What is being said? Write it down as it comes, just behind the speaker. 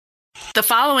The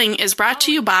following is brought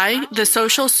to you by the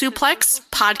Social Suplex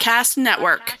Podcast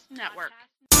Network.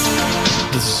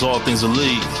 This is All Things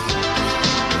Elite.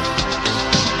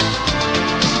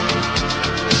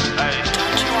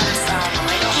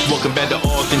 Welcome back to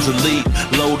All Things Elite.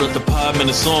 Load up the pod, man,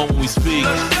 it's on when we speak.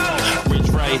 Rich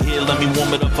right here, let me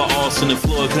warm it up for Austin and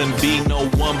Floyd. Couldn't be no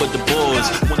one but the boys.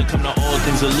 When it come to All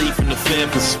Things Elite from the fan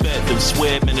perspective,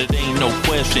 swear, man, it ain't no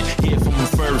question. Hear from them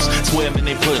first. Swear, man,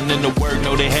 they putting in the work.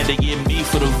 No, they had to get me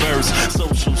for the verse.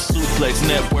 Social Suplex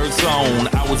Network zone.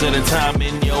 Hours at a time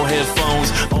in your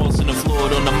headphones. Austin and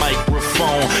Floyd on the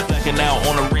microphone. Backing out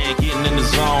on the rant, getting in the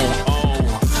zone.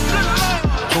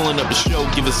 Pulling up the show,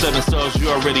 give it 7 stars, you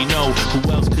already know.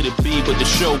 Who else could it be but the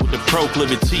show with the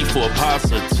proclivity for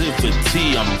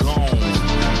positivity? I'm gone.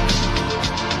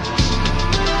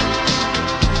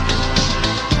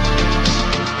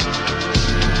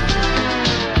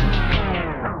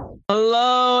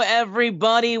 Hello,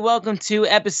 everybody. Welcome to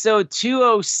episode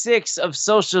 206 of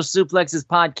Social Suplex's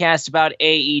podcast about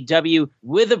AEW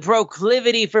with a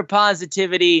proclivity for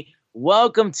positivity.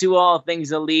 Welcome to All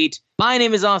Things Elite. My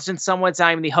name is Austin Sumwitz.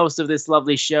 I am the host of this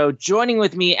lovely show. Joining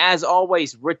with me, as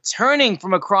always, returning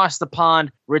from across the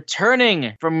pond,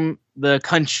 returning from the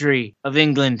country of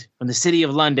England, from the city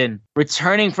of London,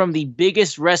 returning from the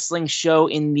biggest wrestling show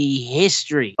in the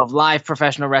history of live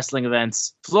professional wrestling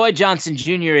events. Floyd Johnson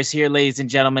Jr. is here, ladies and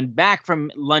gentlemen, back from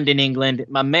London, England.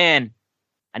 My man,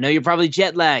 I know you're probably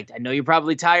jet lagged. I know you're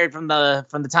probably tired from the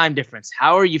time difference.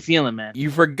 How are you feeling, man?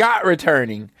 You forgot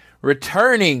returning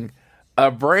a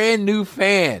brand new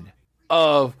fan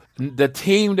of the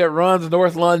team that runs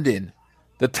North London,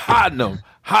 the Tottenham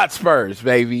Hotspurs,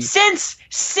 baby. Since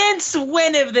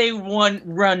when have they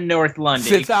run North London?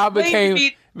 Since I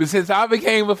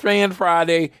became a fan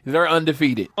Friday, they're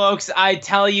undefeated. Folks, I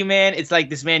tell you, man, it's like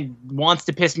this man wants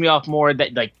to piss me off more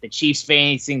that like the Chiefs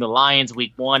facing the Lions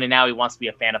week 1, and now he wants to be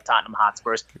a fan of Tottenham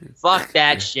Hotspurs. Fuck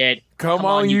that shit. Come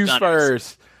on, you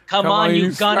Spurs. Come on,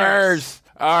 you Gunners.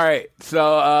 All right,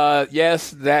 so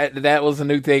yes, that was a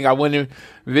new thing. I went and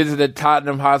visited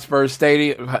Tottenham Hotspur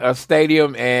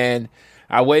Stadium, and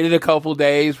I waited a couple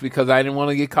days because I didn't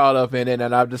want to get caught up in it,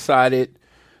 and I've decided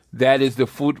that is the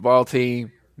football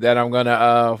team that I'm going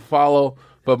to follow.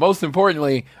 But most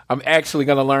importantly, I'm actually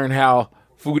going to learn how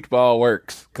football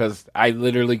works, because I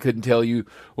literally couldn't tell you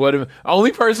what.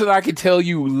 Only person I can tell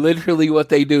you literally what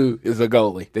they do is a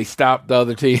goalie. They stop the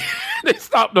other team. They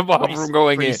stop the ball from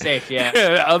going in. Safe,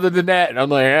 yeah. Other than that, I'm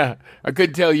like, yeah, I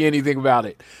couldn't tell you anything about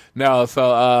it. No,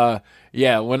 so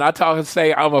yeah, when I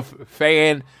say I'm a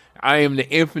fan, I am the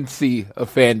infancy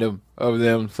of fandom of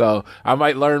them. So I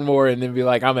might learn more and then be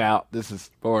like, I'm out. This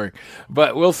is boring.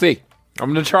 But we'll see.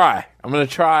 I'm going to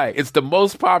try. It's the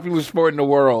most popular sport in the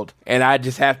world, and I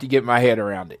just have to get my head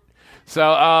around it.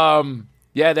 So,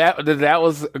 yeah, that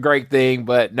was a great thing.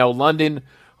 But no, London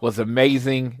was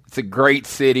amazing. It's a great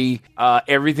city.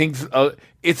 Everything's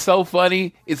it's so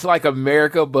funny. It's like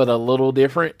America, but a little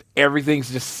different.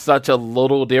 Everything's just such a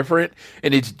little different,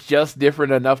 and it's just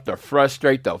different enough to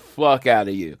frustrate the fuck out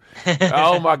of you.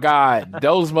 Oh, my God.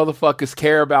 Those motherfuckers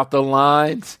care about the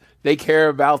lines. They care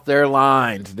about their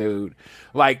lines, dude.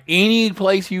 Like, any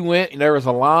place you went and there was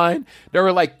a line, there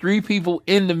were like 3 people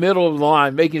in the middle of the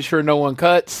line making sure no one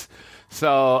cuts.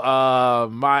 So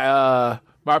my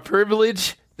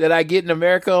privilege that I get in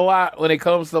America a lot when it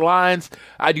comes to lines,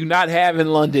 I do not have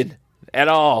in London at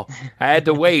all. I had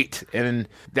to wait, and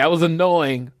that was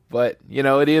annoying. But, you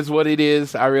know, it is what it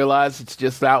is. I realize it's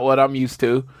just not what I'm used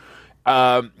to.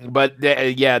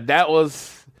 That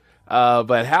was...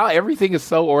 but how everything is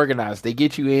so organized. They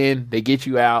get you in, they get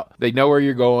you out, they know where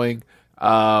you're going.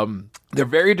 They're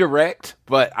very direct,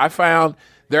 but I found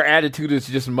their attitude is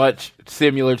just much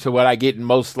similar to what I get in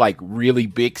most like really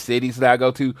big cities that I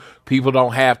go to. People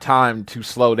don't have time to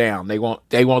slow down. They want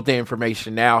the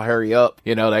information now, hurry up,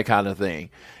 you know, that kind of thing.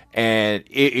 And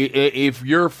if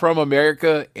you're from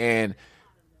America and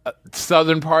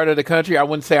southern part of the country, I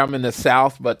wouldn't say I'm in the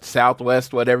South, but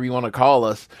Southwest, whatever you want to call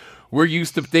us, we're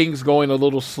used to things going a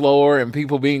little slower and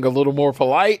people being a little more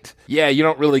polite. Yeah, you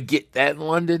don't really get that in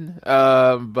London.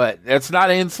 But that's not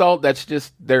an insult. That's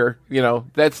just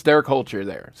that's their culture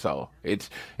there. So it's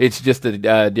just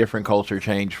a different culture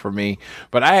change for me.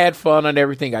 But I had fun on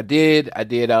everything I did. I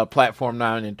did Platform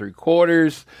 9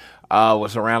 3/4.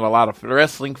 Was around a lot of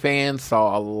wrestling fans.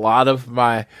 Saw a lot of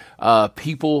my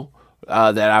people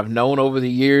that I've known over the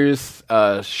years,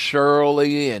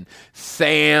 Shirley and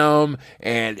Sam,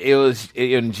 and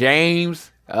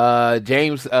James.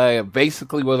 James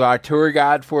basically was our tour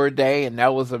guide for a day, and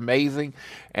that was amazing.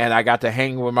 And I got to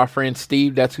hang with my friend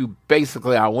Steve. That's who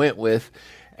basically I went with.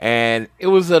 and it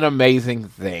was an amazing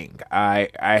thing. I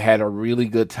had a really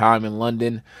good time in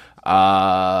London.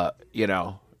 You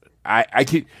know, I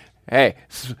could. Hey,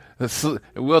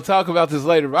 we'll talk about this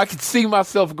later, but I could see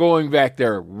myself going back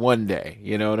there one day.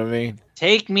 You know what I mean?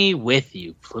 Take me with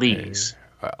you, please.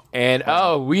 And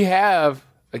we have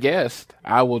a guest.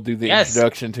 I will do the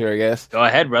introduction to our guest. Go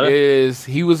ahead, brother.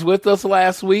 He was with us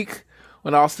last week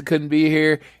when Austin couldn't be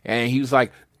here, and he was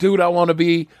like, "Dude, I want to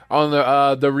be on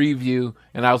the review."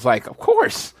 And I was like, "Of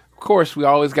course. We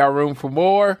always got room for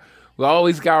more. We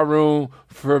always got room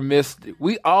for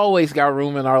We always got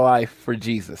room in our life for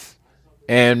Jesus."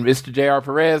 And Mr. J.R.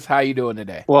 Perez, how you doing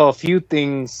today? Well, a few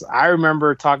things. I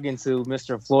remember talking to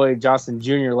Mr. Floyd Johnson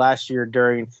Jr. last year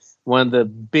during one of the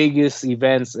biggest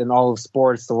events in all of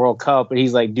sports, the World Cup. And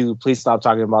he's like, "Dude, please stop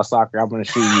talking about soccer. I'm going to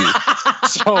shoot you."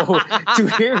 So to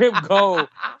hear him go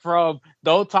from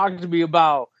 "don't talk to me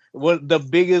about what the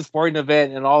biggest sporting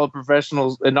event in all the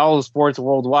professionals and all the sports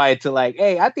worldwide" to like,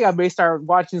 "Hey, I think I may start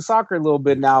watching soccer a little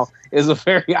bit now," is a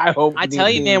very eye-opening I tell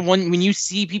you, thing. man, when you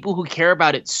see people who care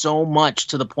about it so much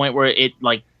to the point where it,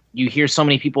 like, you hear so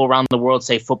many people around the world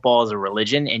say football is a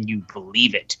religion and you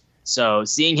believe it. So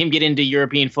seeing him get into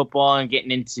European football and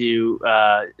getting into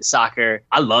soccer,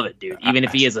 I love it, dude. Even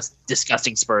if he is a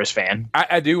disgusting Spurs fan.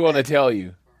 I do want to tell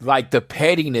you, like, the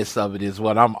pettiness of it is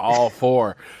what I'm all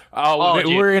for.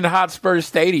 We're in Hotspur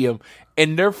Stadium,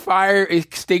 and their fire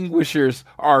extinguishers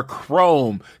are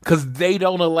chrome because they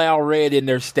don't allow red in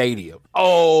their stadium.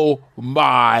 Oh,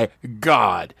 my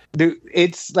God. Dude,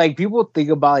 it's like people think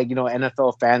about, like, you know,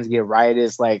 NFL fans get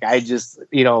riotous. Like, I just,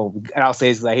 you know, and I'll say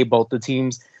this because I hate both the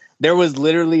teams. There was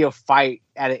literally a fight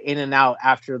at an In-N-Out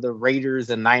after the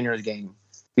Raiders and Niners game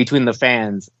between the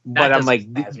fans. But I'm like,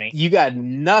 you got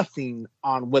nothing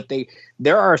on what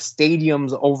there are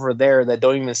stadiums over there that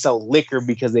don't even sell liquor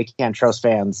because they can't trust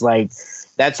fans. Like,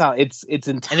 that's how it's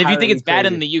entirely. And if you think it's bad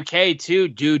crazy. in the UK too,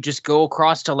 dude, just go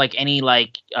across to like any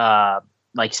like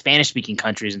Spanish speaking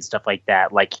countries and stuff like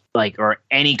that, like or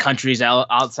any countries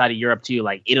outside of Europe too,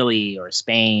 like Italy or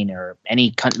Spain or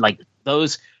any country, like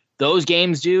those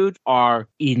games, dude, are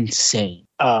insane.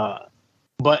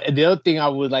 But the other thing I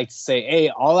would like to say, hey,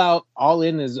 All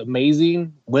In is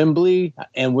amazing, Wembley,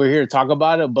 and we're here to talk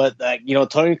about it. But you know,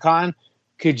 Tony Khan,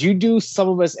 could you do some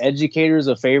of us educators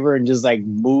a favor and just like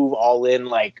move All In,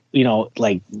 like, you know,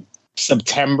 like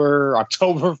September,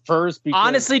 October 1st?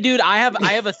 Honestly, dude, I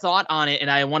have a thought on it,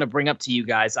 and I want to bring up to you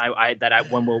guys.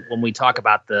 When we talk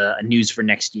about the news for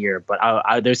next year, but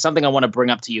there's something I want to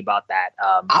bring up to you about that.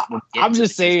 I'm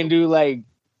just saying, dude, like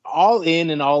All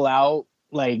In and All Out,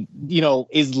 like, you know,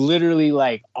 is literally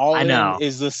like All In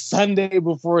is the Sunday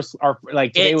before our,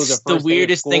 like, today was the first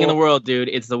weirdest thing in the world, dude.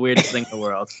 It's the weirdest thing in the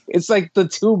world. It's like the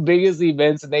two biggest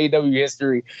events in AEW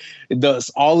history. The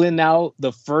All In Out,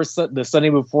 the Sunday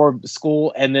before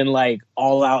school, and then like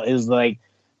All Out is like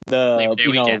the, you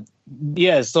know, weekend.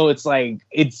 Yeah. So it's like,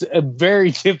 it's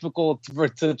very difficult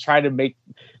to try to make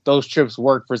those trips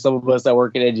work for some of us that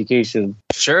work in education.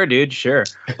 Sure, dude. Sure.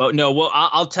 But no, well,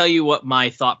 I'll tell you what my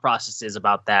thought process is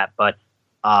about that. But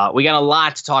we got a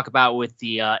lot to talk about with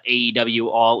the AEW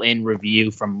All In review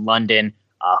from London.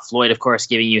 Floyd, of course,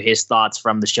 giving you his thoughts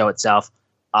from the show itself.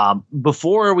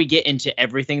 Before we get into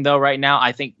everything, though, right now,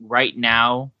 I think right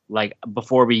now, like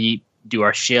before we do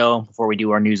our show, before we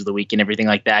do our news of the week and everything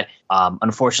like that,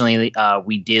 unfortunately,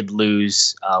 we did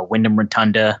lose Wyndham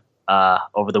Rotunda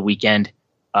over the weekend.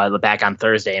 Back on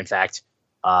Thursday, in fact,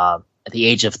 at the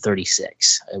age of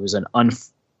 36. It was an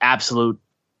absolute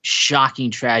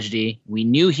shocking tragedy. We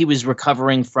knew he was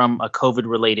recovering from a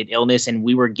COVID-related illness, and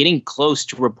we were getting close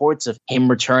to reports of him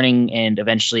returning and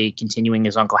eventually continuing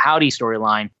his Uncle Howdy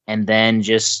storyline. And then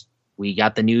we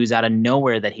got the news out of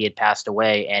nowhere that he had passed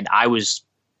away. And I was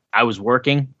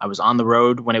working. I was on the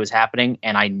road when it was happening,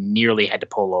 and I nearly had to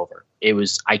pull over.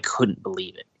 I couldn't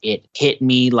believe it. It hit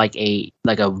me like a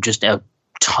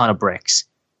ton of bricks.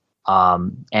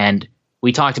 And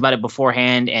we talked about it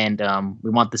beforehand, and we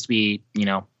want this to be, you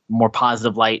know, more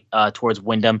positive light towards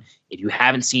Wyndham. If you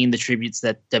haven't seen the tributes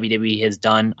that WWE has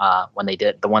done, when they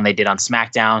did the one they did on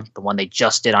SmackDown, the one they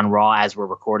just did on Raw as we're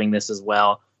recording this as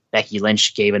well, Becky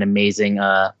Lynch gave an amazing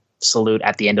salute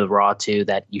at the end of Raw too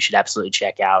that you should absolutely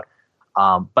check out.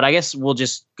 But I guess we'll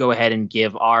just go ahead and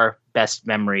give our best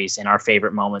memories and our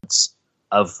favorite moments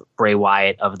of Bray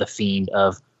Wyatt, of The Fiend,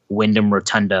 of Wyndham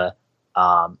Rotunda.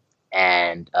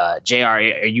 And JR,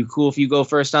 are you cool if you go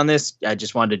first on this? I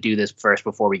just wanted to do this first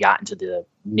before we got into the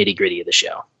nitty gritty of the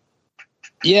show.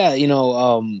 Yeah, you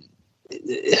know,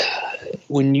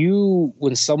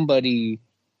 when somebody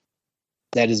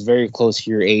that is very close to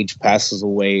your age passes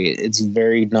away, it's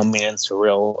very numbing and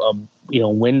surreal. You know,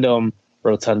 Wyndham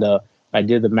Rotunda, I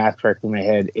did the math correctly in my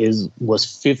head, was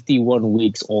 51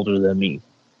 weeks older than me.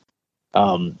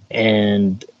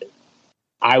 And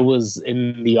I was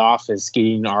in the office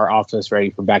getting our office ready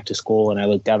for back to school, and I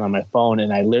looked down on my phone,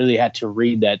 and I literally had to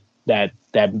read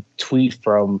that tweet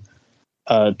from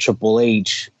Triple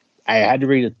H. I had to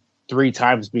read it 3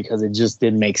 times because it just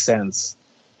didn't make sense.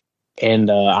 And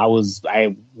I was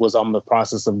on the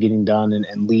process of getting done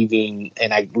and leaving,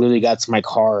 and I literally got to my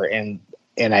car and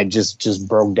I just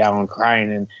broke down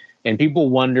crying. And people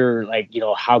wonder, like,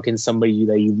 how can somebody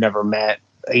that you've never met,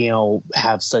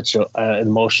 have such an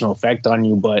emotional effect on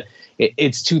you? But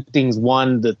it's 2 things.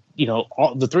 One, that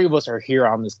all the 3 of us are here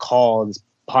on this call, this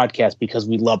podcast, because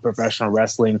we love professional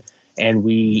wrestling, and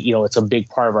we, it's a big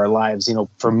part of our lives.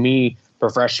 For me,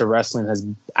 professional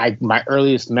wrestling my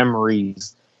earliest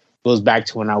memories goes back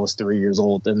to when I was 3 years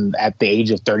old, and at the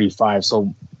age of 35.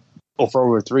 So for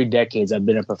over 3 decades, I've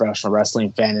been a professional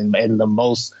wrestling fan, and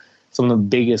some of the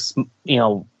biggest,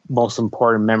 most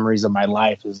important memories of my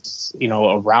life is,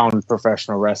 around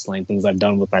professional wrestling, things I've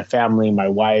done with my family, my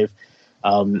wife.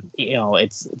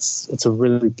 It's a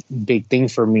really big thing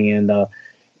for me. And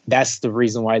that's the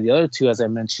reason why the other 2, as I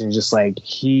mentioned, just like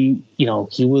he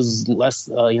was less,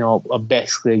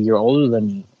 basically a year older than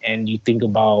me. And you think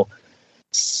about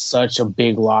such a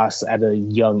big loss at a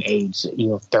young age,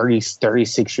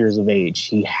 36 years of age.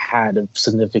 He had a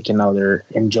significant other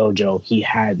in JoJo.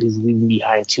 He's leaving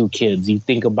behind 2 kids. You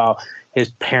think about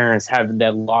his parents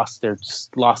that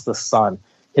lost a son,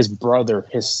 his brother,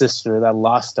 his sister that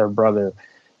lost their brother.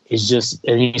 It's just,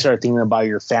 and you start thinking about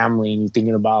your family, and you're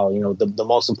thinking about, the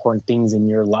most important things in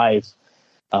your life,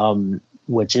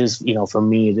 which is, for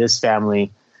me, it is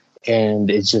family. And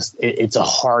it's just, it's a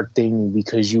hard thing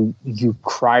because you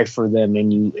cry for them,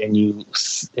 and you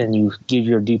give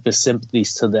your deepest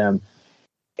sympathies to them.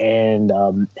 And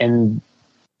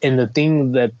the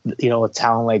thing that, a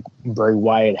talent like Bray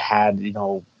Wyatt had,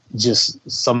 just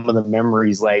some of the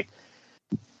memories, like,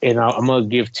 and I'm going to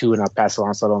give 2 and I'll pass it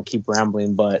on so I don't keep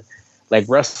rambling, but like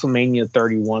WrestleMania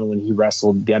 31, when he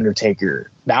wrestled The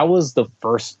Undertaker, that was the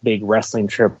first big wrestling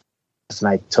trip and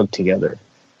I took together.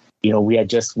 We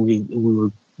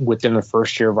were within the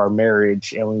first year of our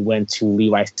marriage, and we went to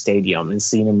Levi Stadium and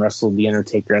seeing him wrestle The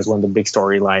Undertaker as one of the big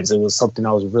storylines. It was something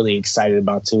I was really excited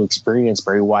about, to experience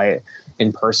Bray Wyatt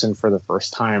in person for the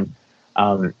first time.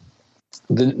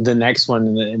 The next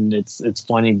one, and it's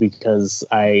funny because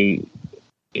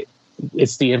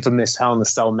it's the infamous Hell in a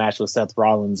Cell match with Seth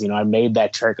Rollins. I made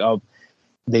that trek up.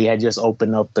 They had just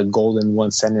opened up the Golden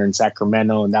One Center in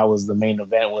Sacramento, and that was the main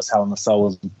event. Was Hell in a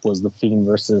Cell was the Fiend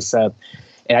versus Seth.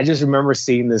 And I just remember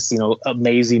seeing this,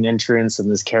 amazing entrance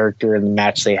and this character and the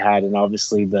match they had, and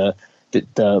obviously the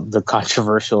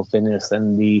controversial finish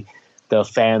and the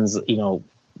fans,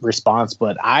 response.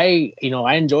 But I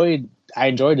enjoyed it,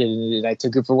 and I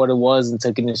took it for what it was and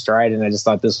took it in stride. And I just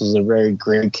thought this was a very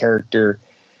great character.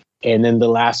 And then the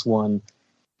last one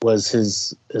was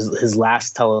his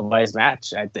last televised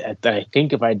match. I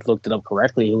think if I looked it up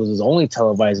correctly, it was his only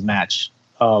televised match.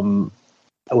 When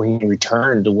he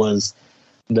returned, was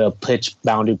the Pitch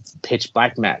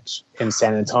Black match in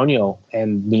San Antonio,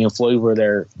 and me and Floyd were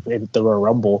there at the Royal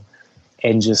Rumble,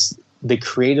 and just the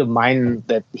creative mind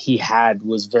that he had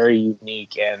was very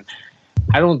unique. And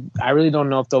I really don't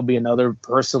know if there'll be another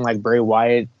person like Bray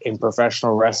Wyatt in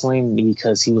professional wrestling,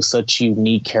 because he was such a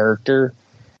unique character.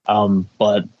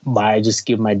 But I just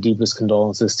give my deepest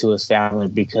condolences to his family,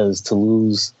 because to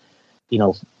lose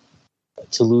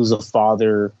a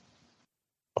father,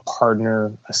 a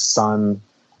partner, a son,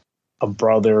 a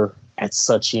brother at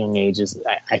such young ages,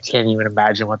 I can't even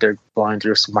imagine what they're going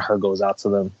through. So my heart goes out to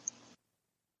them.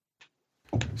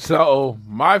 So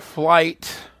my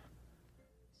flight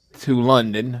to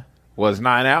London was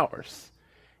 9 hours,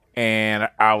 and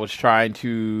I was trying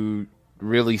to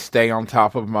really stay on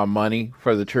top of my money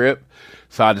for the trip.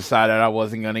 So I decided I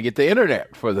wasn't going to get the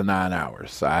internet for the 9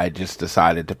 hours. So I just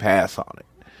decided to pass on it.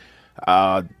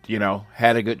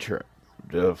 Had a good trip.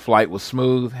 The flight was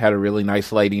smooth, had a really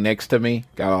nice lady next to me,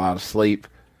 got a lot of sleep.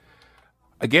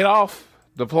 I get off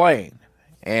the plane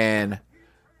and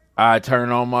I turn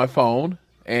on my phone,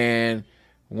 and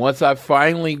once I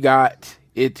finally got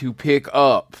it to pick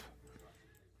up,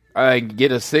 I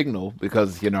get a signal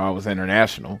because, I was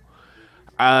international.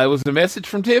 It was a message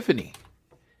from Tiffany.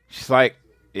 She's like,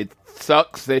 it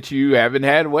sucks that you haven't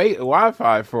had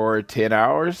Wi-Fi for 10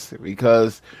 hours,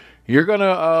 because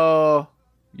the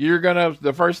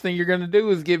first thing you're gonna do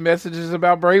is get messages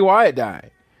about Bray Wyatt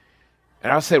dying.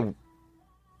 And I said,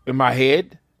 in my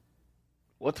head,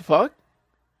 what the fuck?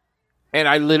 And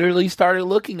I literally started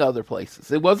looking other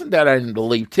places. It wasn't that I didn't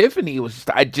believe Tiffany. It was just,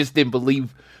 I just didn't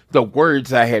believe the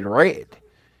words I had read.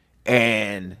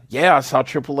 And yeah, I saw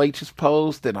Triple H's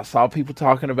post, and I saw people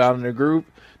talking about in the group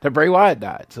that Bray Wyatt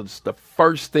died. So it's the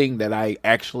first thing that I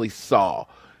actually saw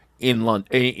in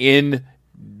London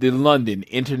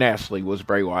internationally was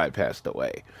Bray Wyatt passed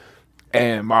away.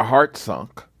 And my heart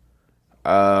sunk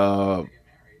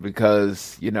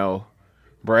because, you know,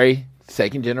 Bray,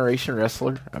 second generation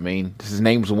wrestler. I mean, his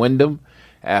name's Wyndham,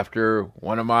 after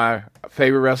one of my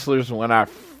favorite wrestlers. When I'm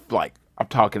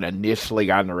talking initially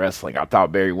got into wrestling, I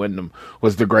thought Barry Windham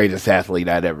was the greatest athlete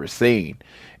I'd ever seen.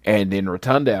 And in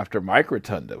Rotunda, after Mike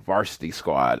Rotunda, Varsity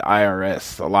Squad,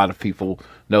 IRS, a lot of people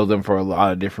know them for a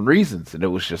lot of different reasons. And it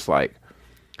was just like,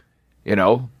 you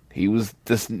know, he was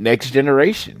this next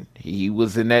generation. He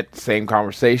was in that same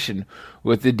conversation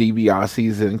with the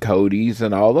DiBiase's and Cody's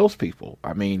and all those people.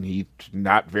 I mean, he's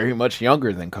not very much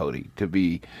younger than Cody, to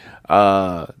be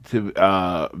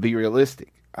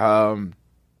realistic.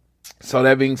 So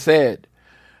that being said,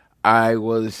 I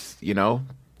was, you know,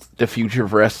 the future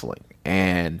of wrestling.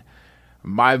 And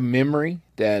my memory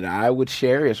that I would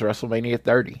share is WrestleMania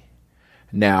 30.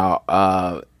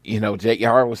 Now, you know, Jake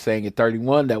Hart was saying at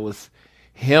 31, that was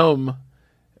him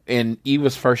and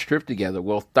Eva's first trip together.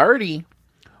 Well, 30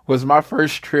 was my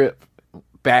first trip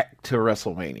back to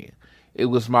WrestleMania. It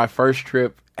was my first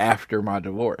trip after my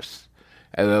divorce.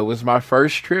 And it was my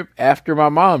first trip after my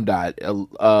mom died,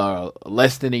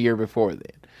 less than a year before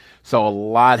then. So a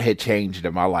lot had changed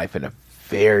in my life in a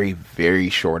very, very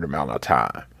short amount of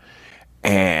time.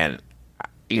 And,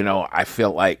 you know, I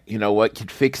felt like, you know what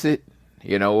could fix it?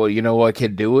 You know what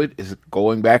could do it is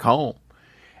going back home.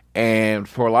 And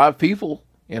for a lot of people,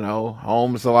 you know,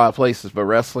 home is a lot of places, but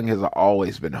wrestling has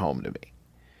always been home to me.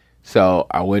 So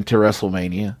I went to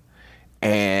WrestleMania,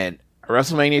 and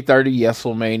WrestleMania 30,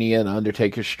 WrestleMania, and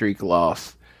Undertaker streak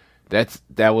loss.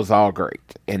 That was all great,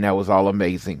 and that was all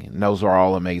amazing, and those were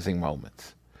all amazing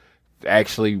moments.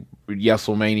 Actually,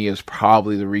 WrestleMania is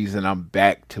probably the reason I'm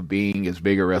back to being as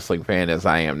big a wrestling fan as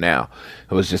I am now.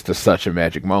 It was just such a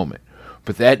magic moment.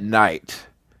 But that night,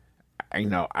 you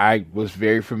know, I was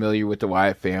very familiar with the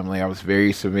Wyatt family. I was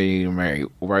very familiar with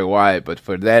Bray Wyatt. But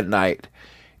for that night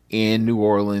in New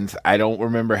Orleans, I don't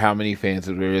remember how many fans.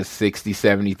 There was 60,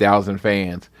 70,000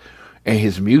 fans. And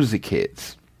his music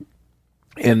hits.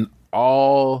 And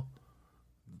all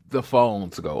the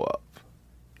phones go up.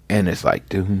 And it's like,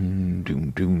 doom,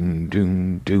 doom, doom,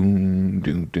 doom, doom,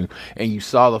 doom, doom. And you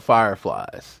saw the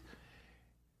fireflies.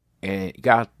 And it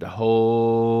got the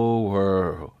whole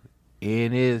world.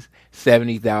 It is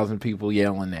 70,000 people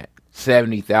yelling at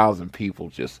 70,000 people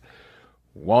just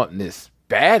wanting this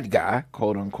bad guy,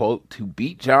 quote unquote, to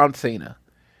beat John Cena.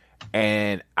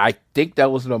 And I think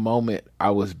that was the moment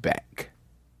I was back.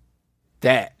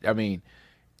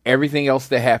 Everything else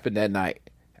that happened that night,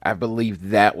 I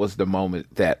believe that was the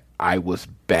moment that I was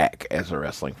back as a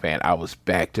wrestling fan. I was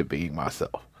back to being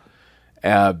myself.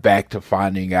 Back to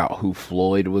finding out who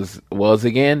Floyd was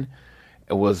again.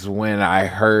 It was when I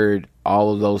heard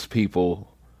all of those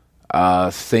people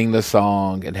sing the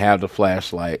song and have the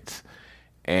flashlights.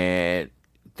 And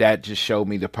that just showed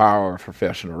me the power of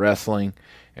professional wrestling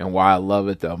and why I love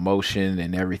it, the emotion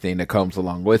and everything that comes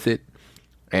along with it.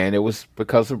 And it was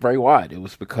because of Bray Wyatt. It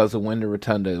was because of Wyndham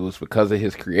Rotunda. It was because of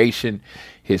his creation,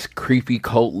 his creepy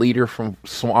cult leader from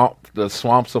the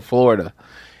swamps of Florida.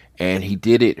 And he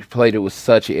played it with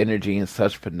such energy and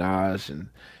such panache. And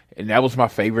that was my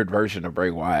favorite version of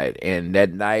Bray Wyatt. And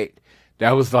that night,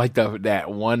 that was like that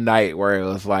one night where it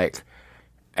was like,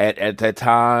 at that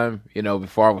time, you know,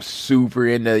 before I was super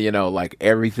into, you know, like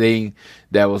everything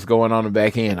that was going on in the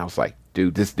back end, I was like,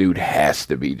 dude, this dude has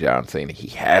to be John Cena. He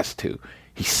has to.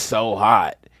 He's so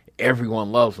hot.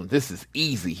 Everyone loves him. This is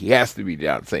easy. He has to be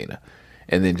John Cena.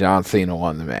 And then John Cena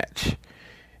won the match.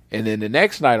 And then the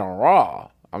next night on Raw,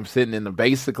 I'm sitting in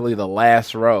basically the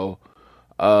last row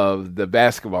of the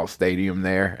basketball stadium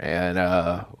there. And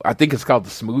I think it's called the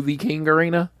Smoothie King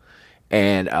Arena.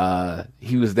 And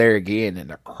he was there again, and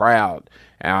the crowd,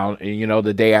 and you know,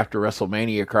 the day after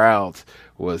WrestleMania crowds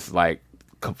was like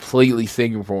completely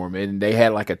singing for him, and they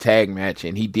had like a tag match,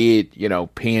 and he did, you know,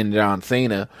 pin John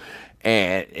Cena,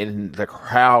 and the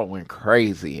crowd went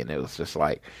crazy, and it was just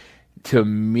like, to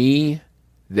me,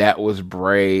 that was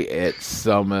Bray at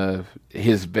some of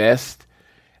his best.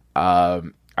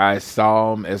 I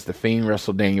saw him as The Fiend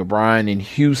wrestle Daniel Bryan in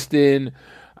Houston.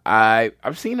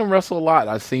 I've seen him wrestle a lot.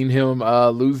 I've seen him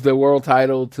lose the world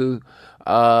title to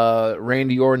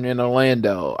Randy Orton in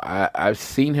Orlando. I've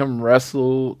seen him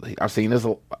wrestle. I've seen his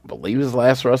last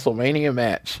WrestleMania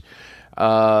match.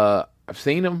 I've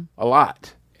seen him a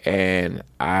lot. and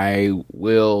I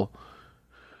will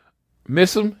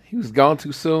miss him. He was gone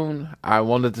too soon. I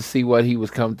wanted to see what he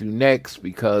was coming through next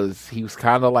because he was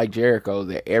kind of like Jericho,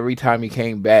 that every time he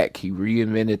came back, he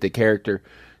reinvented the character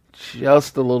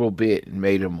just a little bit and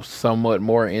made him somewhat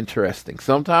more interesting.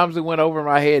 Sometimes it went over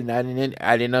my head and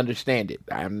I didn't understand it.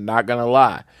 I'm not gonna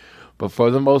lie, but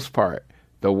for the most part,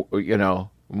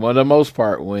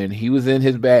 when he was in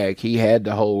his bag, he had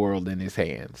the whole world in his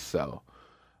hands. So,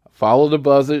 follow the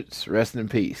buzzards. Rest in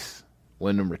peace,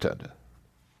 Wyndham Rotunda.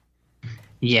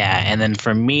 Yeah, and then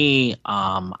for me,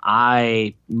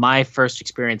 my first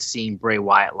experience seeing Bray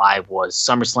Wyatt live was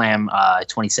SummerSlam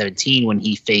 2017 when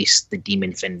he faced the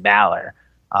Demon Finn Balor,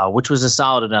 which was a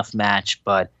solid enough match.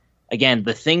 But again,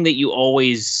 the thing that you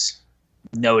always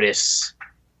notice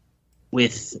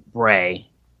with Bray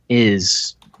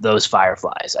is those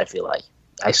fireflies. I feel like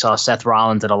I saw Seth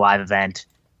Rollins at a live event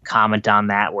comment on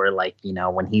that, where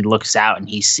when he looks out and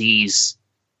he sees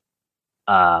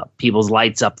people's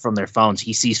lights up from their phones,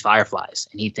 he sees fireflies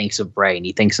and he thinks of Bray and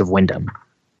he thinks of Wyndham.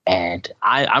 And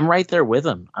I'm right there with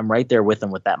him. I'm right there with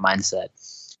him with that mindset.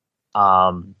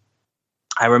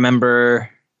 I remember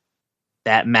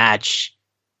that match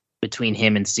between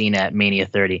him and Cena at Mania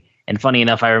 30. And funny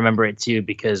enough, I remember it too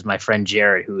because my friend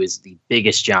Jared, who is the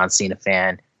biggest John Cena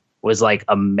fan, was like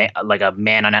a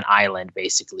man on an island,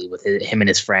 basically, with him and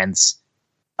his friends.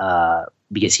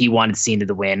 Because he wanted Cena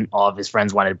to win. All of his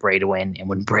friends wanted Bray to win. And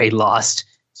when Bray lost,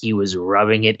 he was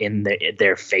rubbing it in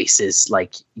their faces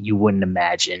like you wouldn't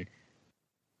imagine.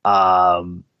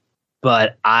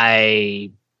 But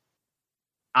I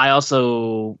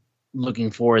also,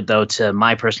 looking forward, though, to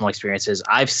my personal experiences,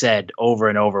 I've said over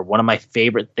and over, one of my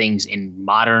favorite things in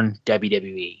modern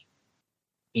WWE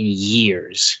in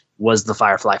years was the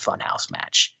Firefly Funhouse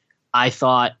match. I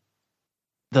thought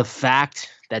the fact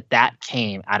that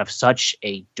came out of such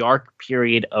a dark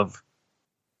period of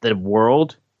the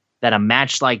world, that a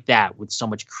match like that with so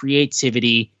much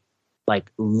creativity,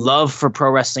 like love for pro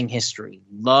wrestling history,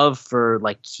 love for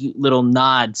like cute little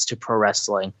nods to pro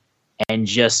wrestling, and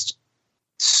just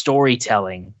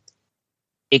storytelling,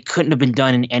 it couldn't have been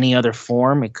done in any other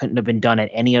form. It couldn't have been done at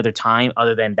any other time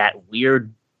other than that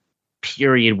weird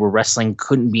period where wrestling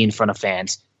couldn't be in front of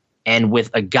fans. And with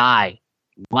a guy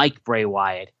like Bray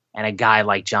Wyatt and a guy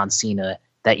like John Cena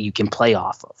that you can play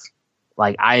off of.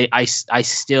 Like, I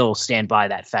still stand by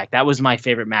that fact. That was my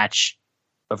favorite match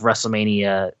of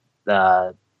WrestleMania,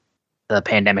 the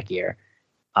pandemic year.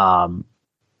 And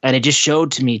it just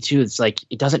showed to me too, it's like,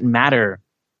 it doesn't matter.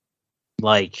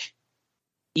 Like,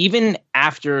 even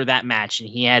after that match, and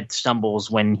he had stumbles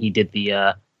when he did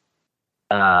the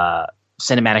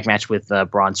cinematic match with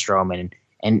Braun Strowman,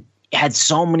 and had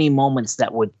so many moments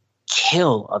that would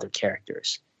kill other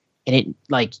characters. And it,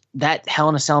 like, that Hell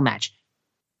in a Cell match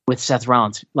with Seth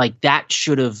Rollins, like, that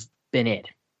should have been it.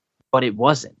 But it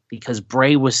wasn't, because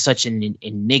Bray was such an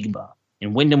enigma,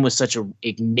 and Wyndham was such an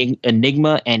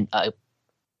enigma, and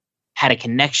had a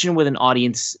connection with an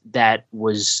audience that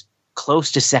was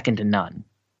close to second to none.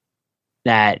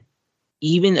 That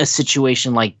even a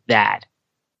situation like that,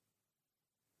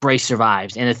 Bray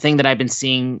survives. And the thing that I've been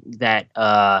seeing that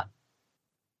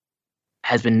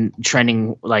has been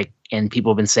trending, like, and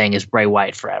people have been saying, is Bray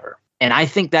Wyatt forever. And I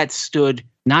think that stood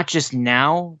not just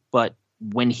now, but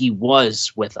when he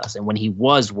was with us, and when he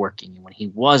was working, and when he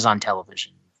was on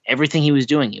television. Everything he was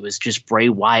doing, it was just Bray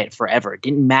Wyatt forever. It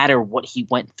didn't matter what he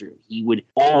went through. He would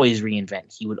always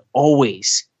reinvent. He would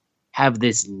always have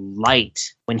this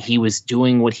light when he was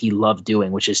doing what he loved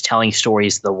doing, which is telling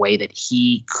stories the way that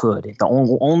he could,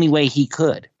 the only way he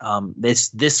could.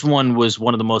 This one was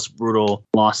one of the most brutal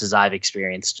losses I've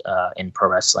experienced in pro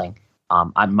wrestling.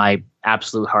 My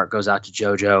absolute heart goes out to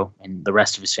JoJo and the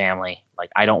rest of his family.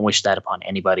 Like, I don't wish that upon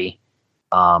anybody.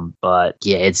 But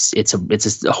yeah, it's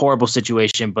a horrible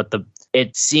situation, but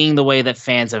it's seeing the way that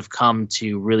fans have come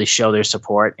to really show their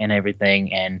support and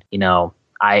everything. And,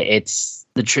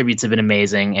 the tributes have been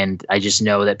amazing. And I just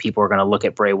know that people are going to look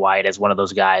at Bray Wyatt as one of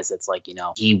those guys that's like,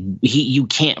 you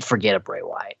can't forget a Bray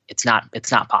Wyatt. It's not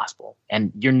possible.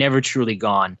 And you're never truly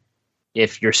gone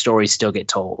if your stories still get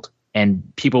told. And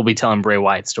people will be telling Bray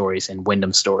Wyatt stories and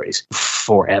Wyndham stories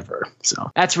forever. So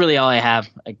that's really all I have.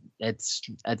 It's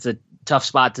a tough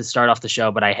spot to start off the show,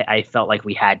 but I felt like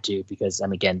we had to, because,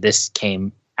 again, this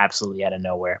came absolutely out of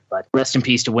nowhere. But rest in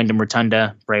peace to Wyndham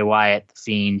Rotunda, Bray Wyatt, The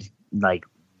Fiend. Like,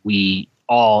 we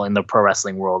all in the pro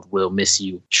wrestling world will miss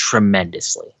you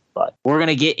tremendously. But we're going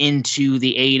to get into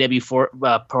the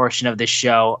AEW portion of this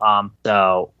show.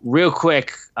 So real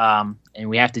quick, and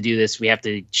we have to do this. We have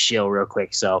to chill real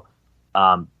quick. So,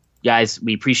 guys,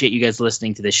 we appreciate you guys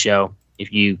listening to this show.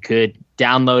 if you could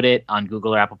download it on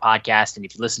Google or Apple Podcast, and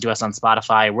if you listen to us on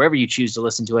Spotify, wherever you choose to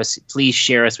listen to us, please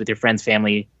share us with your friends,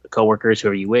 family, coworkers,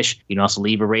 whoever you wish. You can also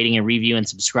leave a rating and review and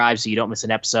subscribe so you don't miss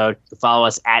an episode. Follow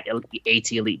us at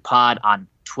AT Elite Pod on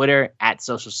Twitter, at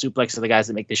Social Suplex are the guys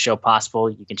that make this show possible.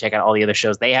 You can check out all the other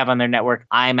shows they have on their network.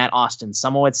 I am at Austin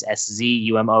Szumowicz,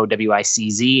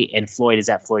 SZUMOWICZ, and Floyd is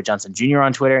at Floyd Johnson Jr.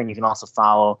 on Twitter. And you can also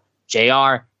follow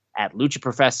JR at Lucha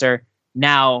Professor.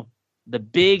 Now, the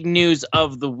big news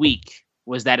of the week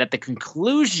was that at the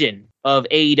conclusion of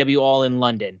AEW All in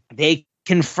London, they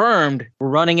confirmed we're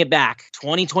running it back.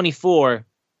 2024,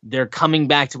 they're coming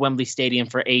back to Wembley Stadium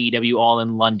for AEW All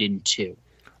in London 2.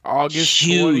 August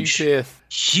 25th.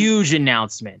 Huge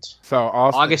announcement. So,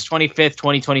 Austin, August 25th,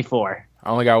 2024. I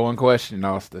only got one question,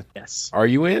 Austin. Yes. Are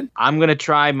you in? I'm going to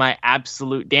try my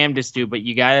absolute damnedest, dude, but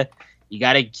you got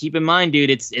to keep in mind,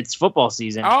 dude, it's football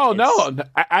season. Oh, no.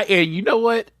 And you know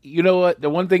what? The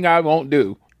one thing I won't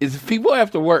do is if people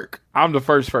have to work, I'm the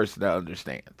first person that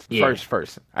understands. Yeah. First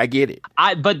person. I get it.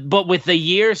 But with the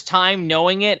year's time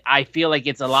knowing it, I feel like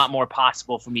it's a lot more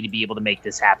possible for me to be able to make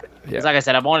this happen. Because like I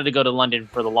said, I've wanted to go to London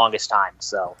for the longest time.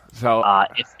 So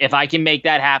if I can make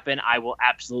that happen, I will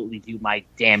absolutely do my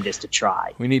damnedest to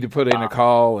try. We need to put in a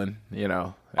call and,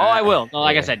 Oh, I will. No,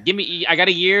 like I said, I got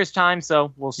a year's time,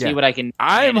 so we'll see what I can.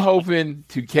 I'm hoping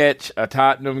to catch a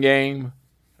Tottenham game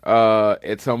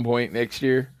at some point next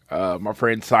year. My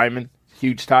friend Simon,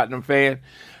 huge Tottenham fan.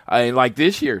 Like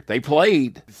this year, they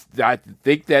played, I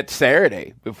think that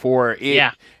Saturday before it.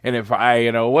 Yeah. And if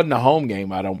it wasn't a home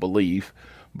game, I don't believe.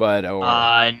 But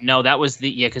no, that was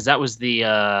because that was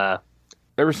the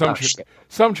there was some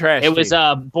trash.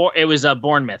 It was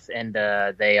Bournemouth, and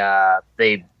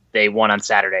they won on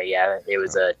Saturday. Yeah, it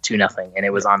was 2-0, and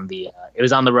it was on the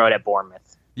road at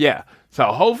Bournemouth. Yeah.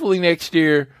 So hopefully next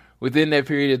year, within that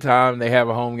period of time, they have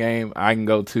a home game I can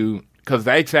go to, because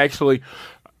that's actually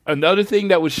another thing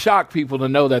that would shock people to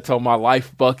know that's on my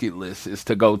life bucket list is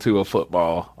to go to a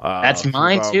football. That's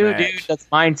mine too, match. Dude. That's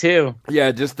mine too.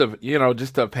 Yeah, just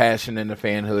the passion and the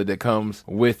fanhood that comes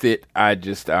with it.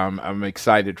 I'm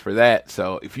excited for that.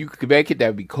 So if you could make it,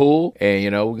 that'd be cool.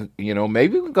 And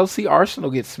maybe we can go see Arsenal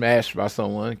get smashed by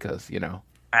someone, because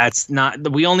That's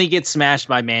not. We only get smashed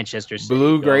by Manchester City.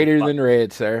 Blue greater than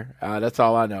red, sir. That's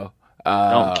all I know.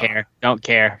 Don't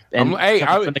care. And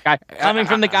coming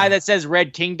from the guy that says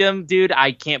Red Kingdom, dude,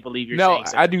 I can't believe you're saying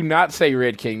so. I do not say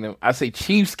Red Kingdom. I say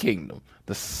Chiefs Kingdom.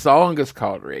 The song is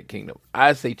called Red Kingdom.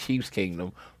 I say Chiefs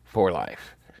Kingdom for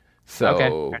life. So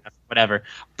okay, whatever.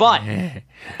 But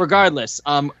regardless,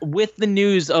 with the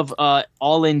news of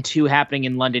All In 2 happening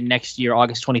in London next year,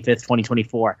 August 25th,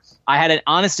 2024, I had an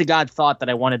honest to God thought that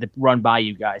I wanted to run by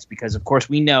you guys, because of course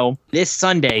we know this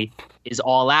Sunday is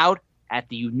All Out at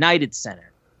the United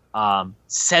Center.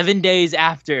 7 days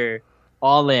after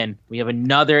All In, we have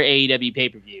another AEW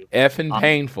pay-per-view. Effing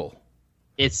painful.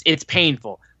 It's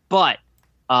painful, but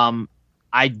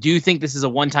I do think this is a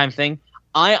one-time thing.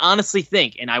 I honestly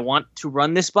think, and I want to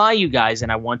run this by you guys,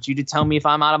 and I want you to tell me if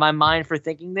I'm out of my mind for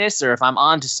thinking this or if I'm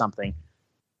onto something.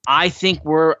 I think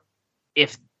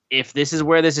if this is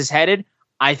where this is headed,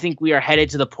 I think we are headed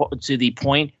to the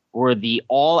point where the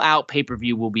All Out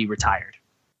pay-per-view will be retired.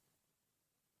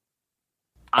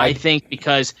 I think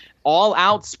because All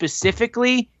Out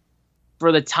specifically,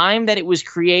 for the time that it was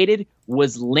created,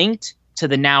 was linked to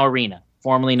the Now Arena,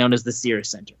 formerly known as the Sears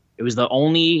Center. It was the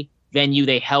only venue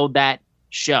they held that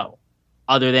show,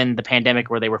 other than the pandemic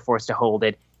where they were forced to hold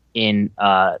it in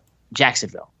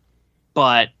Jacksonville.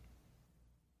 But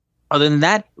other than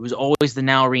that, it was always the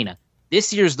Now Arena.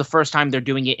 This year's the first time they're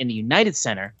doing it in the United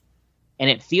Center, and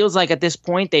it feels like at this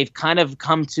point they've kind of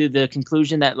come to the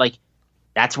conclusion that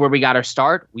that's where we got our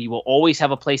start. We will always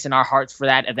have a place in our hearts for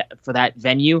that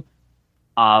venue.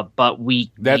 But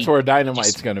that's where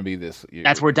Dynamite's going to be this year.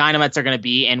 That's where Dynamites are going to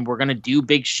be, and we're going to do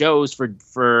big shows we're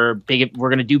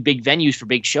going to do big venues for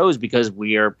big shows, because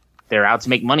they're out to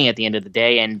make money at the end of the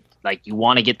day, and you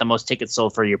want to get the most tickets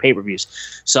sold for your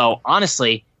pay-per-views. So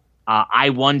honestly,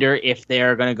 I wonder if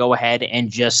they're going to go ahead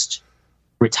and just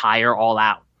retire All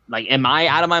Out. Am I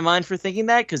out of my mind for thinking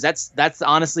that? Because that's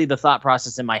honestly the thought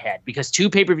process in my head. Because 2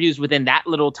 pay-per-views within that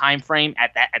little time frame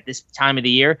at this time of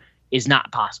the year is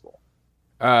not possible.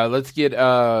 Let's get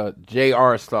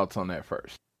JR's thoughts on that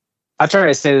first. I'll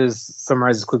try to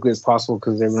summarize as quickly as possible,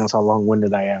 because everyone knows how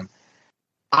long-winded I am.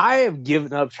 I have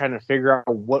given up trying to figure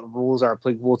out what rules are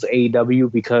applicable to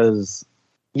AEW, because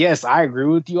yes, I agree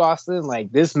with you, Austin.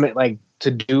 This meant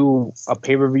to do a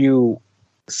pay-per-view,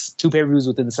 2 pay-per-views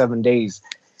within 7 days.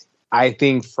 I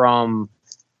think I'm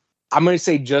going to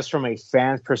say just from a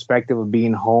fan perspective of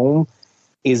being home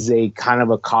is a kind of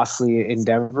a costly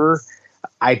endeavor.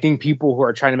 I think people who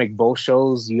are trying to make both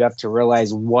shows, you have to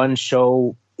realize one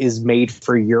show is made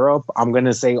for Europe. I'm going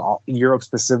to say Europe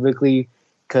specifically,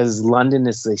 because London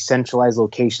is a centralized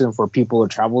location for people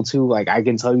to travel to. Like, I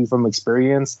can tell you from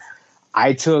experience,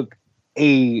 I'm sure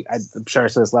I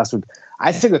said this last week,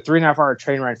 I took a 3.5-hour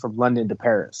train ride from London to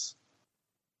Paris.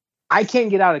 I can't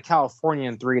get out of California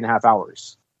in 3.5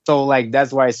 hours. So, like,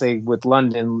 that's why I say with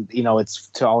London, it's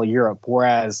to all Europe.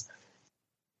 Whereas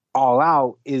All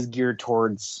Out is geared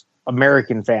towards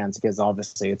American fans, because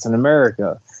obviously it's in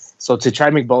America. So to try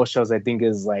to make both shows, I think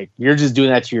is like, you're just doing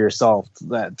that to yourself,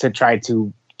 to try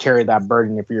to carry that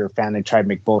burden if you're a fan and try to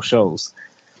make both shows.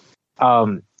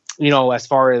 As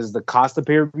far as the cost of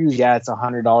pay-per-views, yeah, it's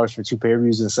 $100 for 2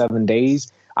 pay-per-views in 7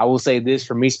 days. I will say this,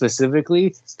 for me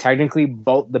specifically, technically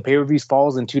both the pay-per-views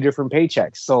falls in 2 different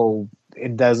paychecks. So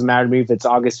it doesn't matter to me if it's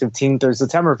August 15th or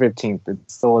September 15th.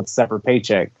 It's still a separate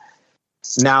paycheck.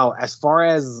 Now, as far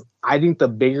as, I think the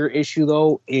bigger issue,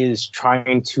 though, is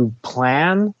trying to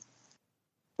plan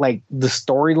like the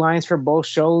storylines for both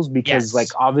shows, because like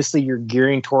obviously you're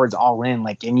gearing towards All In,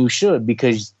 like, and you should,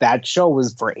 because that show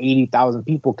was for 80,000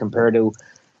 people compared to,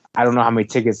 I don't know how many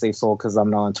tickets they sold because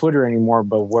I'm not on Twitter anymore,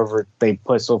 but whatever they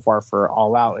put so far for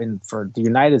All Out and for the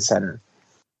United Center.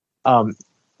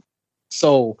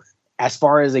 So as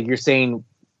far as like you're saying,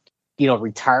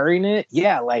 retiring it,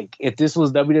 yeah, like if this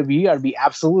was WWE, I'd be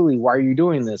absolutely, why are you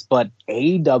doing this? But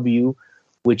AEW,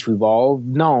 which we've all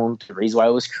known, the reason why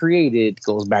it was created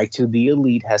goes back to the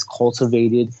Elite has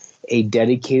cultivated a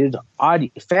dedicated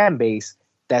fan base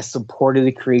that supported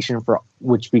the creation for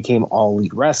which became All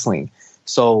Elite Wrestling.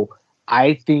 So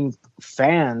I think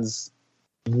fans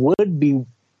would be,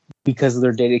 because of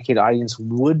their dedicated audience,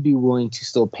 would be willing to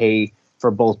still pay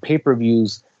for both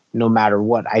pay-per-views no matter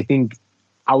what. I think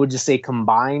I would just say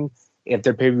combined, if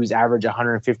their pay-per-views average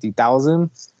 150,000,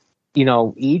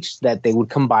 each, that they would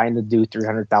combine to do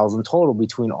 300,000 total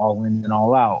between All In and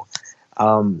All Out.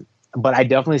 But I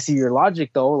definitely see your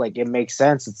logic, though. Like, it makes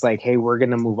sense. It's like, hey, we're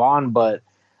going to move on, but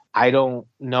I don't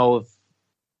know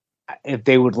if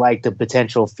they would like the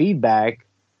potential feedback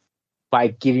by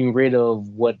getting rid of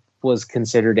what was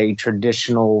considered a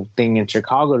traditional thing in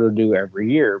Chicago to do every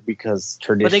year, because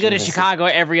tradition. But they go to Chicago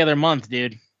every other month,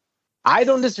 dude. I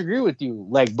don't disagree with you,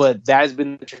 but that has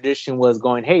been the tradition, was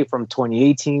going, hey, from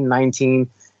 2018, 19,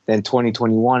 then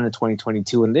 2021 and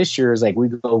 2022, and this year is like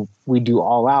we do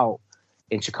All Out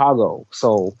in Chicago.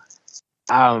 So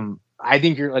I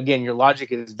think your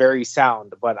logic is very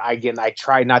sound, but I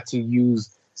try not to use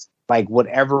like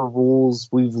whatever rules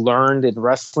we've learned in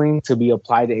wrestling to be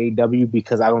applied to AEW,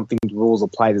 because I don't think the rules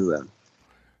apply to them.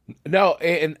 No,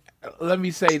 and let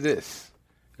me say this.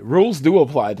 Rules do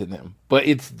apply to them, but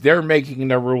they're making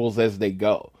their rules as they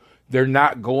go. They're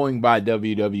not going by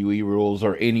WWE rules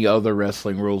or any other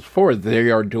wrestling rules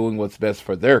they are doing what's best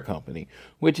for their company,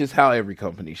 which is how every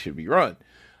company should be run.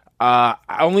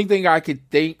 Only thing I could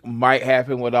think might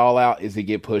happen with All Out is it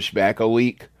get pushed back a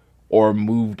week or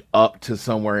moved up to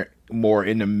somewhere more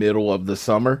in the middle of the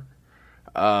summer.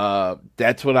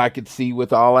 That's what I could see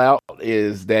with All Out,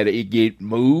 is that it get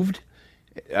moved.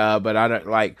 But I don't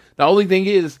like, the only thing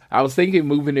is I was thinking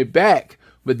moving it back,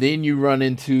 but then you run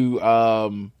into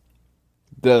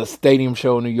the stadium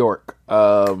show in New York.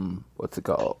 What's it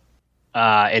called?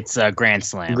 It's a Grand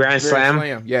Slam. Grand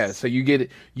Slam. Yeah. So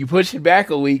you push it back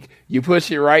a week, you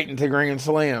push it right into Grand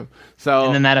Slam. So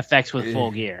and then that affects with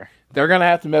Full Gear. They're gonna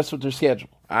have to mess with their schedule.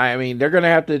 I mean, they're gonna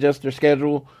have to adjust their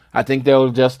schedule. I think they'll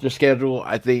adjust their schedule.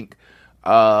 I think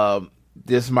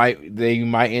they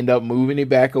might end up moving it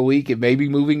back a week and maybe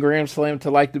moving Grand Slam to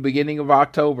like the beginning of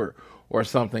October or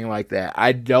something like that.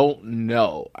 I don't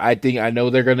know. I know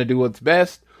they're going to do what's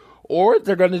best, or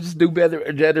they're going to just do a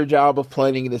better job of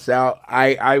planning this out.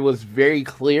 I was very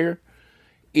clear.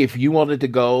 If you wanted to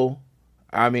go,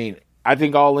 I mean, I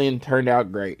think All In turned out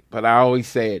great, but I always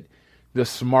said the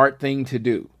smart thing to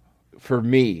do for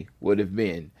me would have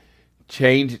been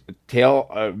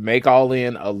make All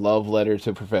In a love letter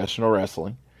to professional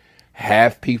wrestling.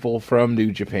 Have people from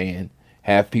New Japan,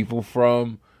 have people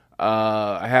from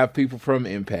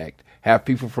Impact, have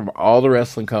people from all the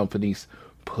wrestling companies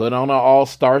put on an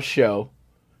all-star show,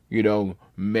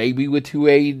 maybe with 2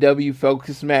 AEW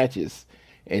focused matches,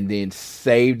 and then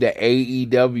save the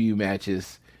AEW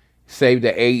matches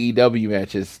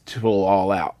to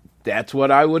All Out. That's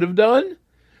what I would have done.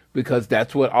 Because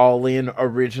that's what All In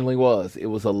originally was. It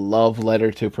was a love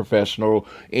letter to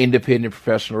independent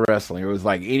professional wrestling. It was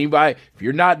like, anybody, if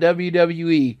you're not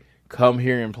WWE, come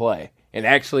here and play. And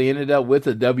actually ended up with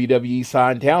a WWE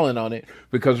signed talent on it,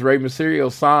 because Rey Mysterio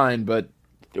signed, but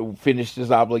finished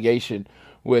his obligation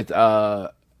with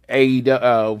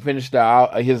finished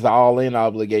his All In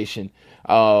obligation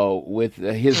with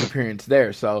his appearance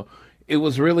there. So it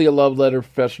was really a love letter for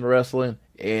professional wrestling,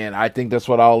 and I think that's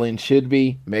what All In should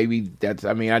be. Maybe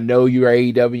I know you're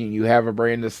AEW and you have a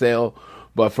brand to sell,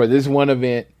 but for this one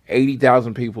event,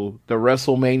 80,000 people, the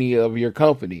WrestleMania of your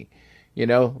company,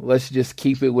 let's just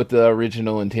keep it with the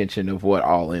original intention of what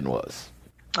All In was.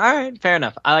 All right, fair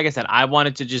enough. Like I said, I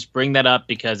wanted to just bring that up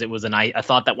because it was a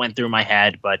thought that went through my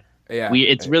head, but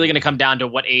it's really going to come down to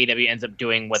what AEW ends up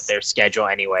doing with their schedule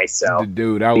anyway. So,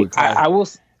 dude, I would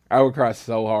cry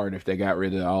so hard if they got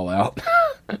rid of All Out.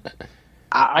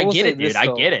 I get it, dude.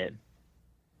 I get it.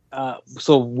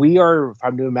 So we are. If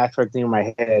I'm doing math correctly in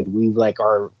my head, we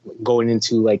are going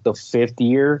into the 5th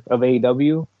year of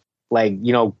AEW.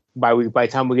 By the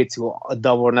time we get to a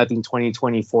Double or Nothing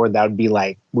 2024, that would be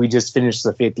we just finished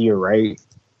the 5th year, right?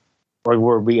 Or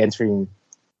were we entering?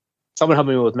 Someone help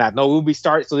me with math. No, we'll be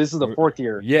start. So this is the 4th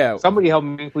year. Yeah. Somebody help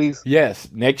me, please. Yes,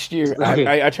 next year.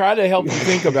 Okay. I try to help you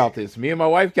think about this. Me and my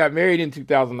wife got married in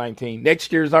 2019.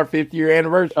 Next year is our 5th year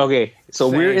anniversary. Okay, so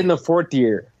we're in the 4th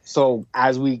year. So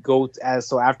as we go,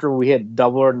 after we hit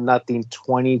Double or Nothing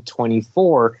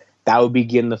 2024, that would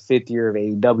begin the 5th year of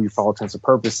AEW for all intents and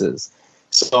purposes.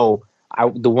 So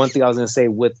the one thing I was going to say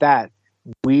with that,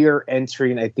 we are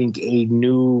entering, I think, a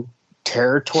new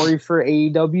territory for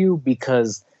AEW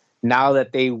because now that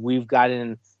we've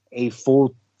gotten a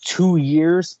full 2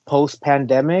 years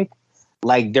post-pandemic,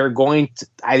 they're going to,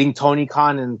 I think Tony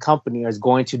Khan and company is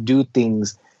going to do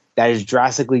things that is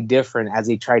drastically different as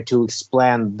they try to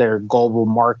expand their global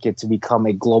market to become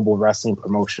a global wrestling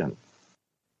promotion.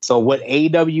 So what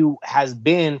AEW has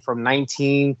been from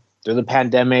 19 through the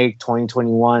pandemic,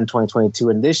 2021, 2022,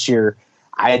 and this year,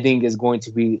 I think is going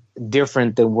to be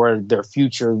different than where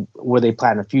they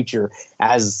plan a future.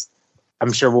 As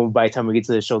I'm sure by the time we get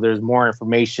to the show, there's more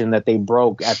information that they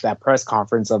broke at that press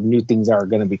conference of new things that are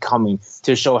going to be coming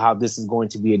to show how this is going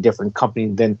to be a different company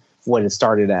than what it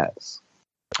started as.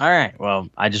 All right. Well,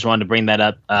 I just wanted to bring that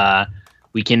up.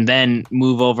 We can then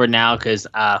move over now because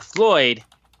Floyd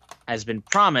has been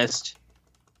promised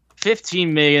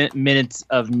 15 minutes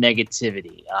of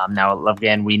negativity. Now,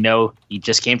 again, we know he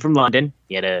just came from London.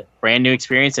 He had a brand new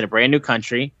experience in a brand new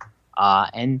country.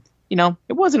 And,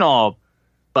 it wasn't all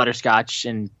butterscotch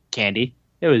and candy.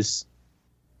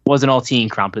 Wasn't all tea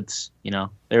and crumpets. There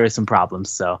were some problems.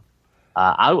 So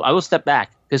I will step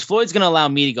back because Floyd's going to allow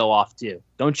me to go off too.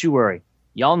 Don't you worry.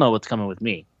 Y'all know what's coming with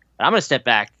me. But I'm going to step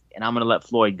back and I'm going to let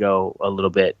Floyd go a little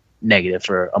bit negative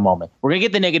for a moment. We're going to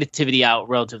get the negativity out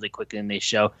relatively quickly in this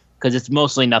show because it's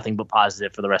mostly nothing but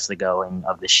positive for the rest of the going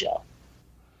of this show.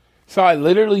 So I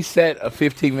literally set a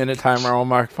 15-minute timer on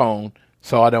my phone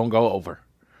so I don't go over.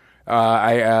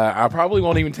 I probably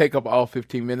won't even take up all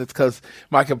 15 minutes because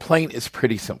my complaint is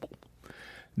pretty simple.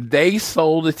 They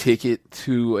sold a ticket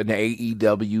to an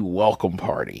AEW welcome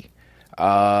party.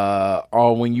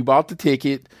 When you bought the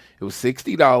ticket, it was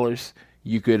 $60.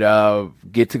 You could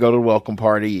get to go to the welcome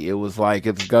party. It was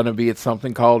it's going to be at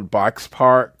something called Box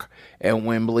Park at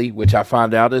Wembley, which I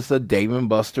found out is a Dave &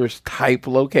 Buster's type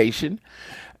location.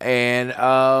 And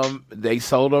they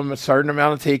sold them a certain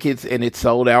amount of tickets, and it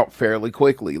sold out fairly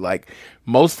quickly.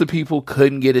 Most of the people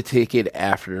couldn't get a ticket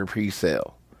after the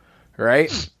pre-sale,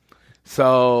 right?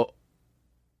 So,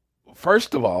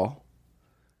 first of all,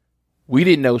 we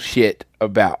didn't know shit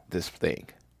about this thing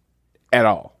at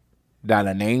all. Not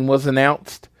a name was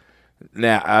announced.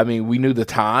 Now, we knew the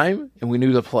time and we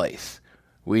knew the place.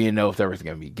 We didn't know if there was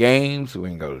going to be games. We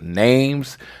didn't go to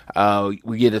names.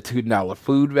 We get a $2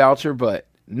 food voucher, but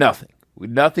nothing.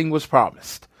 Nothing was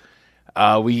promised.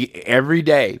 Every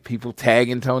day, people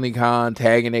tagging Tony Khan,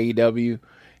 tagging AEW.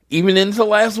 Even into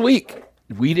last week,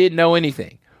 we didn't know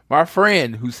anything. My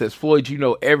friend who says, Floyd, you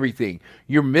know everything.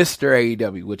 You're Mr.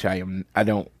 AEW, which I am. I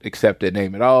don't accept that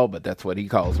name at all, but that's what he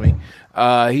calls me.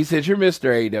 He says, you're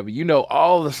Mr. AEW. You know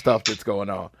all the stuff that's going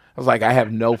on. I was like, I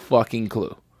have no fucking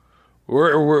clue.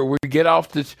 We get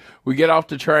off the train. We get off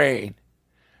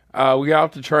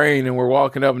the train and we're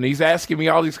walking up and he's asking me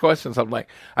all these questions. I'm like,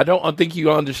 I don't think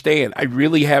you understand. I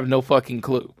really have no fucking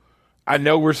clue. I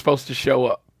know we're supposed to show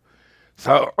up.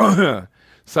 So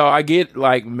I get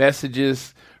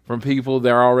messages from people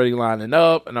that are already lining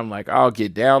up, and I'm like, I'll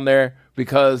get down there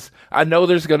because I know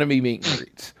there's going to be meet and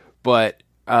greets. But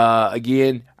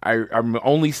again, I'm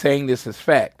only saying this as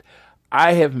fact.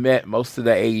 I have met most of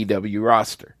the AEW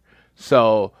roster.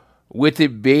 So with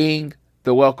it being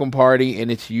the welcome party and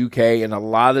it's UK, and a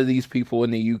lot of these people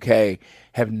in the UK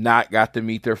have not got to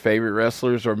meet their favorite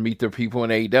wrestlers or meet their people in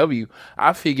AEW,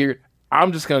 I figured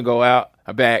I'm just going to go out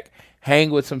back,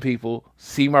 hang with some people,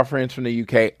 see my friends from the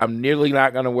UK. I'm nearly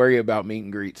not going to worry about meet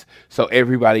and greets, so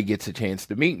everybody gets a chance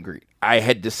to meet and greet. I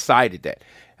had decided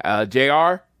that.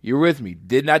 JR, you're with me.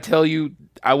 Didn't I tell you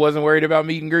I wasn't worried about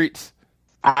meet and greets?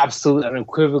 Absolutely,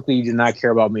 unequivocally, you did not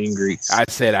care about meet and greets. I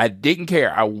said I didn't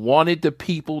care. I wanted the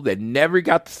people that never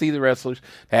got to see the wrestlers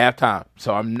to have time.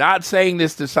 So I'm not saying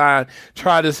this to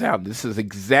try to sound. This is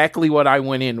exactly what I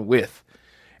went in with.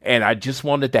 And I just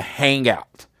wanted to hang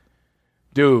out.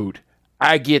 Dude,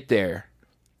 I get there.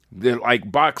 The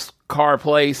box car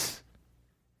place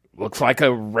looks like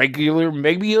a regular,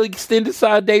 maybe extended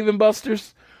side Dave &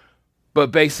 Buster's,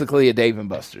 but basically a Dave &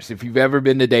 Buster's. If you've ever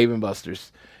been to Dave &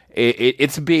 Buster's,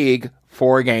 it's big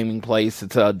for a gaming place.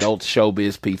 It's an adult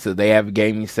showbiz pizza. They have a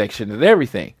gaming section and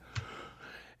everything.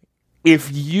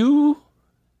 If you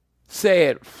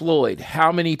said, Floyd,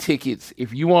 how many tickets,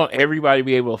 if you want everybody to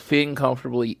be able to fit in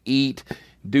comfortably, eat,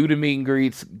 do the meet and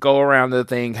greets, go around the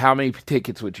thing, how many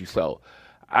tickets would you sell?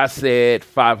 I said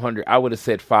 500. I would have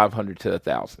said 500 to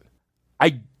 1,000.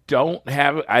 I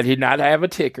did not have a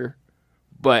ticker,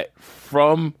 but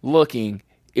from looking,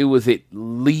 it was at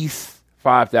least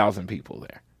 5,000 people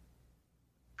there.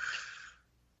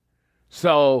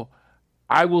 So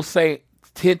I will say,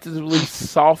 tentatively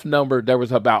soft number, there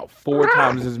was about 4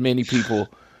 times as many people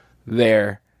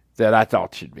there that I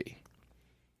thought should be.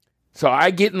 So I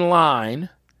get in line.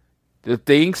 The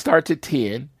thing starts at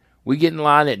 10. We get in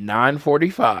line at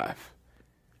 9:45.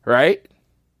 Right?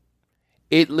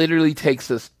 It literally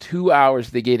takes us 2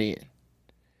 hours to get in.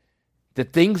 The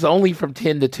thing's only from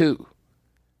 10 to 2.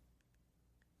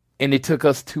 And it took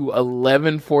us to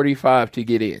 11:45 to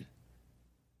get in.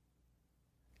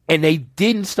 And they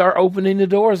didn't start opening the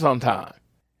doors on time.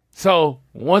 So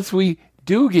once we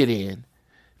do get in,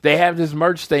 they have this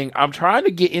merch thing. I'm trying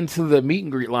to get into the meet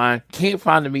and greet line. Can't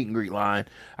find the meet and greet line.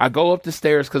 I go up the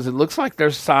stairs because it looks like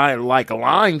there's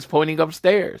lines pointing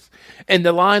upstairs. And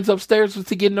the lines upstairs was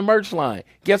to get in the merch line.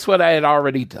 Guess what I had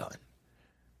already done?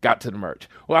 Got to the merch.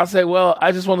 Well, I say,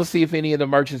 I just want to see if any of the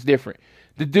merch is different.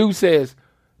 The dude says,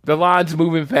 the line's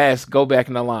moving fast. Go back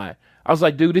in the line. I was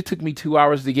like, dude, it took me 2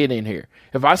 hours to get in here.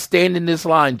 If I stand in this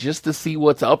line just to see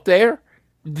what's up there,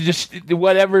 just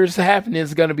whatever's happening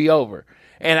is going to be over.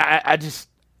 And I just,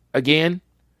 again,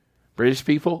 British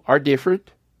people are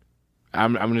different.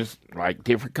 I'm just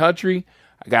different country.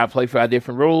 I got to play by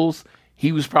different rules.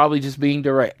 He was probably just being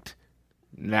direct,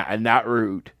 not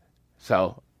rude.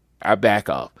 So I back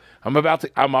off.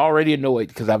 I'm already annoyed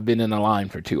because I've been in a line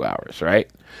for 2 hours, right?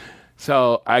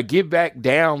 So I get back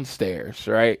downstairs,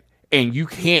 right? And you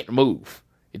can't move.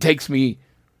 It takes me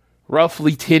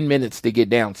roughly 10 minutes to get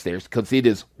downstairs because it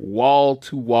is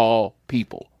wall-to-wall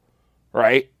people,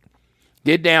 right?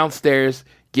 Get downstairs,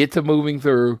 get to moving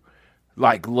through,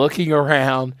 looking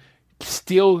around,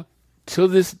 still to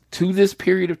this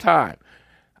period of time.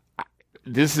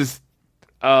 This is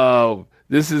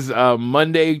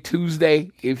Monday,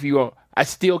 Tuesday. If you want, I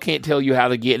still can't tell you how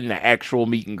to get in the actual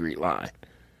meet and greet line.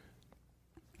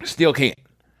 Still can't.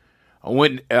 I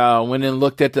went and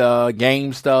looked at the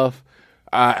game stuff.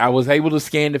 I was able to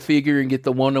scan the figure and get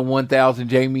the 1 to 1,000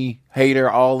 Jamie Hayter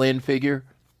all-in figure.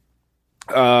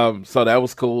 So that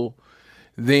was cool.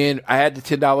 Then I had the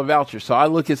 $10 voucher. So I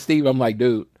look at Steve. I'm like,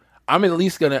 dude, I'm at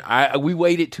least we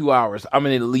waited 2 hours. I'm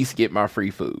going to at least get my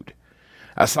free food.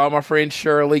 I saw my friend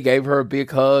Shirley, gave her a big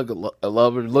hug. I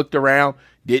love her. Looked around,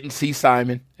 didn't see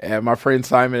Simon. My friend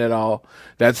Simon at all.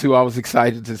 That's who I was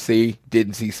excited to see.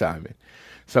 Didn't see Simon.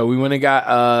 So we went and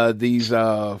got these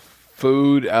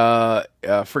food.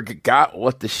 Forgot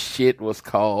what the shit was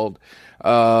called.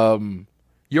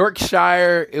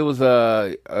 Yorkshire. It was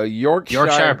a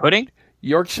Yorkshire pudding.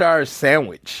 Yorkshire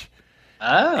sandwich.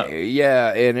 Oh.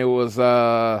 Yeah, and it was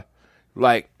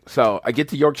so I get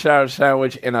the Yorkshire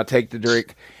sandwich and I take the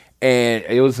drink, and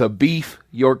it was a beef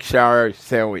Yorkshire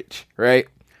sandwich, right?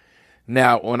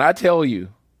 Now, when I tell you,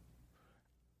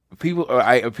 people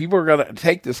are gonna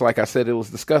take this like I said it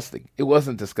was disgusting. It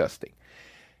wasn't disgusting.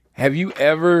 Have you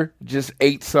ever just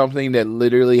ate something that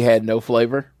literally had no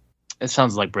flavor? It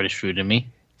sounds like British food to me.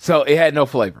 So it had no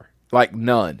flavor,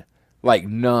 none.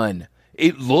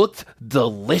 It looked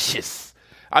delicious.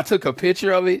 I took a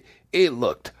picture of it. It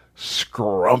looked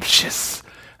scrumptious.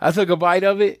 I took a bite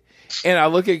of it, and I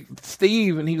look at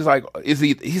Steve, and he was like, is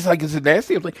it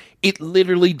nasty? I'm like, it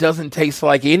literally doesn't taste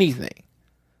like anything.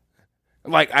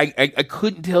 I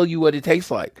couldn't tell you what it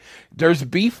tastes like. There's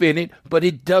beef in it, but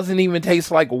it doesn't even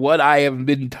taste like what I have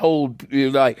been told,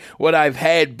 what I've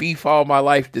had beef all my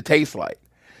life to taste like.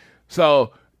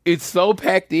 So it's so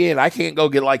packed in, I can't go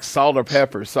get like salt or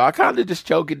pepper. So I kind of just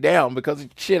choke it down because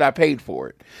shit, I paid for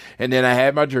it. And then I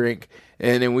had my drink,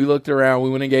 and then we looked around. We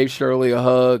went and gave Shirley a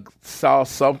hug, saw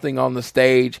something on the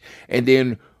stage, and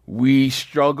then we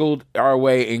struggled our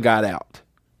way and got out.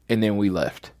 And then we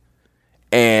left.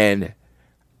 And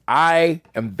I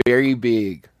am very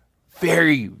big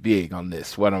on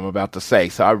this, what I'm about to say.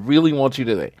 So I really want you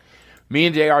to think. Me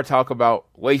and JR talk about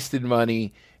wasted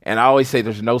money, and I always say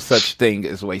there's no such thing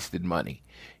as wasted money.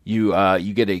 You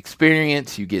get an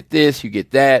experience, you get this, you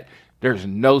get that. There's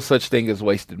no such thing as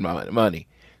wasted money.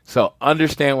 So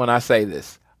understand when I say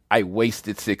this, I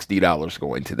wasted $60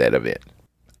 going to that event.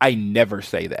 I never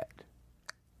say that.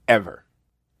 Ever.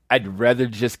 I'd rather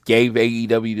just gave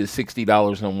AEW the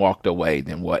 $60 and walked away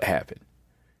than what happened.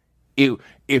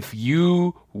 If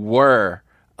you were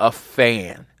a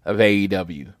fan of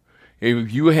AEW,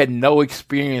 if you had no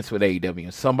experience with AEW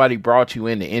and somebody brought you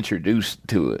in to introduce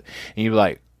to it, and you're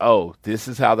like, oh, this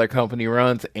is how their company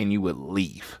runs, and you would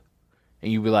leave.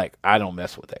 And you'd be like, I don't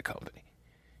mess with that company.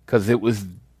 Because it was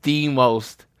the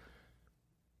most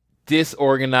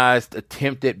disorganized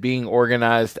attempt at being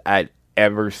organized I'd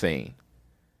ever seen.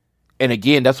 And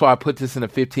again, that's why I put this in the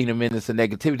 15 minutes of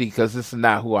negativity, because this is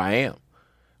not who I am.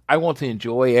 I want to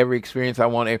enjoy every experience.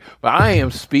 But I am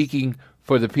speaking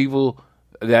for the people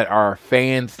that are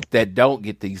fans that don't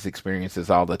get these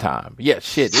experiences all the time. Yeah,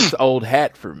 shit, it's old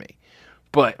hat for me.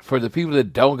 But for the people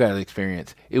that don't get the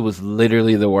experience, it was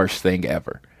literally the worst thing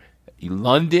ever.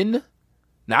 London,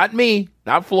 not me,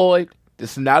 not Floyd.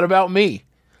 This is not about me.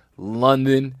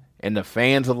 London and the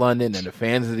fans of London and the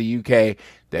fans of the UK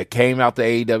that came out to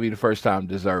AEW the first time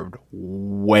deserved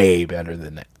way better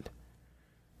than that.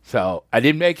 So I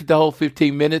didn't make it the whole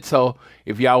 15 minutes. So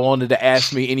if y'all wanted to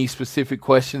ask me any specific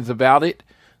questions about it,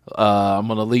 I'm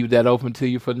going to leave that open to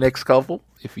you for the next couple.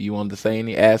 If you wanted to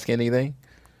say ask anything.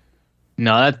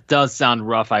 No, that does sound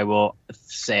rough. I will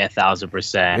say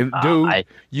 1,000%. Dude,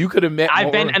 you could have met.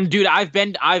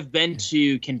 I've been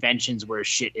to conventions where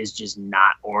shit is just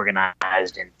not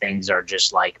organized and things are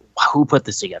just like, who put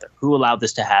this together? Who allowed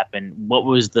this to happen? What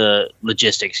was the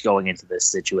logistics going into this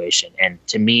situation? And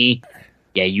to me,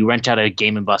 yeah, you rent out a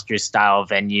Game & Buster's style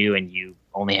venue and you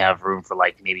only have room for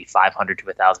like maybe 500 to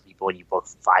 1,000 people, and you book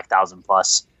 5,000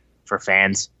 plus for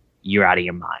fans. You're out of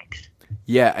your mind.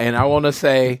 Yeah, and I want to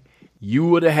say, you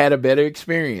would have had a better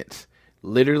experience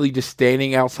literally just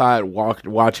standing outside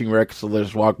watching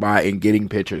wrestlers walk by and getting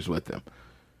pictures with them.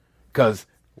 Because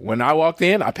when I walked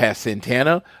in, I passed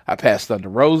Santana, I passed Thunder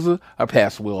Rosa, I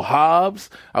passed Will Hobbs.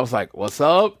 I was like, what's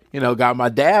up? Got my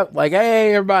dap, like,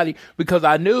 hey, everybody. Because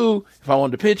I knew if I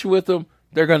wanted to picture with them,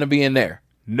 they're going to be in there.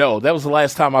 No, that was the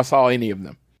last time I saw any of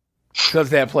them. Because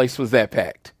that place was that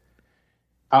packed.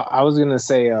 I was going to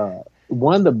say,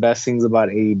 one of the best things about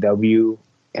AEW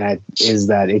is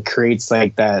that it creates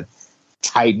like that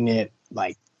tight-knit,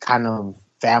 like kind of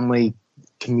family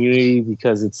community,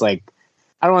 because it's like,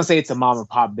 I don't want to say it's a mom and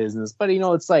pop business, but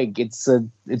it's like it's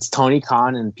Tony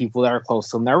Khan and people that are close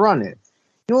to him that run it.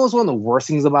 What's one of the worst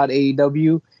things about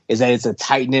AEW is that it's a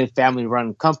tight-knit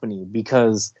family-run company,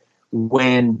 because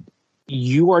when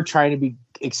you are trying to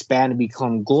expand and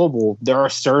become global, there are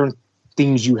certain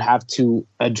things you have to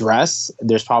address.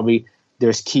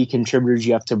 There's key contributors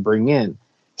you have to bring in.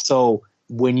 So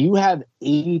when you have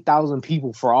 80,000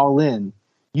 people for All In,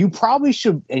 you probably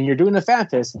should, and you're doing a fan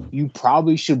fest, you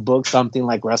probably should book something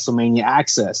like WrestleMania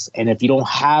Access. And if you don't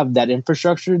have that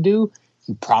infrastructure to do,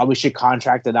 you probably should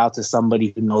contract it out to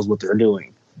somebody who knows what they're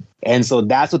doing. And so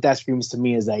that's what that screams to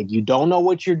me, is like, you don't know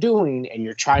what you're doing and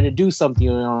you're trying to do something, you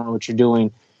don't know what you're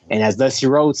doing. And as Dusty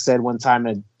Rhodes said one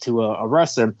time to a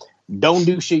wrestler, don't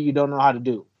do shit you don't know how to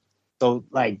do. So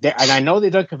like, and I know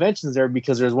they've done conventions there,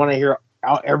 because there's one I hear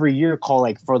out every year called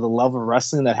like For the Love of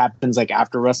Wrestling that happens like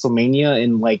after WrestleMania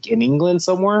in England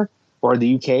somewhere, or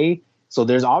the UK. So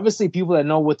there's obviously people that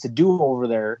know what to do over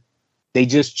there. They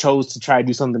just chose to try to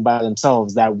do something by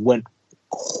themselves that went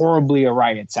horribly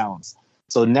awry, it sounds.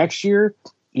 So next year,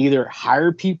 either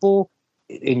hire people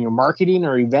in your marketing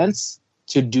or events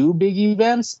to do big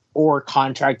events, or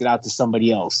contract it out to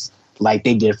somebody else, like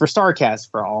they did for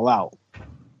StarCast for All Out.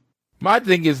 My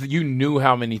thing is, you knew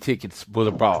how many tickets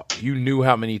were bought. You knew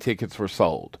how many tickets were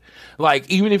sold. Like,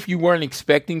 even if you weren't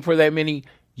expecting for that many,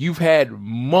 you've had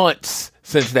months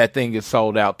since that thing is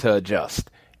sold out to adjust,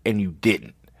 and you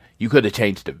didn't. You could have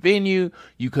changed the venue.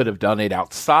 You could have done it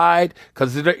outside,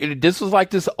 because this was like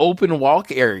this open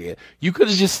walk area. You could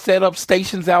have just set up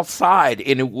stations outside,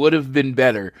 and it would have been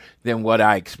better than what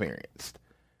I experienced.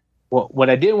 Well, what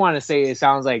I didn't want to say, it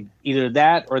sounds like either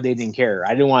that or they didn't care.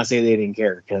 I didn't want to say they didn't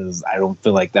care, because I don't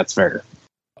feel like that's fair.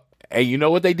 And you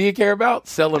know what they did care about?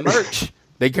 Selling merch.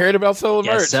 They cared about selling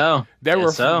merch. So. There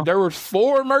were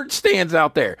 4 merch stands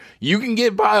out there. You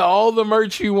can buy all the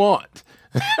merch you want.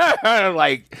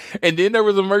 And then there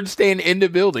was a merch stand in the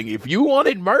building. If you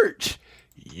wanted merch,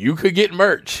 you could get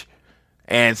merch.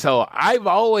 And so I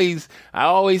always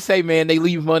say, man, they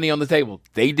leave money on the table.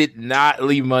 They did not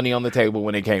leave money on the table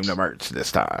when it came to merch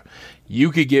this time.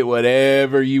 You could get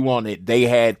whatever you wanted. They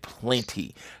had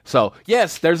plenty. So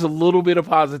yes, there's a little bit of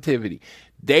positivity.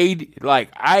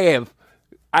 I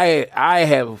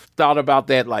have thought about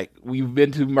that. Like, we've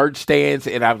been to merch stands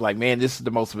and I was like, man, this is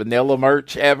the most vanilla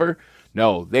merch ever.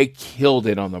 No, they killed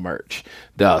it on the merch.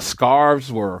 The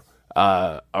scarves were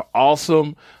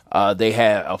awesome. They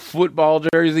had a football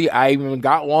jersey. I even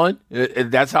got one.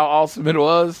 That's how awesome it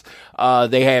was.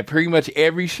 They had pretty much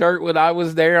every shirt when I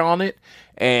was there on it.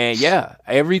 And yeah,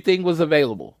 everything was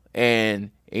available.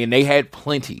 And they had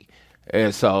plenty.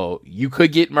 And so you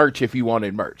could get merch if you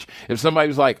wanted merch. If somebody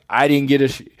was like, I didn't get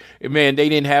man, they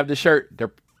didn't have the shirt.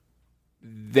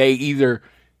 They either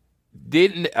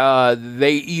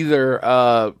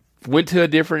went to a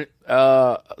different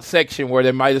section where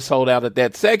they might have sold out at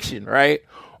that section, right?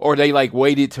 Or they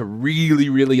waited to really,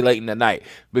 really late in the night,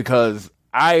 because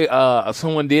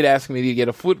someone did ask me to get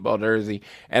a football jersey,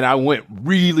 and I went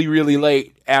really, really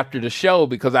late after the show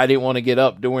because I didn't want to get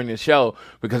up during the show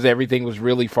because everything was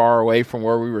really far away from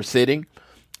where we were sitting,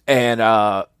 and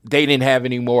they didn't have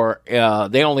any more.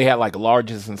 They only had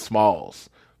larges and smalls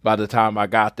by the time I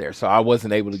got there, so I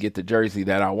wasn't able to get the jersey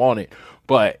that I wanted.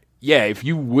 But yeah, if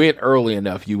you went early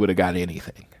enough, you would have got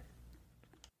anything.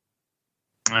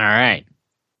 All right.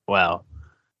 Well,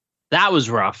 that was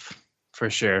rough for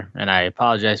sure, and I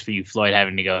apologize for you, Floyd,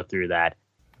 having to go through that.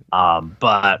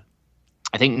 But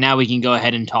I think now we can go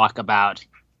ahead and talk about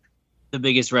the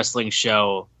biggest wrestling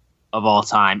show of all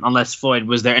time. Unless, Floyd,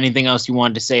 was there anything else you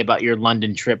wanted to say about your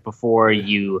London trip before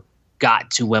you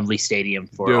got to Wembley Stadium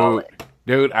for All In?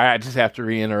 Dude, I just have to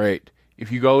reiterate: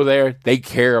 if you go there, they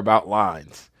care about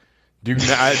lines. Do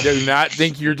not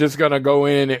think you're just going to go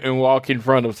in and walk in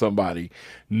front of somebody.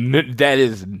 That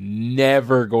is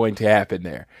never going to happen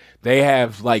there. They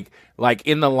have, like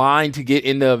in the line to get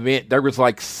in the event, there was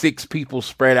 6 people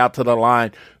spread out to the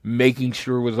line, making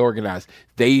sure it was organized.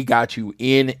 They got you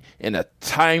in a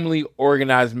timely,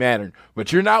 organized manner.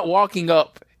 But you're not walking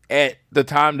up at the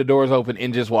time the doors open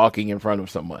and just walking in front of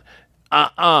someone.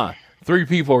 3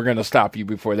 people are going to stop you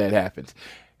before that happens.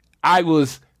 I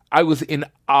was in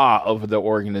awe of the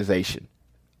organization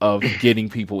of getting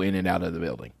people in and out of the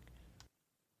building.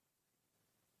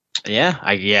 Yeah,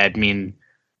 I mean,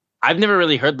 I've never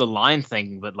really heard the line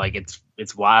thing, but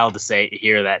it's wild to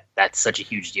hear that that's such a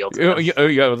huge deal to us.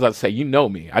 I was about to say, you know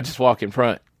me. I just walk in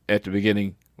front at the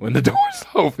beginning when the doors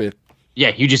open. Yeah,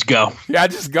 you just go. Yeah, I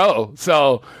just go.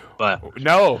 So, but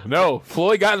no.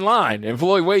 Floyd got in line, and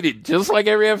Floyd waited just like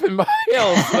everybody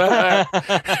else.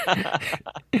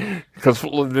 Because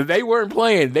they weren't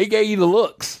playing. They gave you the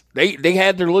looks. They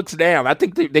had their looks down. I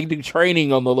think they do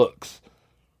training on the looks.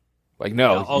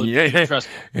 Trust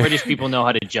me, British people know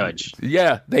how to judge.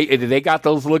 Yeah, they got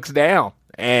those looks down,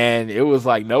 and it was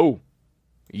no.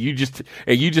 You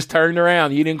just turned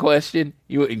around. You didn't question.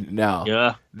 No.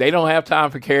 Yeah. They don't have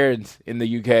time for Karens in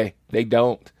the UK. They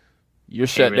don't. You're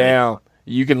shut down.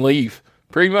 You can leave.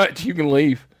 Pretty much, you can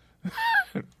leave.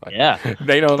 Yeah.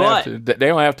 They don't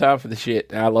have time for the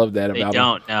shit. I love that about them. They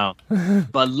don't, no.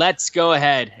 But let's go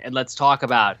ahead and let's talk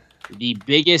about the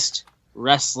biggest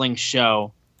wrestling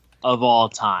show of all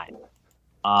time.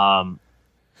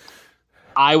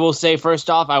 I will say, first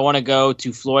off, I want to go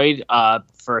to Floyd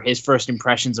for his first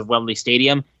impressions of Wembley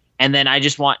Stadium, and then I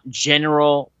just want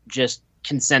general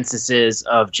consensuses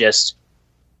of just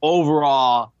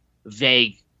overall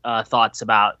vague thoughts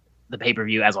about the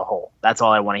pay-per-view as a whole. That's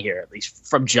all I want to hear, at least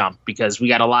from jump, because we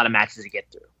got a lot of matches to get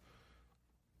through.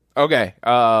 Okay.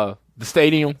 The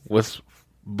stadium was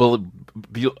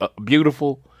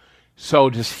beautiful. So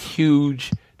just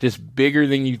huge, just bigger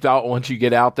than you thought once you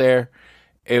get out there.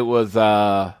 It was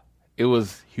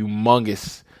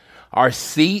humongous. Our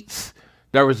seats,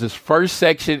 there was this first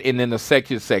section and then the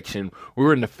second section. We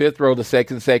were in the 5th row, the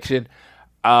second section.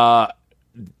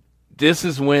 This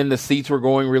is when the seats were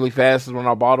going really fast, is when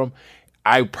I bought them.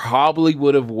 I probably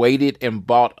would have waited and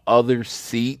bought other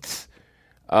seats,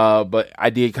 but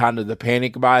I did kind of the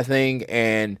panic buy thing,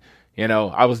 and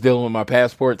I was dealing with my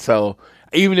passport, so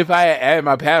even if I had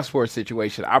my passport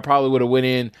situation, I probably would have went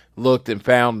in, looked, and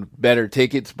found better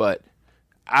tickets, but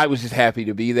I was just happy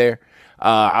to be there.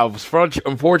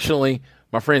 Unfortunately,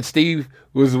 my friend Steve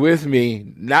was with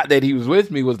me. Not that he was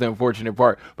with me was the unfortunate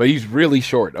part, but he's really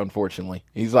short, unfortunately.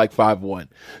 He's 5'1".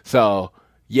 So,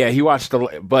 Yeah, he watched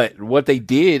but what they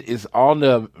did is on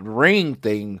the ring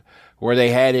thing where they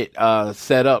had it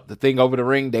set up, the thing over the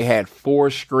ring, they had 4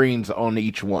 screens on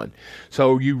each one.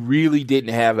 So you really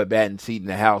didn't have a bad seat in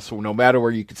the house. So no matter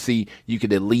where you could see, you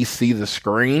could at least see the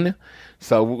screen.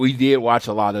 So we did watch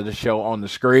a lot of the show on the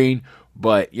screen.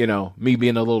 But, me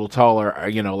being a little taller,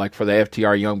 like for the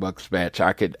FTR Young Bucks match,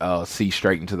 I could see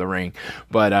straight into the ring.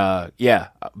 But, yeah,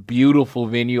 beautiful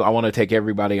venue. I want to take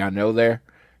everybody I know there.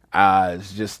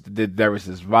 It's just, there was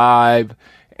this vibe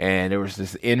and there was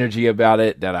this energy about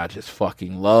it that I just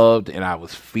fucking loved. And I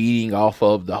was feeding off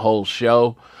of the whole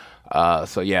show.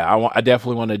 So, yeah, I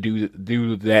definitely want to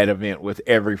do that event with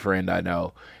every friend I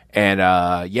know. And,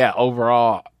 yeah,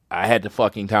 overall, I had the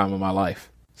fucking time of my life.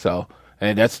 So...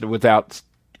 And that's without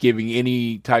giving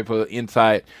any type of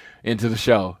insight into the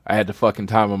show. I had the fucking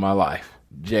time of my life.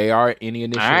 JR, any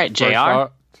initial? All right, JR.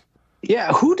 Thought?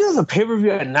 Yeah, who does a pay-per-view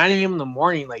at 9 a.m. in the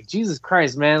morning? Like, Jesus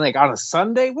Christ, man! Like on a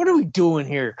Sunday, what are we doing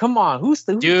here? Come on, who's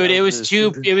dude? It was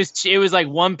It was like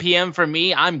 1 p.m. for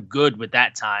me. I'm good with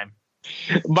that time.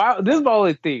 This is my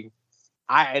only thing.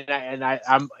 I'm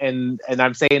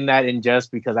saying that in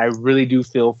jest because I really do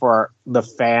feel for the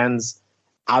fans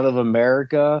out of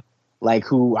America. Like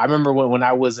I remember when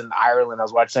I was in Ireland, I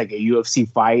was watching like a UFC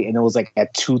fight and it was like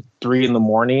at 2-3 in the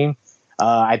morning.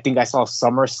 I think I saw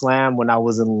SummerSlam when I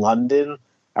was in London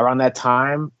around that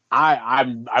time.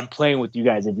 I'm playing with you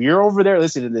guys. If you're over there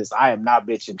listening to this, I am not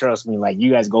bitching. Trust me. Like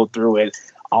you guys go through it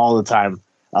all the time.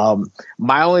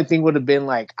 My only thing would have been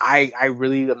like, I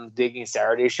really am digging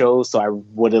Saturday shows. So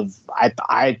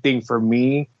I think for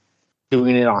me,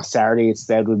 doing it on Saturday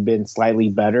instead would have been slightly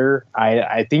better.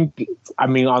 I think,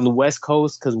 on the West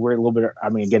Coast, because we're a little bit,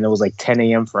 again, it was like 10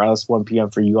 a.m. for us, 1 p.m.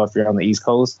 for you if you're on the East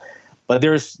Coast. But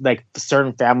there's like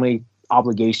certain family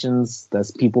obligations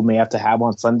that people may have to have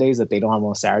on Sundays that they don't have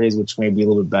on Saturdays, which may be a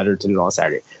little bit better to do it on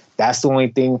Saturday. That's the only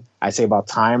thing I say about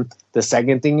time. The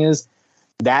second thing is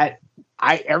that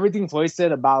everything Floyd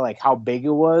said about like how big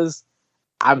it was,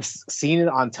 I've seen it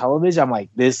on television. I'm like,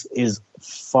 this is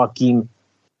fucking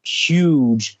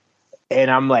huge.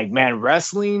 And I'm like, man,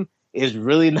 wrestling is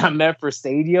really not meant for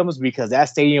stadiums because that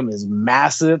stadium is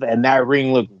massive and that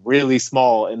ring looked really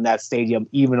small in that stadium,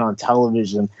 even on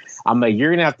television. I'm like,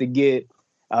 you're gonna have to get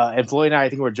and Floyd and I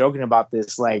think we're joking about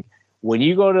this, like when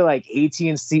you go to like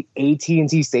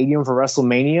AT&T Stadium for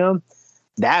WrestleMania,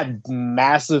 that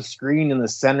massive screen in the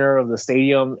center of the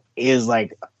stadium is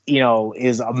like,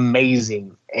 is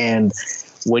amazing. And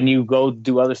when you go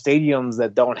do other stadiums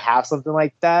that don't have something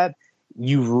like that,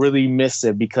 you really miss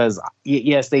it because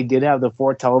yes, they did have the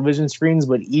 4 television screens,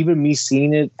 but even me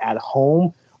seeing it at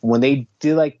home when they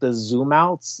did like the zoom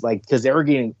outs, like because they were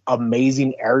getting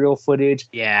amazing aerial footage,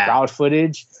 crowd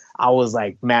footage, I was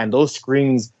like, man, those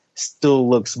screens still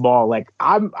look small. Like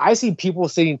I see people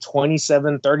sitting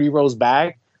 27, 30 rows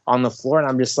back on the floor, and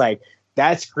I'm just like,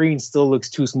 that screen still looks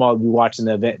too small to be watching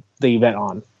the event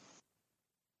on.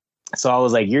 So I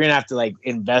was like, you're going to have to like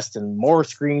invest in more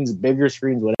screens, bigger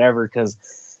screens, whatever. Cause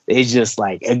it's just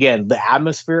like, again, the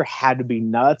atmosphere had to be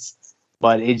nuts,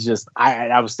 but it's just,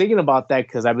 I was thinking about that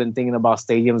cause I've been thinking about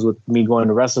stadiums with me going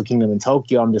to Wrestle Kingdom in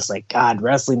Tokyo. I'm just like, God,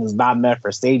 wrestling is not meant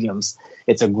for stadiums.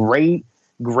 It's a great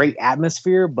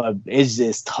atmosphere, but it's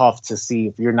just tough to see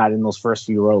if you're not in those first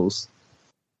few rows.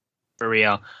 For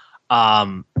real.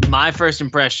 My first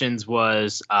impressions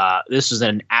was this was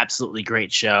an absolutely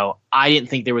great show. I didn't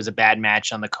think there was a bad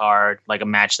match on the card, like a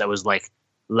match that was like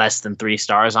less than 3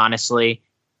 stars, honestly.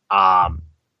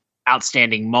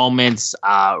 Outstanding moments.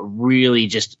 Really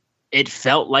just, it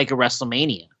felt like a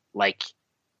WrestleMania. Like,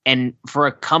 and for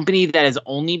a company that has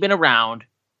only been around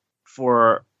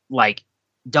for like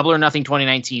Double or Nothing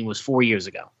 2019 was 4 years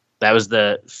ago. That was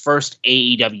the first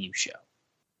AEW show.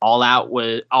 All Out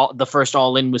the first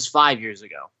All In was 5 years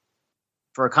ago.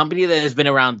 For a company that has been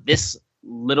around this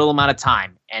little amount of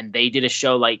time and they did a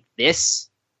show like this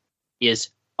is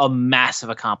a massive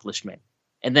accomplishment.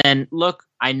 And then look,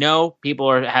 I know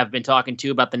people have been talking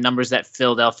too about the numbers that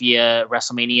Philadelphia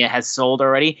WrestleMania has sold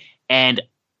already and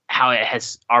how it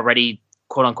has already,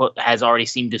 quote unquote, has already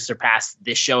seemed to surpass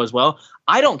this show as well.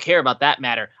 I don't care about that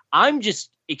matter. I'm just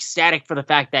ecstatic for the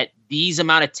fact that these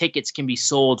amount of tickets can be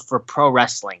sold for pro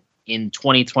wrestling in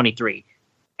 2023.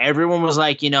 Everyone was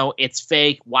like, it's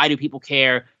fake. Why do people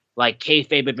care? Like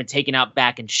kayfabe had been taken out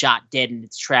back and shot dead in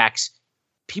its tracks.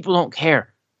 People don't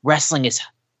care. Wrestling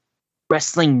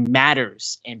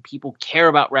matters and people care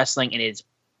about wrestling and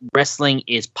wrestling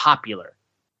is popular.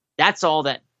 That's all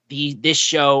that this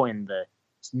show and the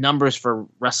numbers for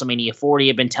WrestleMania 40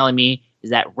 have been telling me is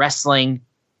that wrestling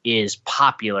is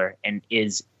popular and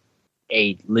is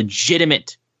a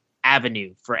legitimate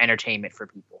avenue for entertainment for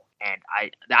people.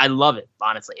 And I love it,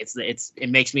 honestly. It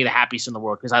makes me the happiest in the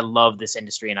world because I love this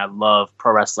industry and I love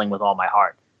pro wrestling with all my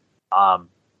heart.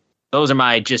 Those are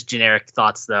my just generic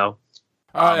thoughts, though.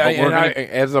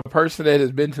 As a person that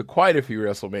has been to quite a few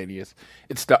WrestleManias,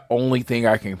 it's the only thing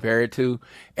I can compare it to.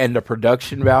 And the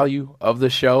production value of the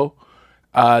show,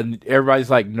 everybody's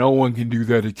like, no one can do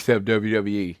that except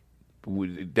WWE.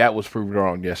 That was proved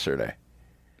wrong yesterday.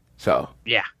 So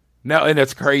yeah. No, and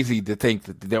it's crazy to think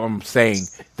that I'm saying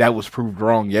that was proved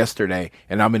wrong yesterday,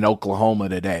 and I'm in Oklahoma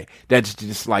today. That's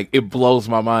just like, it blows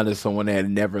my mind as someone that had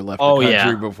never left the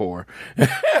country before.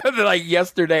 Like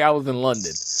yesterday, I was in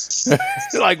London.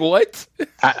 Like, what?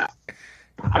 I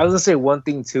was gonna say one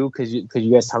thing too, because you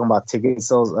guys talking about ticket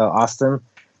sales, Austin.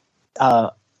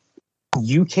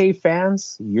 UK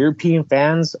fans, European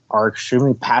fans are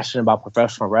extremely passionate about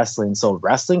professional wrestling. So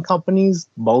wrestling companies,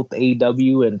 both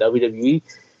AEW and WWE,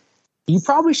 you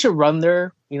probably should run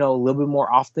there, a little bit more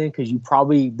often because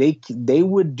they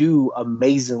would do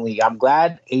amazingly. I'm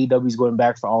glad AEW is going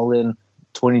back for All In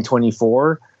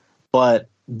 2024, but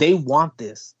they want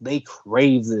this. They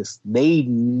crave this. They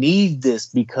need this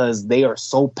because they are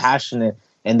so passionate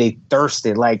and they thirst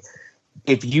it. Like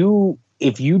if you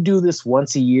do this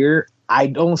once a year, I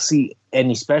don't see,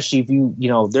 and especially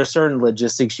if there's certain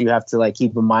logistics you have to like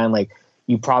keep in mind. Like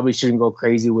you probably shouldn't go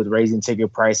crazy with raising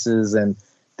ticket prices and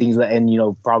things like, and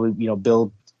probably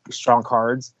build strong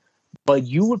cards, but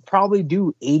you would probably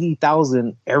do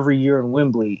 80,000 every year in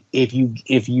Wembley if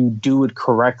you do it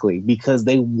correctly because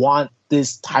they want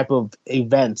this type of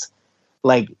event.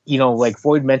 Like like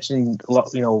Floyd mentioned,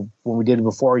 when we did it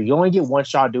before, you only get one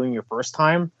shot doing your first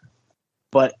time,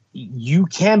 but you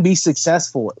can be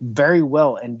successful very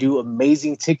well and do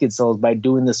amazing ticket sales by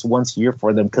doing this once a year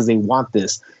for them because they want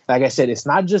this. Like I said, it's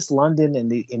not just London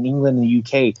and in England and the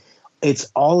UK.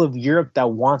 It's all of Europe that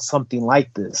wants something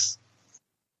like this.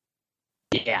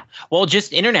 Yeah. Well,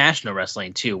 just international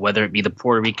wrestling too, whether it be the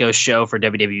Puerto Rico show for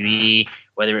WWE,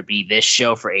 whether it be this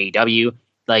show for AEW,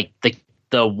 like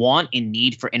the want and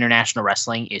need for international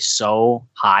wrestling is so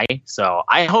high. So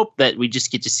I hope that we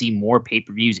just get to see more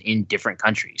pay-per-views in different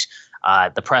countries.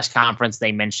 The press conference,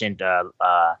 they mentioned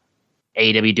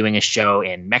AEW doing a show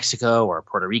in Mexico or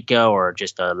Puerto Rico or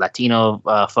just a Latino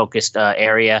focused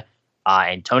area.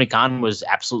 And Tony Khan was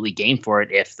absolutely game for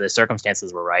it if the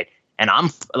circumstances were right. And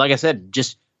I'm, like I said,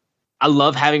 I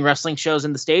love having wrestling shows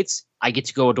in the States. I get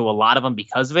to go to a lot of them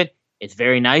because of it. It's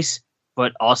very nice.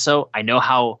 But also, I know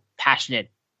how passionate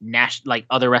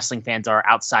other wrestling fans are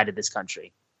outside of this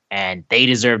country. And they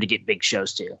deserve to get big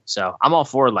shows too. So I'm all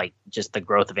for just the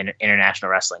growth of international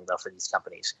wrestling, though, for these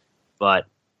companies. But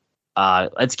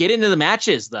let's get into the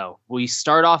matches, though. We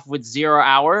start off with 0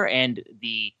 Hour and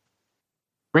the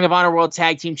Ring of Honor World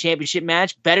Tag Team Championship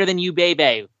match, Better Than You,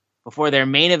 Baby. Before their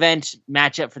main event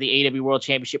matchup for the AEW World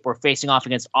Championship, we're facing off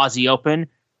against Aussie Open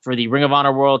for the Ring of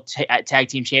Honor World Tag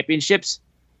Team Championships.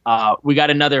 We got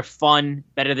another fun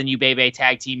Better Than You, Baby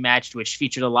tag team match, which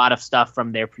featured a lot of stuff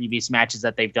from their previous matches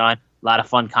that they've done. A lot of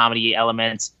fun comedy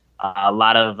elements, a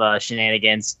lot of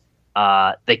shenanigans.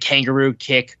 The kangaroo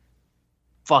kick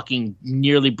fucking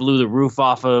nearly blew the roof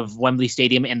off of Wembley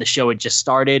Stadium, and the show had just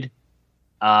started.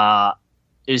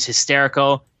 It was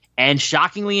hysterical. And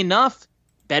shockingly enough,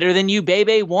 Better Than You,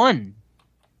 Baby won.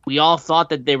 We all thought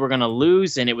that they were going to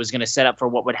lose and it was going to set up for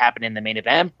what would happen in the main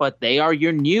event, but they are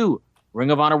your new Ring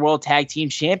of Honor World Tag Team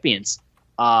Champions.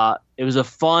 It was a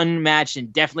fun match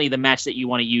and definitely the match that you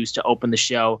want to use to open the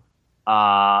show.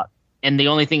 And the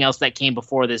only thing else that came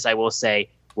before this, I will say,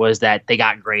 was that they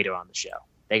got Grado on the show.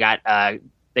 They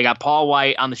got Paul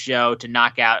White on the show to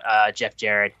knock out Jeff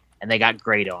Jarrett, and they got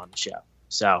Grado on the show.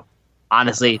 So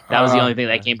honestly, that was the only thing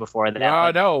that came before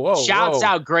that. Shouts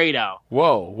out Grado.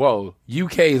 Whoa.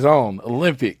 UK's on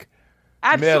Olympic.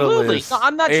 Absolutely. No,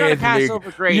 I'm not trying to pass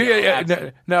over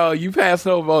Grado. No, you pass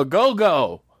over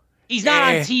Go-Go. He's not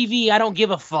on TV. I don't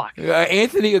give a fuck.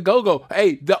 Anthony Ogogo.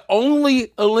 Hey, the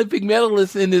only Olympic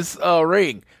medalist in this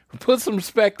ring. Put some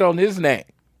respect on his name,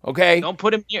 okay? Don't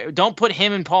put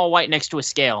him and Paul White next to a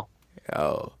scale.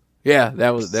 Oh, yeah.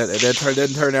 That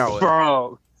didn't turn out well.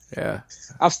 Bro. Yeah.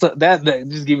 That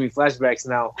just give me flashbacks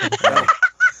now.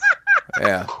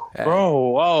 Yeah. Bro,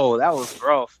 whoa, that was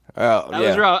rough. Oh, that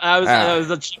was rough. That was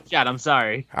a cheap shot. I'm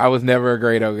sorry. I was never a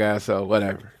Grado guy, so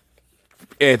whatever.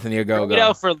 Anthony Ogogo.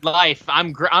 Grado for life.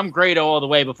 I'm Grado all the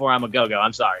way before I'm a go-go.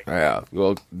 I'm sorry. Yeah.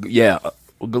 Well, yeah.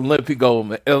 Olympic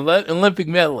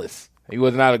medalist. He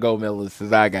was not a gold medalist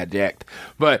since I got jacked,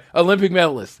 but Olympic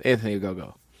medalist Anthony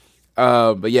Ogogo.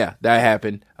 But yeah, that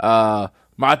happened.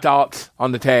 My thoughts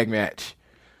on the tag match.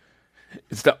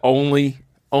 It's the only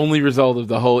only result of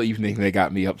the whole evening that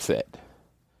got me upset.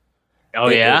 Oh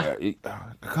yeah.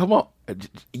 Come on,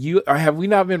 have we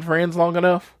not been friends long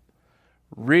enough?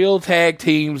 Real tag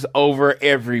teams over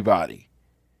everybody.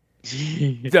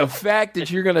 The fact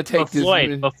that you're gonna take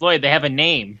but Floyd, they have a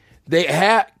name.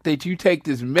 That you take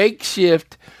this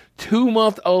makeshift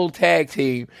 2-month-old tag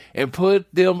team and put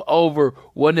them over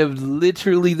one of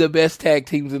literally the best tag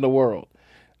teams in the world.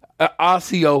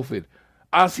 Aussie Open.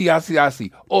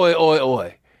 Aussie. Oi, oi,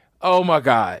 oi. Oh my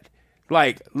God.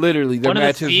 Like, literally, their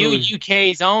matches. One of the few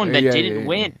UK's own that didn't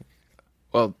win.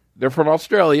 Well, they're from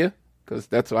Australia, because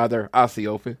that's why they're Aussie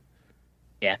Open.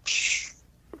 Yeah.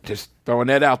 Just throwing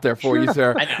that out there for you,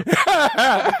 sir. I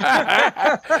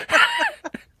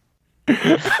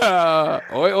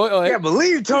can't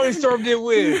believe Tony Storm did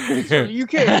win. You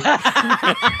can't.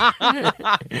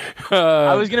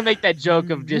 I was gonna make that joke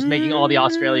of just making all the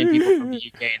Australian people from the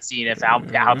UK and seeing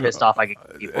how pissed off I could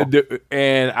get people.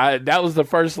 And that was the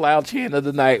first loud chant of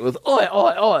the night. Was oi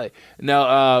oi oi.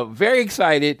 Now, very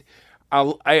excited.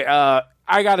 I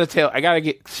gotta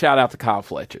get shout out to Kyle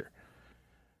Fletcher.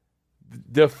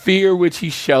 The fear which he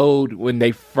showed when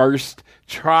they first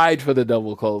tried for the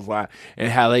double clothesline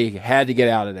and how they had to get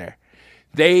out of there.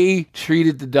 They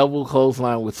treated the double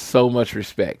clothesline with so much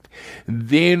respect.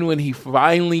 Then when he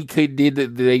finally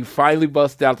they finally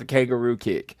busted out the kangaroo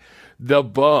kick. The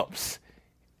bumps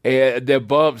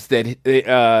that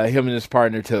him and his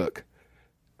partner took.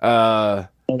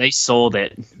 They sold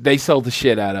it. They sold the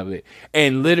shit out of it.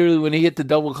 And literally when he hit the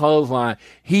double clothesline,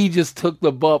 he just took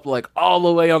the bump like all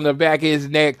the way on the back of his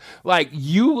neck. Like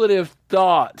you would have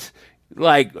thought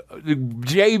like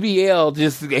JBL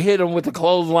just hit him with the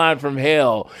clothesline from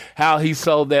hell, how he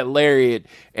sold that lariat,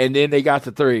 and then they got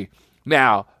the 3.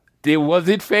 Now, was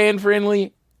it fan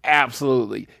friendly?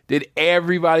 Absolutely. Did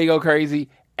everybody go crazy?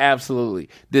 Absolutely.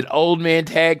 Did old man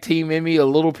tag team in me, a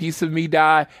little piece of me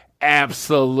die?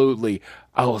 Absolutely.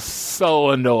 I was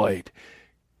so annoyed.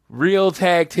 Real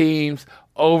tag teams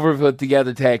over put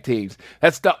together tag teams.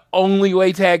 That's the only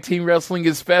way tag team wrestling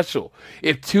is special.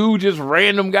 If 2 just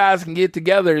random guys can get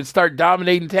together and start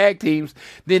dominating tag teams,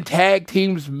 then tag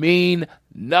teams mean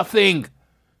nothing.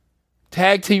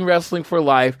 Tag team wrestling for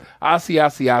life.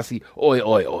 Aussie. Oi,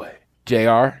 oi, oi.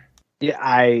 JR? Yeah,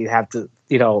 I have to,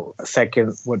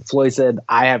 second what Floyd said.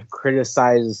 I have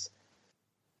criticized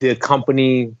the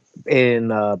company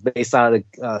based out of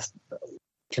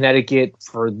Connecticut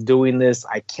for doing this.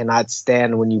 I cannot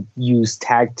stand when you use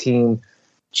tag team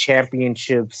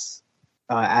championships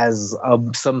as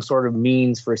some sort of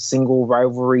means for single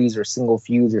rivalries or single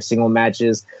feuds or single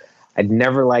matches. I'd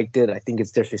never liked it. I think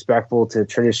it's disrespectful to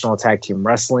traditional tag team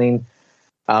wrestling.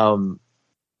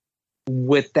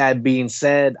 With that being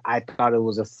said, I thought it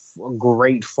was a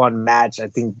great, fun match. I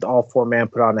think all 4-man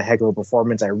put on a heck of a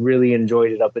performance. I really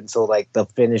enjoyed it up until like the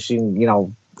finishing,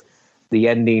 the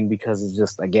ending, because it's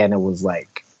just, again, it was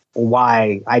like,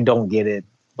 why? I don't get it.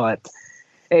 But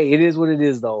hey, it is what it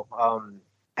is, though.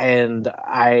 And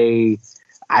I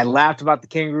laughed about the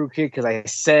kangaroo kick because I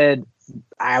said,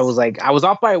 I was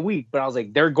off by a week, but I was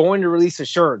like, they're going to release a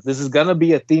shirt. This is going to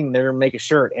be a thing. They're going to make a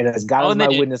shirt. And as God is my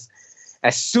witness,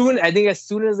 as soon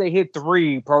as they hit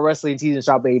 3, Pro Wrestling Tees and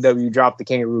Shop AEW dropped the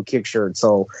kangaroo kick shirt.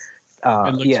 So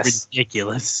it looks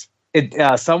ridiculous.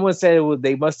 Someone said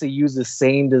they must have used the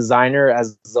same designer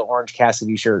as the Orange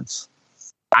Cassidy shirts.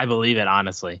 I believe it,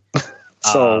 honestly.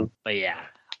 But yeah.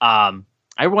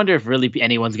 I wonder if really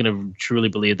anyone's gonna truly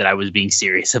believe that I was being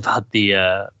serious about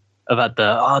the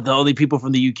only people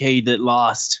from the UK that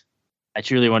lost. I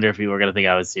truly wonder if people were gonna think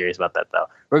I was serious about that, though.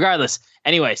 Regardless,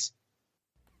 anyways,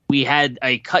 we had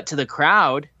a cut to the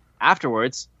crowd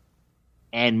afterwards.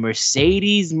 And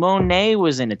Mercedes Moné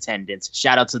was in attendance.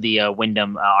 Shout out to the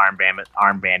Wyndham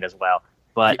armband as well.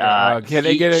 But can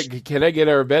I get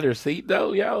her a better seat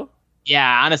though, yo?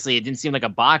 Yeah, honestly, it didn't seem like a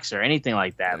box or anything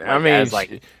like that.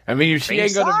 If she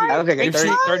ain't gonna be, I don't think a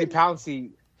 30-pound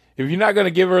seat. If you're not gonna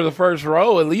give her the first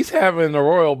row, at least have her in the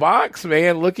royal box,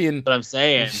 man. Looking, that's what I'm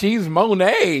saying. She's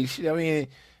Moné.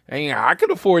 I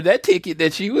could afford that ticket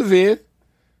that she was in.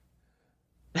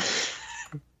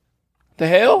 The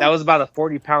hell? That was about a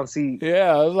 40-pound seat.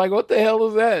 Yeah, I was like, what the hell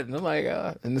is that? And I'm like,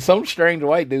 and some strange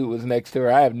white dude was next to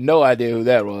her. I have no idea who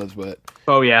that was, but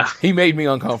oh yeah, he made me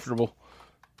uncomfortable.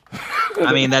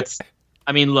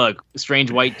 Look,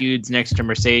 strange white dudes next to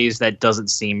Mercedes, that doesn't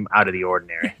seem out of the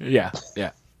ordinary. Yeah.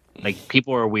 Like,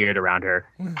 people are weird around her.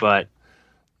 But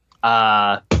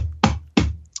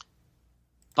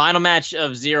final match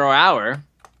of 0 Hour.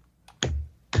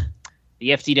 The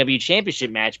FTW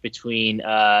Championship match between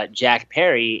Jack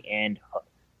Perry and Hook.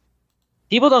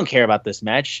 People don't care about this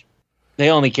match.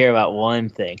 They only care about one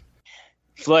thing.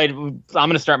 Floyd, I'm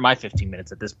going to start my 15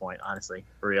 minutes at this point, honestly,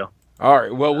 for real. All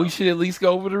right. Well, we should at least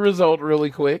go over the result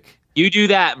really quick. You do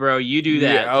that, bro. You do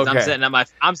that. Yeah, okay. I'm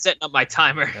setting up my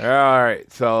timer. All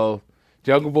right. So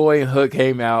Jungle Boy and Hook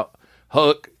came out.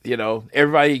 Hook,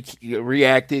 everybody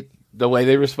reacted the way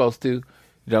they were supposed to.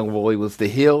 Jungle Boy was the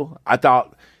heel. I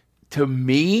thought, to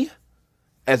me,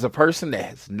 as a person that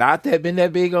has not been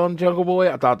that big on Jungle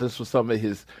Boy, I thought this was some of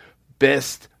his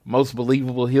best, most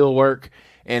believable heel work,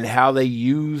 and how they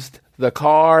used the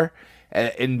car.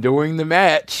 And during the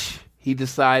match, he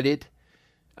decided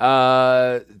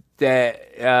that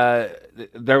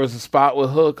there was a spot with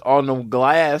Hook on the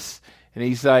glass, and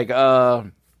he's like,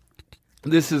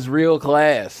 this is real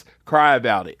class. Cry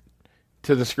about it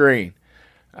to the screen.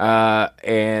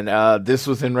 And this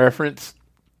was in reference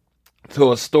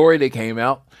to a story that came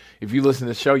out. If you listen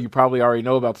to the show, you probably already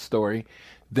know about the story,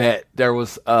 that there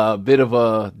was a bit of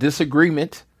a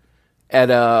disagreement at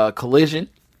a Collision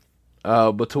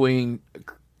between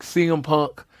CM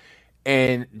Punk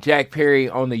and Jack Perry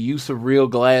on the use of real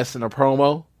glass in a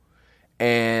promo,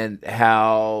 and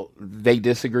how they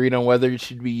disagreed on whether it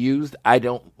should be used.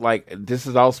 This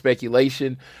is all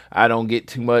speculation. I don't get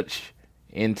too much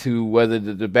into whether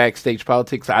the backstage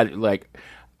politics.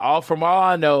 From all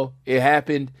I know, it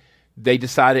happened. They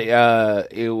decided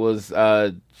it was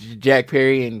Jack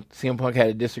Perry and CM Punk had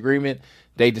a disagreement.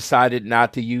 They decided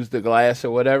not to use the glass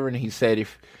or whatever, and he said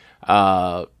if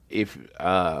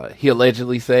he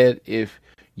allegedly said, if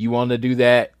you want to do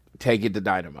that, take it to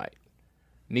Dynamite.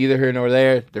 Neither here nor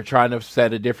there. They're trying to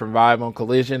set a different vibe on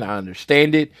Collision. I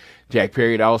understand it. Jack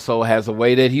Perry also has a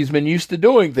way that he's been used to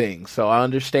doing things, so I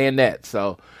understand that.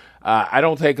 So I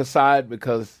don't take a side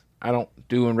because I don't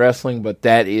do in wrestling, but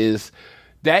that is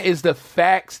the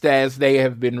facts as they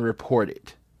have been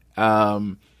reported.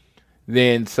 Jack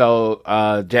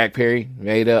Perry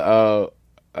made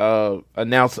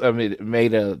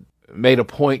made a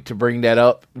point to bring that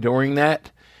up during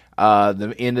that.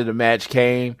 The end of the match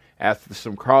came after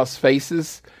some cross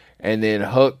faces, and then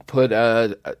Hook put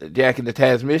Jack in the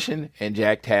Tasmission, and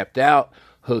Jack tapped out.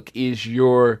 Hook is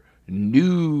your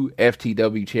new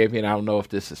FTW champion. I don't know if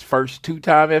this is first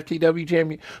two-time FTW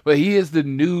champion, but he is the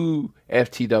new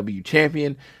FTW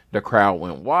champion. The crowd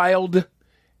went wild.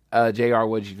 JR,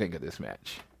 what did you think of this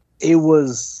match? It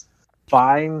was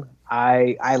fine.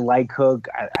 I like Hook.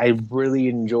 I really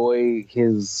enjoy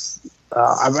his...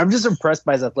 I'm just impressed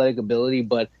by his athletic ability,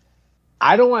 but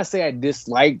I don't want to say I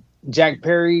dislike Jack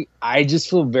Perry. I just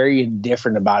feel very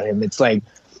indifferent about him. It's like,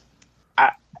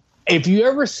 if you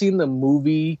ever seen the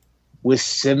movie with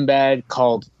Sinbad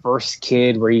called First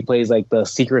Kid, where he plays like the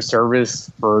Secret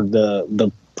Service for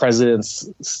the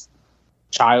president's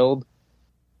child,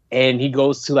 and he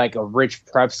goes to like a rich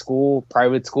private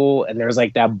school, and there's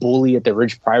like that bully at the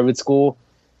rich private school.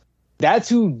 That's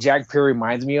who Jack Perry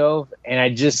reminds me of, and I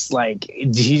just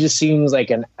he just seems like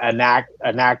an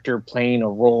actor playing a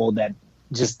role that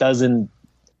just doesn't.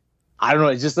 I don't know.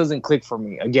 It just doesn't click for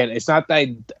me. Again, it's not that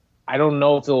I don't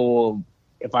know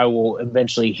if I will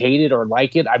eventually hate it or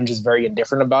like it. I'm just very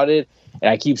indifferent about it, and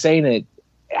I keep saying it.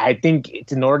 I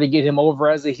think in order to get him over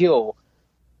as a heel,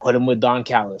 put him with Don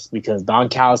Callis, because Don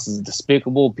Callis is a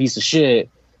despicable piece of shit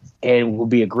and will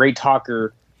be a great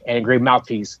talker and a great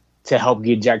mouthpiece to help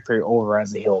get Jack Perry over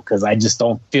as a heel, because I just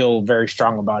don't feel very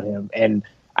strong about him. And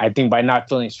I think by not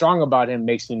feeling strong about him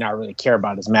makes me not really care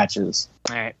about his matches.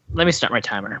 All right, let me start my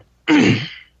timer. Let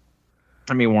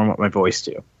me warm up my voice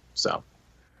too. So,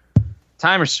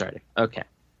 timer started. Okay.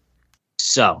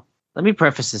 So, let me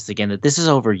preface this again, that this is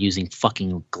over using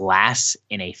fucking glass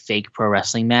in a fake pro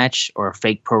wrestling match or a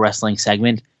fake pro wrestling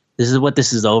segment. This is what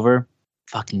this is over.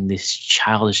 Fucking this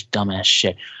childish, dumbass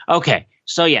shit. Okay,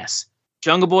 so yes.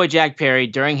 Jungle Boy Jack Perry,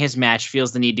 during his match,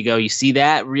 feels the need to go, you see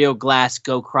that? Real glass,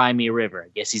 go cry me a river. I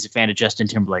guess he's a fan of Justin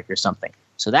Timberlake or something.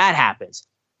 So that happens.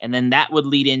 And then that would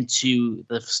lead into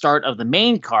the start of the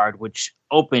main card, which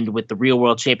opened with the Real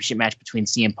World Championship match between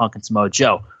CM Punk and Samoa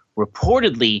Joe.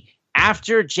 Reportedly,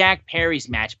 after Jack Perry's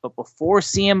match, but before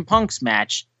CM Punk's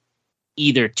match,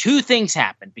 either two things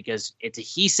happened, because it's a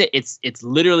he said, it's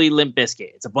literally Limp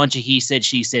Bizkit. It's a bunch of he said,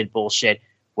 she said bullshit,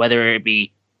 whether it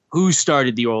be who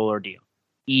started the whole ordeal.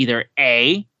 Either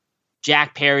A,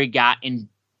 Jack Perry got in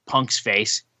Punk's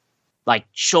face,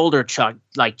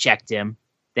 checked him.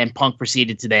 Then Punk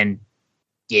proceeded to then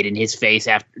get in his face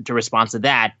to respond to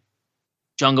that.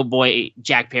 Jungle Boy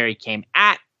Jack Perry came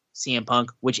at CM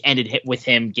Punk, which ended with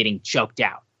him getting choked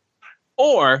out.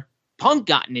 Or Punk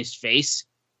got in his face,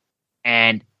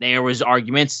 and there was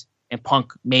arguments, and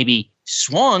Punk maybe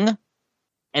swung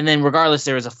And then regardless,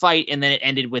 there was a fight, and then it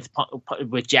ended with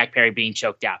Jack Perry being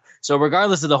choked out. So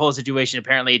regardless of the whole situation,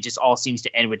 apparently it just all seems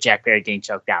to end with Jack Perry getting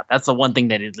choked out. That's the one thing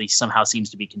that at least somehow seems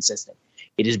to be consistent.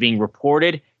 It is being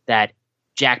reported that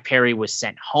Jack Perry was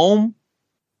sent home.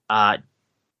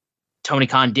 Tony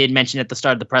Khan did mention at the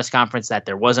start of the press conference that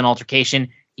there was an altercation.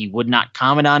 He would not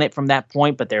comment on it from that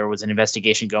point, but there was an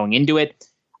investigation going into it.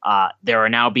 There are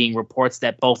now being reports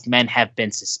that both men have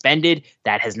been suspended.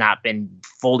 That has not been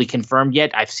fully confirmed yet.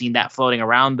 I've seen that floating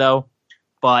around, though.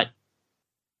 But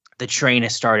the train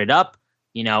has started up.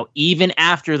 You know, even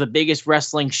after the biggest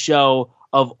wrestling show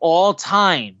of all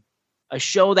time, a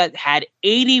show that had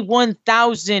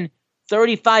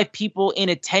 81,035 people in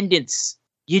attendance,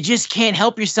 you just can't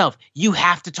help yourself. You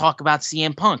have to talk about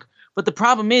CM Punk. But the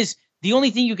problem is, the only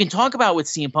thing you can talk about with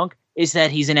CM Punk is that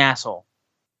he's an asshole.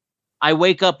 I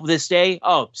wake up this day,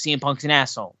 oh, CM Punk's an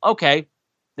asshole. Okay.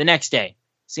 The next day,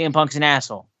 CM Punk's an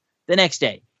asshole. The next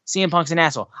day, CM Punk's an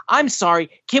asshole. I'm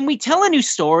sorry. Can we tell a new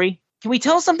story? Can we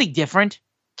tell something different?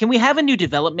 Can we have a new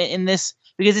development in this?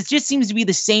 Because it just seems to be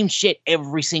the same shit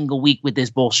every single week with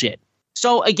this bullshit.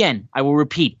 So again, I will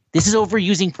repeat, this is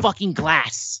overusing fucking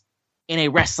glass in a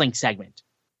wrestling segment.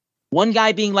 One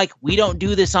guy being like, we don't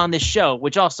do this on this show,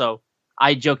 which also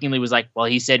I jokingly was like, well,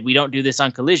 he said we don't do this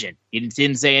on Collision. He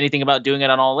didn't say anything about doing it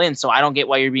on All In, so I don't get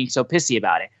why you're being so pissy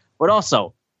about it. But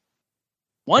also,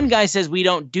 one guy says we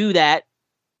don't do that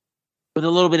with a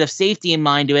little bit of safety in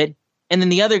mind to it, and then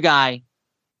the other guy,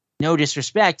 no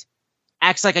disrespect,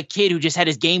 acts like a kid who just had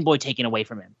his Game Boy taken away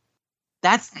from him.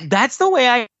 That's the way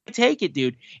I take it,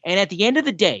 dude. And at the end of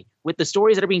the day, with the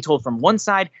stories that are being told from one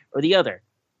side or the other,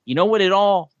 you know what it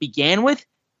all began with?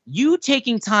 You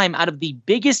taking time out of the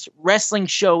biggest wrestling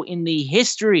show in the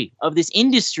history of this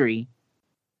industry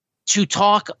to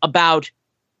talk about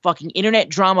fucking internet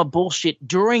drama bullshit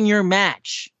during your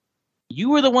match. You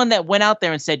were the one that went out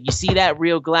there and said, you see that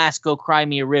real glass, go cry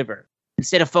me a river.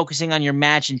 Instead of focusing on your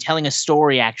match and telling a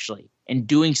story, actually, and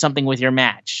doing something with your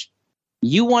match.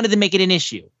 You wanted to make it an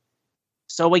issue.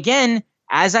 So again,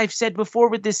 as I've said before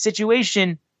with this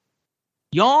situation,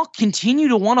 y'all continue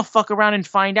to want to fuck around and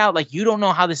find out like you don't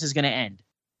know how this is going to end.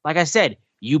 Like I said,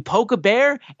 you poke a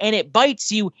bear and it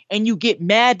bites you and you get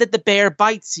mad that the bear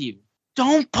bites you.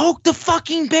 Don't poke the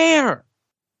fucking bear.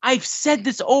 I've said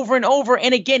this over and over.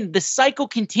 And again, the cycle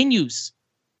continues.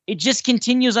 It just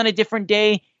continues on a different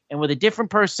day and with a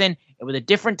different person and with a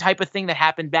different type of thing that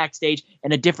happened backstage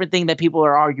and a different thing that people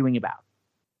are arguing about.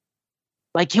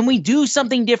 Like, can we do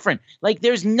something different? Like,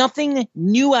 there's nothing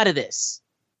new out of this.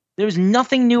 There's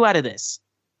nothing new out of this.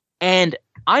 And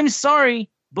I'm sorry,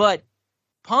 but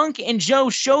Punk and Joe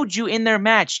showed you in their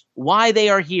match why they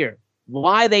are here,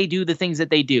 why they do the things that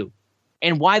they do,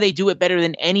 and why they do it better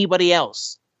than anybody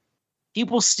else.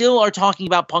 People still are talking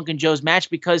about Punk and Joe's match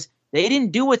because they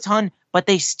didn't do a ton, but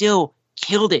they still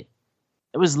killed it.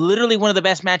 It was literally one of the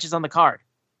best matches on the card.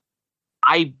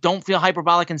 I don't feel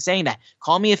hyperbolic in saying that.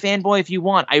 Call me a fanboy if you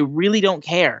want. I really don't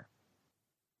care.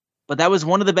 But that was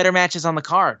one of the better matches on the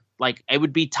card. Like, it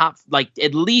would be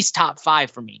at least top 5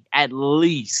 for me. At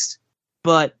least.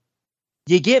 But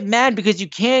you get mad because you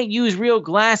can't use real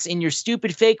glass in your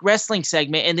stupid fake wrestling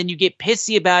segment, and then you get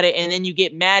pissy about it, and then you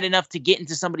get mad enough to get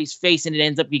into somebody's face, and it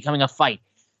ends up becoming a fight.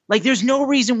 Like, there's no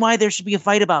reason why there should be a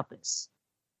fight about this.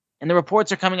 And the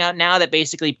reports are coming out now that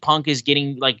basically Punk is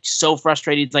getting, like, so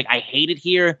frustrated. It's like, I hate it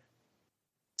here.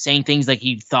 Saying things like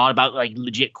he thought about, like,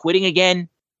 legit quitting again.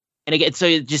 And again, so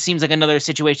it just seems like another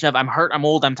situation of I'm hurt, I'm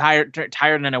old, I'm tired,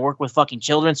 and I work with fucking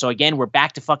children. So again, we're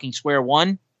back to fucking square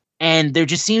one. And there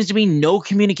just seems to be no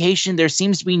communication. There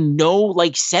seems to be no,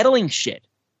 like, settling shit.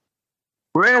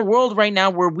 We're in a world right now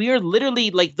where we are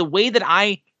literally, like, the way that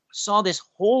I saw this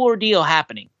whole ordeal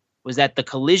happening was that the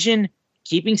Collision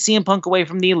keeping CM Punk away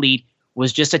from the Elite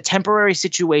was just a temporary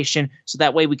situation. So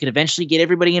that way we could eventually get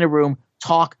everybody in a room,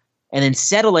 talk, and then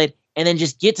settle it. And then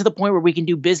just get to the point where we can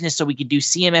do business so we can do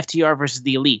CMFTR versus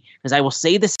the Elite. Because I will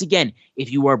say this again. If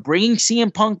you are bringing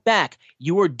CM Punk back,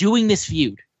 you are doing this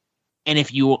feud. And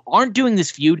if you aren't doing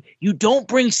this feud, you don't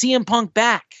bring CM Punk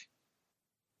back.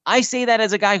 I say that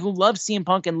as a guy who loves CM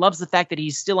Punk and loves the fact that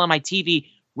he's still on my TV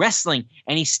wrestling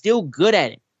and he's still good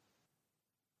at it.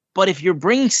 But if you're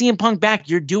bringing CM Punk back,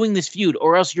 you're doing this feud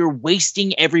or else you're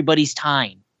wasting everybody's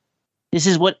time. This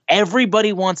is what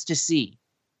everybody wants to see.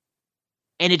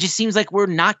 And it just seems like we're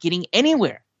not getting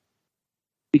anywhere.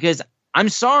 Because I'm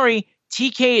sorry,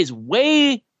 TK is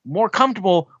way more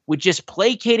comfortable with just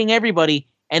placating everybody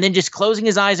and then just closing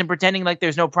his eyes and pretending like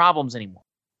there's no problems anymore.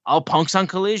 All Punk's on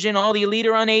Collision, all the Elite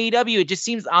are on AEW. It just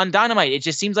seems on Dynamite. It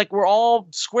just seems like we're all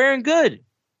square and good.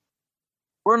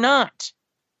 We're not.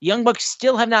 The Young Bucks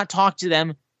still have not talked to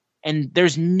them And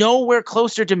there's nowhere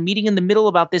closer to meeting in the middle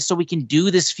about this so we can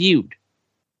do this feud.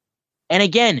 And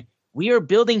again, we are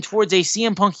building towards a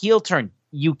CM Punk heel turn.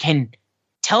 You can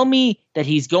tell me that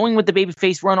he's going with the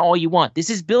babyface run all you want. This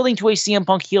is building to a CM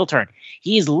Punk heel turn.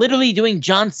 He is literally doing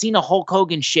John Cena, Hulk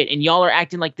Hogan shit, and y'all are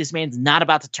acting like this man's not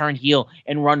about to turn heel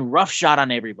and run roughshod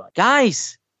on everybody.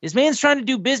 Guys, this man's trying to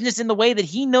do business in the way that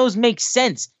he knows makes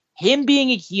sense. Him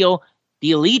being a heel,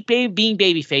 the Elite being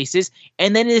baby faces,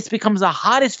 and then this becomes the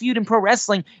hottest feud in pro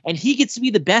wrestling, and he gets to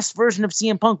be the best version of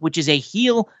CM Punk, which is a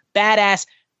heel, badass,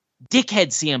 dickhead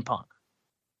CM Punk.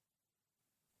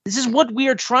 This is what we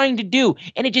are trying to do,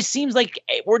 and it just seems like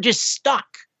we're just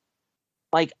stuck.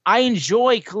 Like, I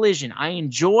enjoy Collision. I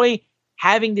enjoy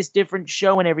having this different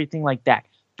show and everything like that,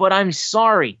 but I'm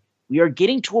sorry. We are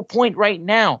getting to a point right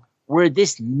now where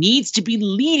this needs to be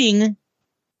leading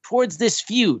towards this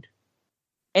feud.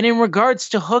 And in regards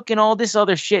to Hook and all this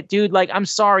other shit, dude, like, I'm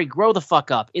sorry, grow the fuck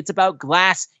up. It's about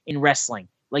glass in wrestling.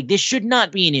 Like, this should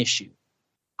not be an issue.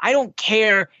 I don't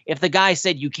care if the guy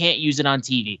said you can't use it on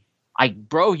TV.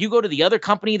 Bro, you go to the other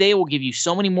company, they will give you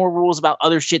so many more rules about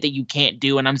other shit that you can't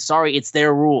do, and I'm sorry, it's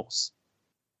their rules.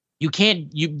 They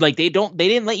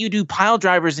didn't let you do pile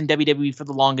drivers in WWE for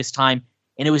the longest time,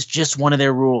 and it was just one of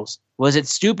their rules. Was it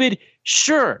stupid?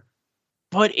 Sure.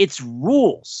 But it's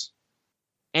rules.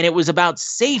 And it was about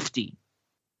safety.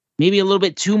 Maybe a little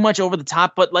bit too much over the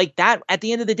top, but like that, at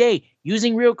the end of the day,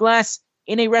 using real glass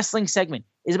in a wrestling segment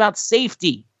is about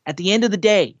safety at the end of the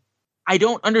day. I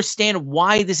don't understand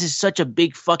why this is such a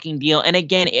big fucking deal. And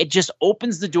again, it just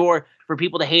opens the door for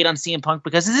people to hate on CM Punk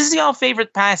because this is y'all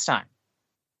favorite pastime.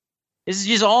 This is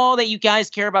just all that you guys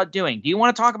care about doing. Do you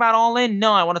want to talk about All In?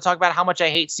 No, I want to talk about how much I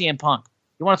hate CM Punk.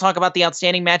 You want to talk about the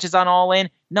outstanding matches on All In?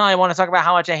 No, I want to talk about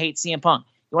how much I hate CM Punk.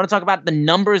 You want to talk about the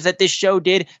numbers that this show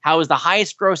did, how it was the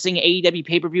highest grossing AEW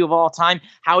pay-per-view of all time,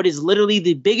 how it is literally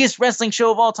the biggest wrestling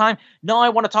show of all time? No, I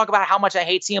want to talk about how much I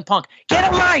hate CM Punk.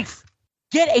 Get a life!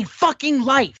 Get a fucking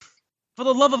life! For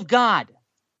the love of God.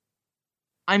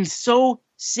 I'm so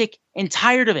sick and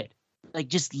tired of it. Like,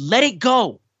 just let it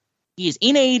go. He is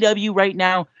in AEW right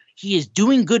now. He is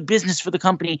doing good business for the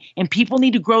company, and people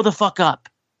need to grow the fuck up.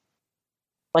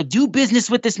 Like, do business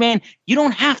with this man. You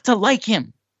don't have to like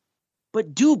him.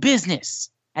 But do business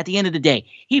at the end of the day.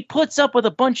 He puts up with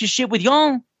a bunch of shit with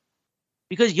y'all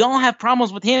because y'all have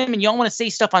problems with him and y'all want to say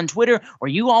stuff on Twitter or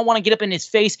you all want to get up in his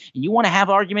face and you want to have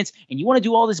arguments and you want to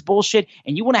do all this bullshit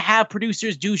and you want to have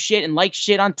producers do shit and like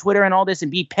shit on Twitter and all this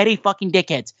and be petty fucking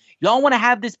dickheads. Y'all want to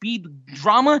have this be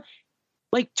drama?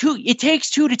 It takes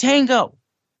two to tango.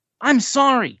 I'm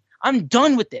sorry. I'm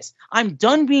done with this. I'm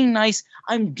done being nice.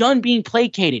 I'm done being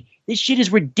placated. This shit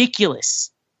is ridiculous.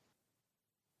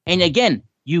 And again,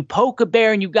 you poke a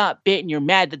bear and you got bit and you're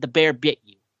mad that the bear bit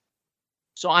you.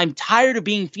 So I'm tired of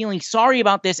feeling sorry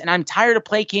about this, and I'm tired of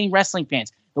placating wrestling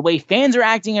fans. The way fans are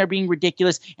acting are being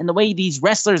ridiculous, and the way these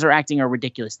wrestlers are acting are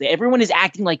ridiculous. Everyone is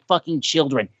acting like fucking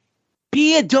children.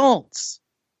 Be adults.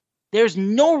 There's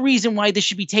no reason why this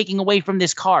should be taking away from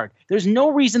this card. There's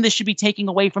no reason this should be taking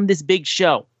away from this big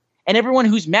show. And everyone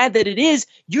who's mad that it is,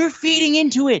 you're feeding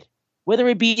into it. Whether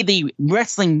it be the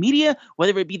wrestling media,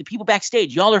 whether it be the people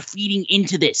backstage, y'all are feeding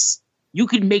into this. You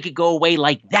could make it go away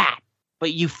like that,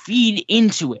 but you feed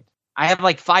into it. I have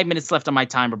like 5 minutes left on my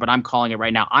timer, but I'm calling it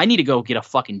right now. I need to go get a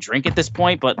fucking drink at this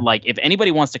point, but like if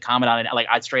anybody wants to comment on it, like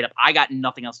I got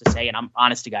nothing else to say, and I'm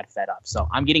honest to God fed up. So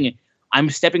I'm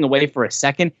stepping away for a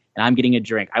second, and I'm getting a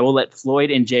drink. I will let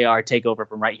Floyd and JR take over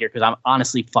from right here because I'm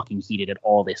honestly fucking heated at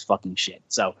all this fucking shit.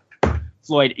 So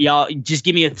Floyd, y'all just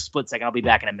give me a split second. I'll be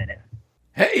back in a minute.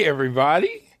 Hey,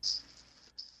 everybody.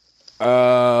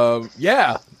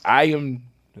 Yeah,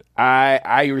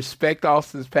 I respect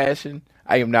Austin's passion.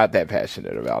 I am not that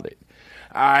passionate about it.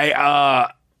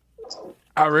 I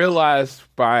realized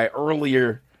by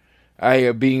earlier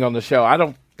being on the show, I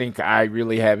don't think I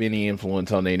really have any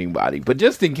influence on anybody, but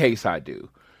just in case I do,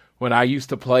 when I used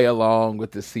to play along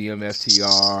with the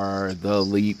CMFTR, the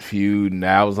Elite feud, and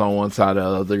I was on one side or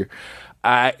the other,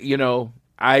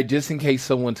 I just in case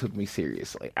someone took me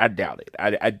seriously, I doubt it.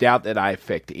 I doubt that I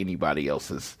affect anybody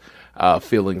else's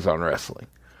feelings on wrestling.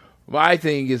 My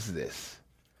thing is this.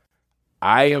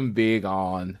 I am big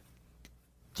on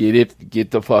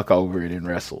get the fuck over it and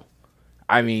wrestle.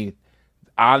 I mean,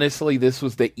 honestly, this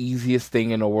was the easiest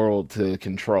thing in the world to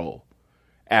control.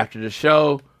 After the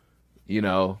show,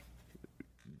 you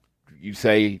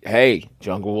say, hey,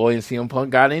 Jungle Boy and CM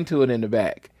Punk got into it in the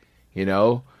back,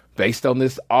 Based on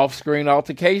this off-screen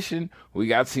altercation, we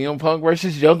got CM Punk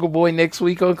versus Jungle Boy next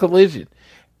week on Collision.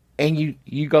 And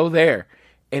you go there,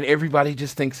 and everybody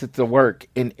just thinks it's a work,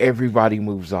 and everybody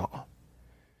moves on.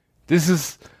 This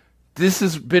is this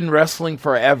has been wrestling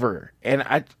forever. And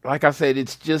like I said,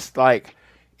 it's just like,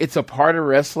 it's a part of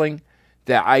wrestling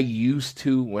that I used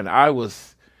to when I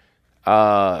was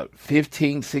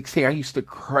 15, 16. I used to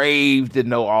crave to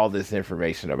know all this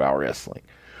information about wrestling.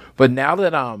 But now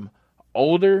that I'm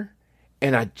older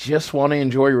and I just want to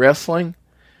enjoy wrestling,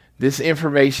 this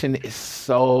information is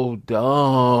so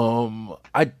dumb.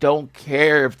 I don't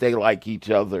care if they like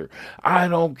each other. I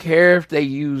don't care if they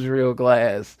use real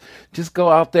glass. Just go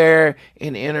out there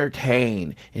and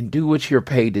entertain and do what you're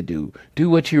paid to do. Do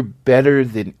what you're better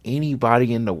than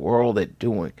anybody in the world at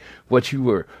doing. What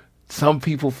some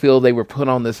people feel they were put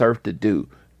on this earth to do.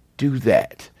 Do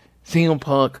that. CM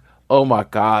Punk, oh my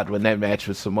God, when that match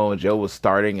with Samoa Joe was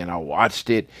starting and I watched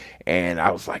it and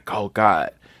I was like, oh God.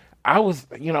 I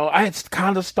had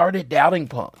kind of started doubting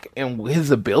Punk and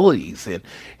his abilities and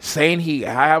saying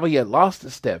how he had lost a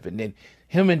step. And then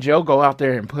him and Joe go out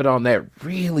there and put on that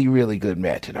really, really good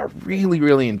match. And I really,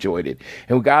 really enjoyed it.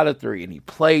 And we got a 3 and he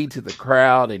played to the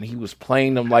crowd and he was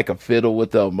playing them like a fiddle with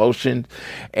the emotion.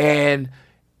 And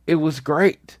it was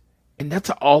great. And that's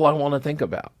all I want to think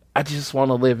about. I just want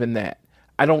to live in that.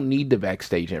 I don't need the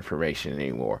backstage information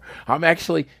anymore. I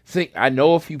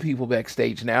know a few people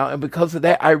backstage now, and because of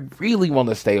that, I really want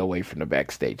to stay away from the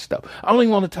backstage stuff. I don't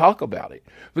even want to talk about it,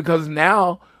 because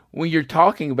now when you're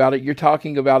talking about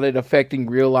it affecting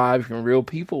real lives and real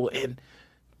people, and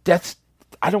that's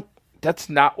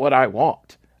not what I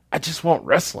want. I just want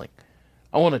wrestling.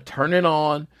 I want to turn it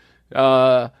on,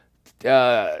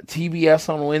 TBS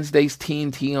on Wednesdays,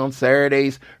 TNT on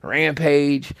Saturdays,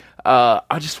 Rampage.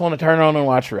 I just want to turn on and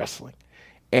watch wrestling.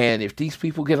 And if these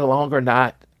people get along or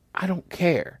not, I don't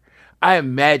care. I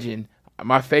imagine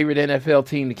my favorite NFL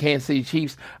team, the Kansas City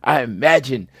Chiefs, I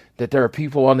imagine that there are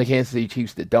people on the Kansas City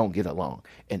Chiefs that don't get along.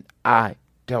 And I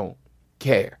don't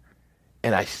care.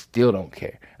 And I still don't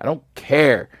care. I don't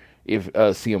care if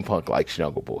CM Punk likes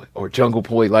Jungle Boy, or Jungle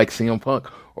Boy likes CM Punk,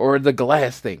 or the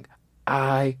glass thing.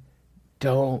 I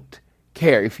don't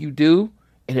care. If you do,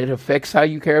 and it affects how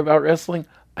you care about wrestling,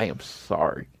 I am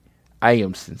sorry. I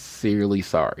am sincerely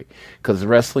sorry. Because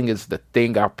wrestling is the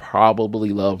thing I probably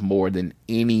love more than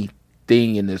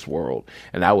anything in this world.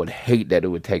 And I would hate that it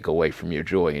would take away from your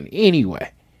joy in any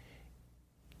way.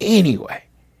 Anyway.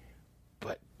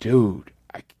 But dude,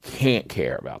 I can't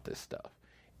care about this stuff.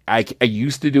 I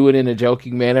used to do it in a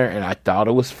joking manner, and I thought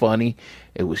it was funny.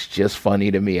 It was just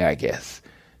funny to me, I guess.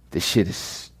 This shit is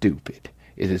stupid.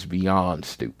 It is beyond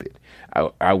stupid.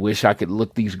 I wish I could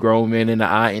look these grown men in the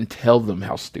eye and tell them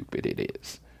how stupid it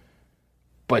is.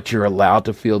 But you're allowed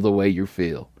to feel the way you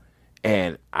feel.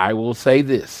 And I will say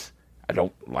this.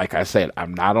 Like I said,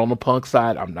 I'm not on the Punk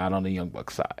side. I'm not on the Young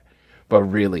Bucks side. But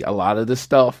really, a lot of this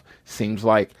stuff seems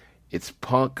like it's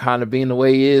Punk kind of being the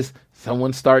way he is.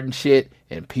 Someone starting shit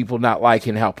and people not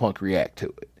liking how Punk react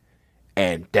to it.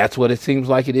 And that's what it seems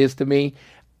like it is to me.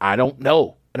 I don't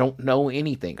know. I don't know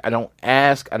anything. I don't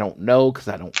ask. I don't know because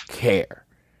I don't care.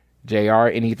 JR,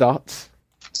 any thoughts?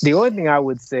 The only thing I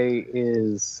would say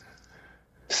is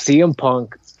CM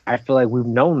Punk, I feel like we've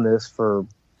known this for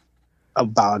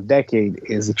about a decade,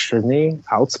 is extremely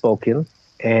outspoken.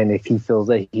 And if he feels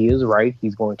that he is right,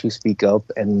 he's going to speak up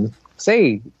and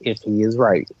say if he is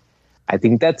right. I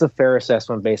think that's a fair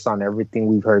assessment based on everything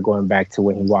we've heard going back to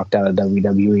when he walked out of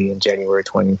WWE in January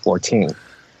 2014.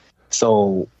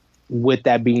 So with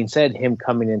that being said, him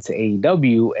coming into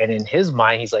AEW, and in his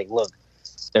mind, he's like, look,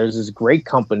 there's this great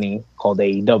company called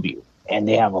AEW, and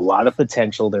they have a lot of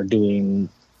potential. They're doing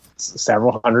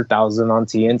several 100,000 on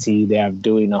TNT. They have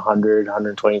doing 100,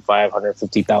 125,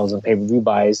 150,000 pay-per-view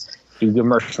buys, do good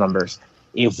merch numbers.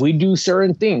 If we do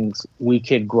certain things, we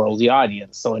could grow the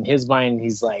audience. So in his mind,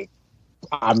 he's like,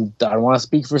 I don't want to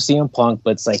speak for CM Punk,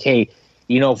 but it's like, hey,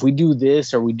 if we do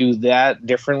this or we do that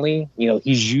differently,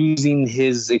 he's using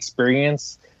his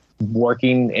experience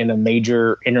working in a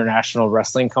major international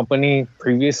wrestling company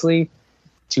previously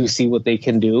to see what they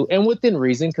can do. And within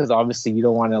reason, because obviously you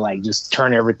don't want to just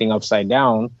turn everything upside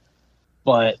down.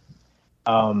 But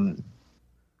again,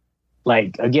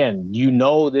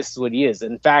 this is what he is.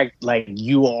 In fact,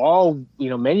 you all,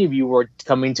 many of you were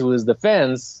coming to his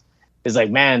defense. It's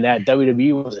like, man, that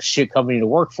WWE was a shit company to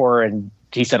work for. And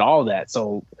he said all that.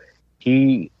 So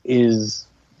he is,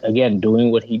 again,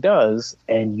 doing what he does,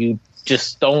 and you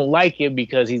just don't like it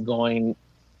because he's going,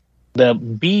 the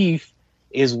beef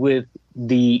is with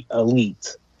the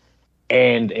elite.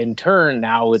 And in turn,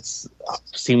 now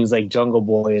seems like Jungle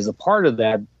Boy is a part of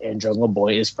that, and Jungle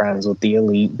Boy is friends with the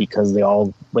elite because they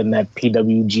all win that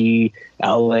PWG,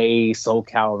 LA,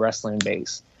 SoCal wrestling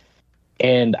base.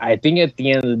 And I think at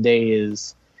the end of the day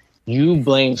is, you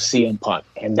blame CM Punk,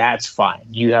 and that's fine.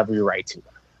 You have your right to.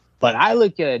 But I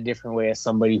look at it a different way as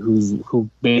somebody who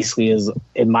basically is,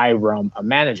 in my realm, a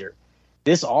manager.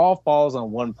 This all falls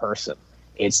on one person.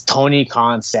 It's Tony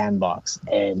Khan's sandbox.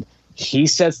 And he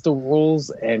sets the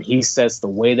rules and he sets the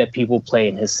way that people play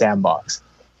in his sandbox.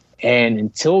 And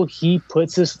until he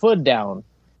puts his foot down,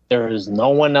 there is no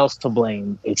one else to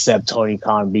blame except Tony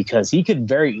Khan, because he could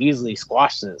very easily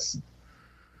squash this.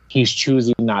 He's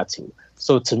choosing not to.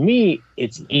 So to me,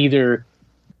 it's either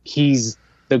he's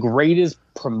the greatest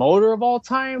promoter of all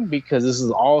time because this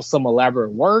is all some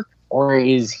elaborate work, or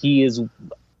he is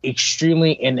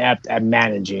extremely inept at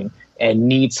managing and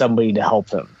needs somebody to help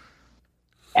him.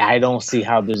 I don't see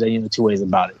how there's any of the two ways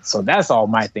about it. So that's all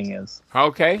my thing is.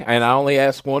 Okay, and I only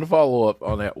ask one follow-up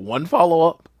on that. One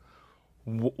follow-up.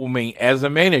 I mean, as a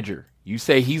manager, you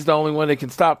say he's the only one that can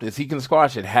stop this. He can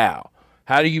squash it. How?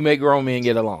 How do you make grown men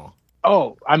get along?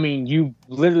 Oh, I mean, you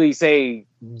literally say,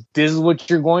 this is what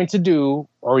you're going to do,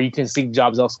 or you can seek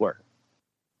jobs elsewhere.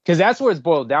 Because that's where it's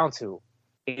boiled down to.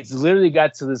 It's literally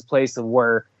got to this place of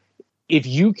where if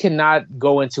you cannot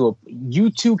you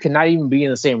two cannot even be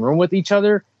in the same room with each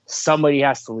other, somebody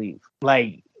has to leave.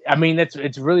 Like, I mean,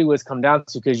 it's really what it's come down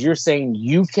to, because you're saying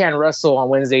you can't wrestle on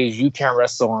Wednesdays, you can't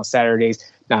wrestle on Saturdays.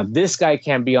 Now, this guy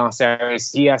can't be on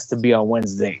Saturdays, he has to be on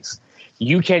Wednesdays.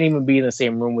 You can't even be in the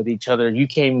same room with each other. You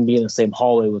can't even be in the same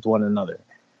hallway with one another.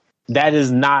 That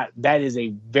is a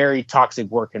very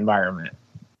toxic work environment.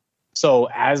 So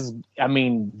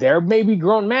there may be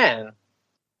grown men,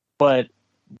 but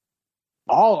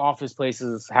all office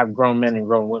places have grown men and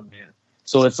grown women.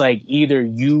 So it's like either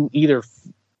you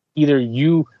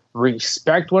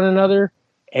respect one another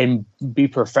and be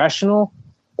professional,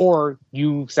 or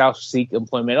you seek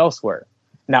employment elsewhere.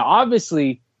 Now,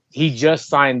 obviously, he just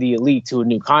signed the Elite to a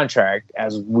new contract,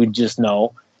 as we just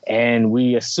know, and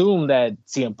we assume that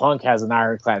CM Punk has an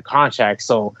ironclad contract.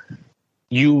 So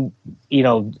you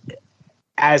know,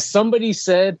 as somebody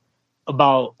said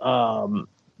about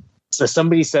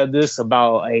somebody said this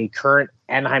about a current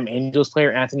Anaheim Angels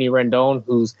player, Anthony Rendon,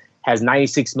 who has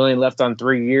 $96 million left on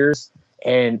 3 years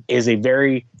and is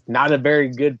not a very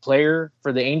good player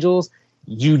for the Angels.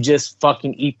 You just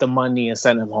fucking eat the money and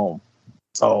send him home.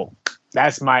 So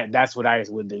that's what I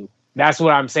would do. That's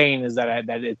what I'm saying, is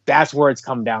that's where it's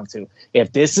come down to.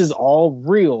 If this is all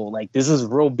real, like this is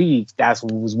real beef, that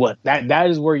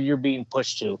is where you're being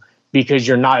pushed to, because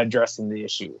you're not addressing the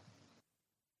issue.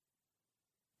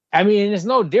 I mean, it's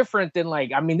no different than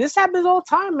this happens all the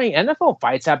time. I mean, NFL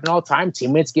fights happen all the time.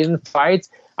 Teammates get in fights.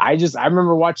 I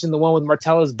remember watching the one with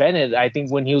Martellus Bennett, I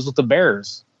think, when he was with the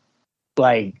Bears.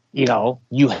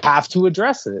 You have to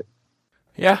address it.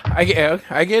 Yeah, I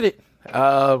get it.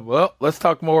 Well, let's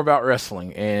talk more about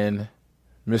wrestling. And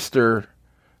Mr.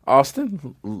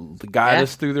 Austin, guide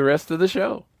us through the rest of the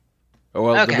show.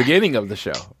 Well, the beginning of the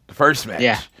show, the first match.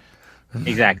 Yeah,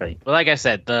 exactly. Well, like I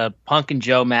said, the Punk and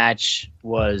Joe match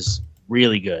was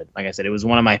really good. Like I said, it was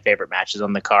one of my favorite matches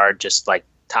on the card, just like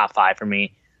top 5 for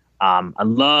me. I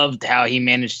loved how he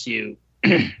managed to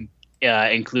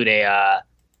include a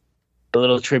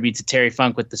little tribute to Terry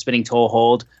Funk with the spinning toe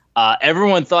hold.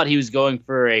 Everyone thought he was going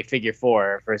for a figure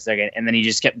 4 for a second, and then he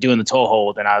just kept doing the toe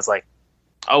hold, and I was like,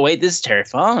 oh, wait, this is Terry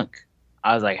Funk.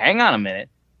 I was like, hang on a minute,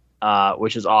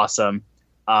 which was awesome.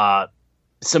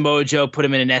 Samoa Joe put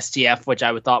him in an STF, which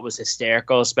I thought was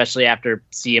hysterical, especially after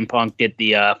CM Punk did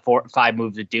the 5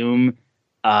 moves of doom,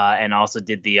 and also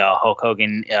did the Hulk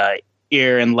Hogan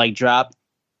ear and leg drop,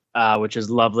 which was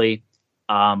lovely.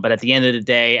 But at the end of the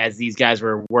day, as these guys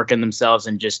were working themselves,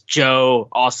 and just Joe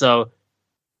also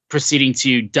proceeding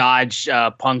to dodge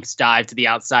Punk's dive to the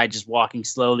outside, just walking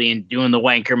slowly and doing the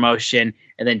wanker motion,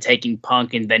 and then taking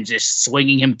Punk and then just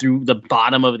swinging him through the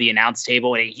bottom of the announce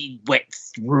table, and he went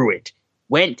through it.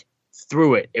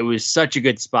 It was such a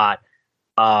good spot.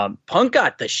 Punk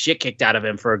got the shit kicked out of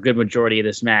him for a good majority of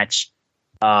this match.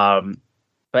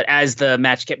 But as the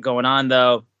match kept going on,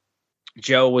 though,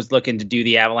 Joe was looking to do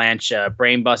the Avalanche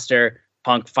Brainbuster.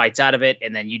 Punk fights out of it,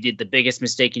 and then you did the biggest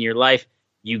mistake in your life.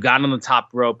 You got on the top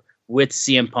rope with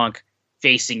CM Punk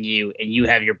facing you, and you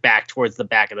have your back towards the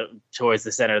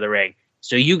center of the ring.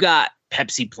 So you got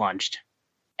Pepsi plunged,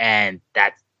 and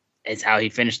that is how he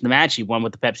finished the match. He won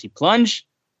with the Pepsi plunge,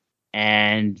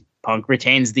 and Punk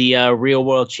retains the Real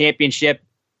World Championship.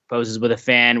 Poses with a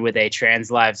fan with a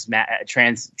trans lives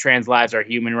are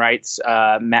human rights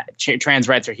trans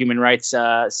rights are human rights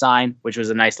sign, which was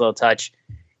a nice little touch.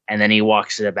 And then he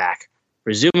walks to the back,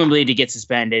 presumably to get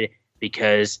suspended,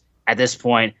 because at this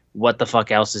point, what the fuck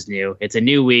else is new? It's a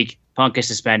new week. Punk is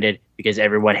suspended because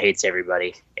everyone hates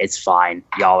everybody. It's fine.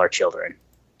 Y'all are children.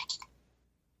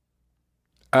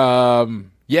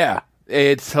 Yeah,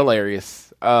 it's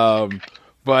hilarious.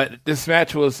 But this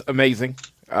match was amazing.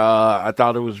 I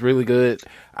thought it was really good.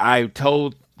 I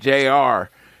told JR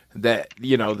that,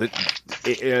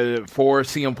 for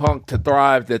CM Punk to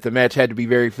thrive, that the match had to be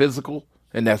very physical,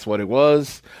 and that's what it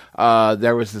was.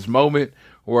 There was this moment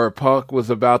where Punk was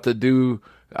about to do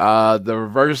the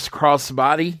reverse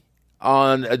crossbody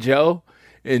on Joe,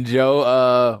 and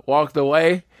Joe walked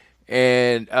away,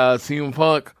 and CM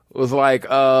Punk was like,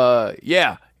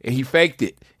 yeah, and he faked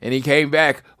it, and he came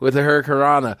back with the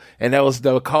Hurricanrana, and that was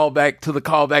the callback to the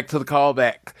callback to the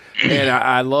callback. And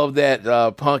I love that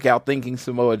Punk outthinking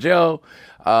Samoa Joe.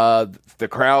 The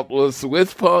crowd was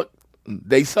with Punk.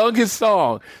 They sung his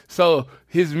song. So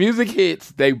his music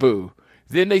hits, they boo.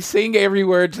 Then they sing every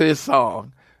word to his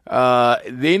song.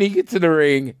 Then he gets in the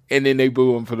ring, and then they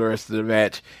boo him for the rest of the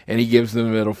match, and he gives them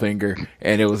the middle finger,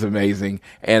 and it was amazing.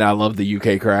 And I love the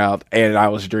UK crowd, and I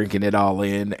was drinking it all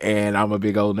in, and I'm a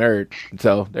big old nerd.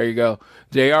 So there you go.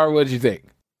 JR, what did you think?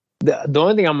 The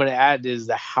only thing I'm going to add is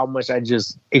how much I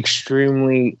just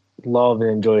extremely love and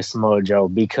enjoy Samoa Joe,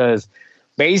 because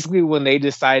basically when they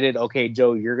decided, okay,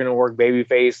 Joe, you're going to work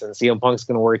babyface and CM Punk's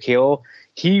going to work heel,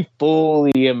 he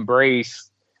fully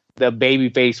embraced the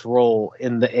babyface role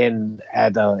in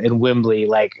Wembley.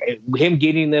 Like him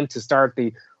getting them to start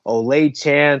the Olay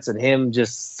chants and him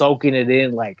just soaking it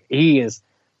in. Like he is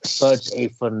such a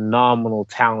phenomenal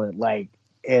talent. Like,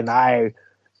 and I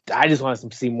just want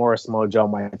to see more Samoa Joe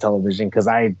on my television, because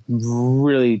I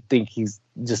really think he's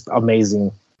just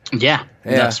amazing. Yeah,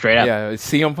 no, straight up. Yeah,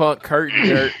 CM Punk curtain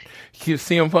jerk.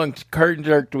 CM Punk curtain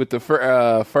jerked with the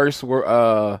first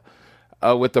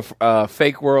with the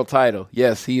fake world title.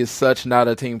 Yes, he is such not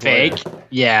a team player. Fake?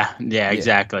 Yeah,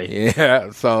 exactly. Yeah,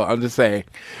 so I'm just saying,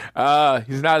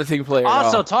 he's not a team player.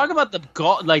 Also, talk about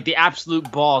the absolute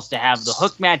balls to have the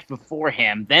hook match before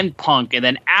him, then Punk, and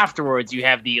then afterwards you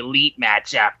have the elite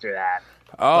match after that.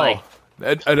 Oh,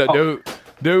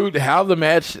 dude, how the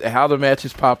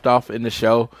matches popped off in the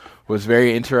show was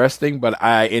very interesting, but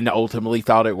I ultimately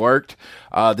thought it worked.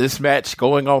 This match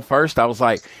going on first, I was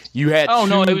like, you had. Oh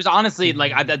no, it was honestly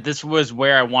like this was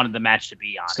where I wanted the match to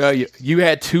be. Honestly, so you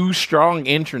had two strong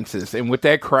entrances, and with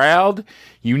that crowd,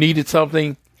 you needed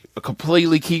something to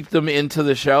completely keep them into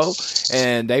the show,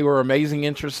 and they were amazing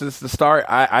entrances to start.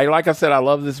 I like I said, I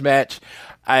love this match.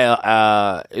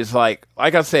 It's like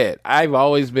I said, I've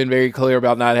always been very clear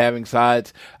about not having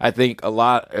sides. I think a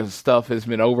lot of stuff has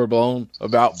been overblown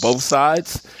about both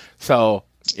sides. So,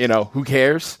 who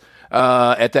cares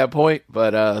at that point?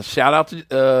 But shout out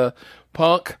to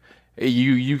Punk.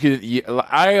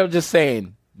 I am just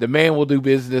saying, the man will do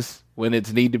business when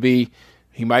it's need to be.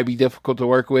 He might be difficult to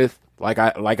work with. Like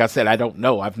I said, I don't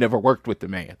know. I've never worked with the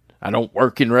man. I don't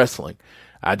work in wrestling.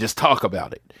 I just talk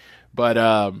about it.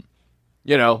 But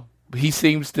he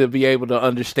seems to be able to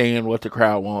understand what the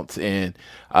crowd wants and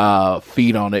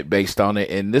feed on it based on it.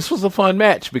 And this was a fun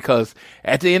match, because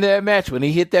at the end of that match, when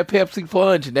he hit that Pepsi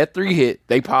plunge and that 3 hit,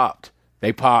 they popped.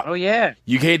 Oh, yeah.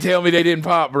 You can't tell me they didn't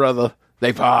pop, brother.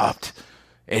 They popped.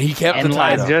 And he kept the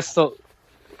title.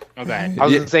 Okay. I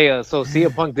was going to say, so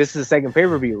CM Punk, this is the second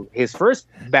pay-per-view. The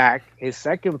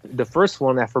first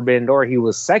one at Forbidden Door, he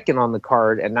was second on the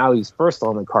card, and now he's first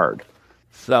on the card.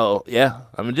 So, yeah,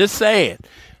 I'm just saying,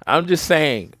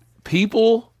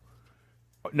 people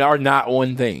are not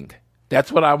one thing.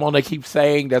 That's what I want to keep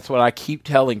saying. That's what I keep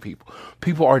telling people.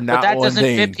 People are not one thing. But that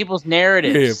doesn't fit people's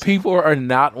narratives. Yeah, people are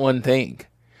not one thing.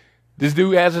 This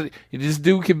dude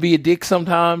can be a dick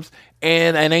sometimes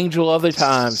and an angel other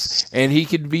times, and he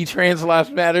can be trans lives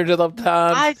matter to other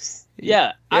times.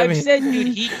 I've said, dude,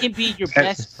 he can be your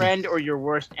best friend or your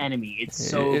worst enemy. It's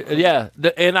so cool. Yeah,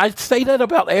 and I say that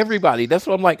about everybody. That's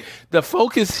what I'm like. The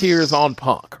focus here is on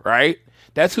Punk, right?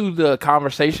 That's who the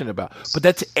conversation about. But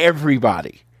that's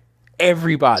everybody.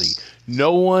 Everybody.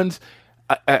 No one's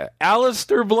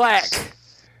Aleister Black,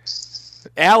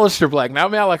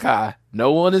 not Malachi.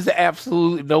 No one is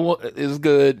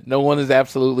good. No one is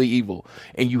absolutely evil.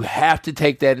 And you have to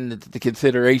take that into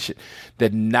consideration,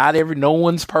 that no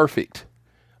one's perfect.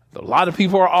 A lot of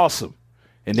people are awesome,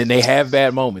 and then they have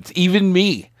bad moments. Even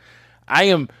me.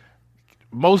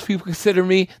 Most people consider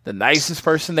me the nicest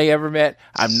person they ever met.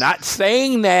 I'm not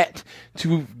saying that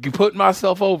to put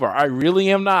myself over. I really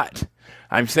am not.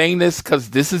 I'm saying this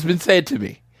because this has been said to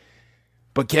me.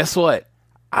 But guess what?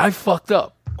 I fucked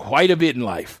up quite a bit in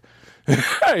life.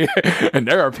 And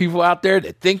there are people out there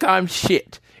that think I'm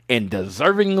shit, and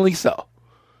deservingly so.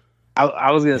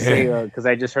 I was going to say, because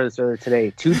I just heard this earlier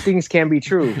today, two things can be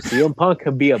true. CM Punk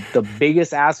could be the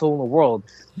biggest asshole in the world,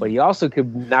 but he also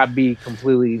could not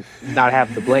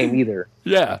have the blame either.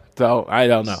 Yeah, so I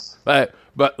don't know. But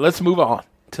let's move on.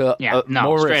 to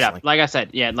more straight wrestling. up. Like I said,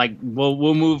 yeah, like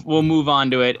we'll move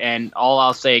on to it. And all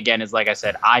I'll say again is, like I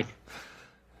said, I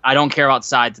don't care about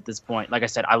sides at this point. Like I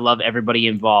said, I love everybody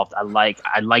involved. I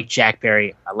like Jack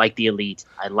Perry. I like the Elite.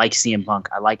 I like CM Punk.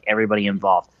 I like everybody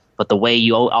involved. But the way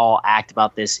you all act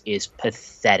about this is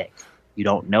pathetic. You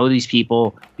don't know these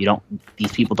people.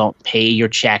 These people don't pay your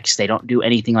checks. They don't do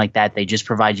anything like that. They just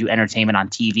provide you entertainment on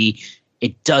TV.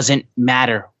 It doesn't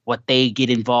matter what they get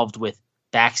involved with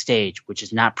backstage, which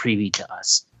is not privy to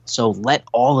us. So let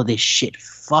all of this shit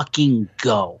fucking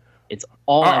go. It's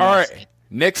all right.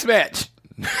 Next match.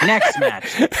 Next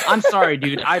match. I'm sorry,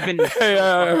 dude. I've been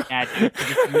so mad.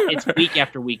 It's week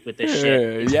after week with this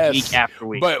shit. Yes. Week after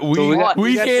week. But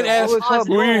we can't ask.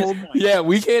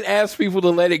 We can't ask people to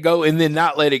let it go and then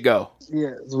not let it go.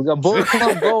 Yeah, so we got Bullet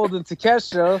Club Gold and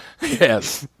Takeshita.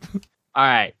 Yes. All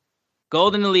right.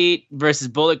 Golden Elite versus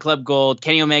Bullet Club Gold.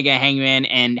 Kenny Omega, Hangman,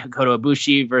 and Kota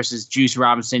Ibushi versus Juice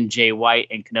Robinson, Jay White,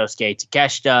 and Konosuke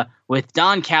Takeshita. With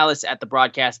Don Callis at the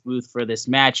broadcast booth for this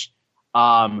match.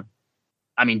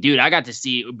 I mean, dude, I got to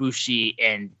see Ibushi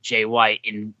and Jay White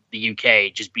in the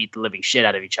UK just beat the living shit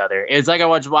out of each other. It's like I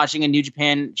was watching a New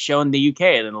Japan show in the UK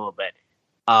in a little bit.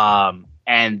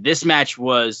 And this match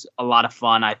was a lot of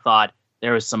fun. I thought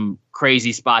there was some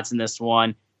crazy spots in this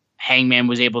one. Hangman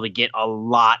was able to get a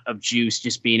lot of juice,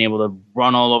 just being able to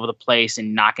run all over the place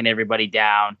and knocking everybody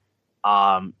down.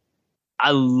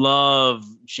 I love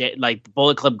like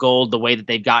Bullet Club Gold, the way that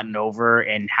they've gotten over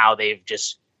and how they've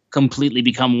just completely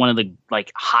become one of the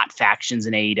like hot factions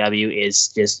in AEW is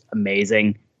just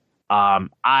amazing.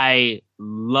 I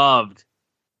loved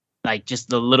like just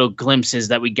the little glimpses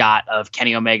that we got of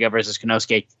Kenny Omega versus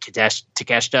Konosuke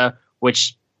Takeshita,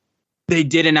 which they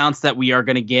did announce that we are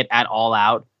going to get at All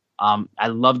Out. I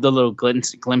love the little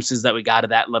glimpses that we got of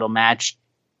that little match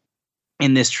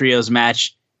in this trios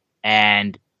match.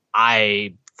 And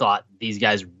I thought these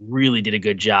guys really did a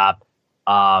good job.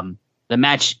 The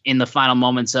match in the final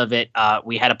moments of it,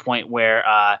 we had a point where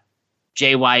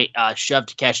Jay White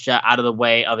shoved Takeshita out of the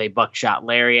way of a buckshot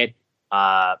lariat.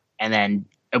 And then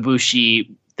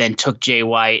Ibushi then took Jay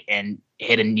White and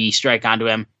hit a knee strike onto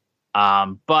him.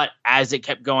 But as it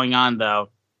kept going on, though,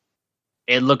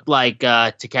 it looked like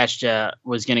Takeshita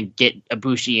was going to get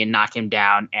Ibushi and knock him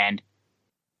down. And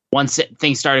once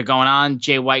things started going on,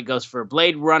 Jay White goes for a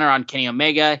Blade Runner on Kenny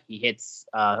Omega. He hits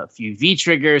a few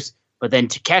V-triggers. But then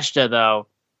Takeshita, though,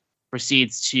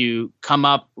 proceeds to come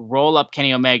up, roll up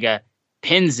Kenny Omega,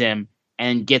 pins him,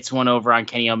 and gets one over on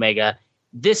Kenny Omega.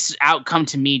 This outcome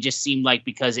to me just seemed like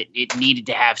because it needed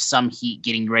to have some heat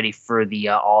getting ready for the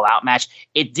all-out match.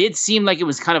 It did seem like it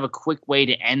was kind of a quick way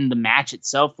to end the match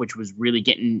itself, which was really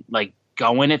getting like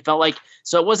going, it felt like.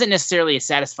 So it wasn't necessarily a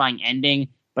satisfying ending,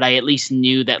 but I at least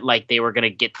knew that like they were going to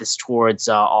get this towards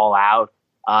all out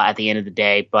at the end of the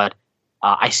day. But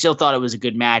I still thought it was a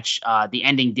good match. The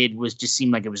ending just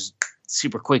seem like it was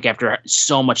super quick after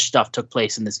so much stuff took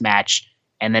place in this match.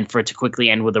 And then for it to quickly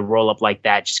end with a roll-up like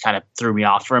that just kind of threw me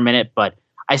off for a minute. But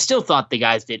I still thought the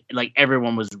guys did, like,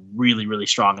 everyone was really, really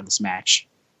strong in this match.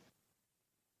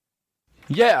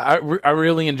 Yeah, I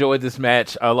really enjoyed this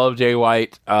match. I love Jay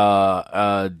White.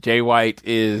 Jay White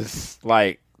is,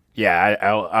 like, yeah,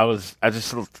 I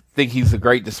just think he's a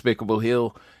great despicable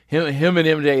heel. Him and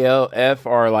MJF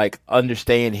are like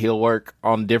understand heel work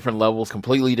on different levels,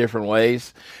 completely different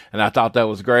ways, and I thought that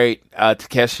was great.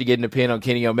 Takeshi getting the pin on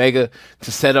Kenny Omega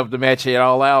to set up the match at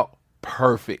All Out,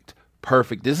 perfect.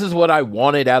 This is what I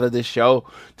wanted out of this show,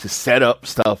 to set up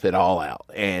stuff at All Out,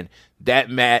 and that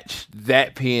match,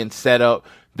 that pin set up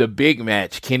the big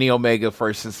match, Kenny Omega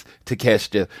versus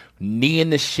Takeshita,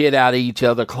 kneeing the shit out of each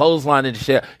other, clotheslining the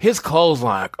shit. His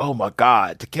clothesline, oh my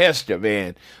God, Takeshita,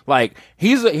 man. Like,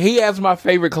 he has my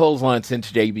favorite clothesline since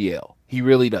JBL. He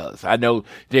really does. I know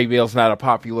JBL's not a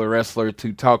popular wrestler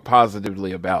to talk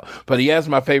positively about, but he has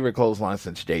my favorite clothesline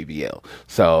since JBL.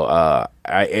 So,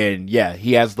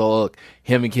 he has the look.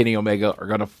 Him and Kenny Omega are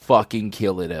going to fucking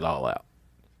kill it at All Out.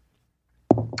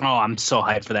 Oh, I'm so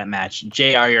hyped for that match.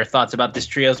 JR, your thoughts about this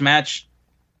trios match?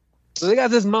 So they got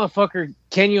this motherfucker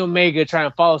Kenny Omega trying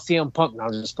to follow CM Punk. No,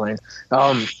 I'm just playing.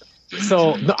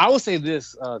 So I will say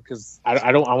this because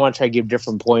I want to try to give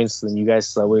different points than you guys.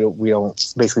 So we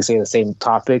don't basically say the same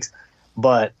topics.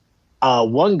 But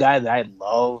one guy that I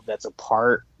love that's a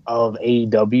part of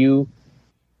AEW,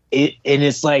 and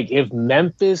it's like if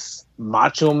Memphis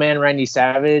Macho Man Randy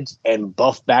Savage and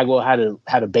Buff Bagwell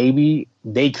had a baby,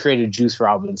 they created Juice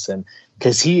Robinson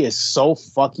because he is so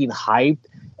fucking hyped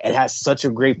and has such a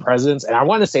great presence. And I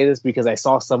want to say this because I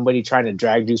saw somebody trying to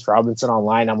drag Juice Robinson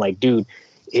online. I'm like, dude,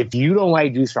 if you don't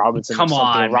like Juice Robinson, there's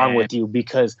something wrong with you,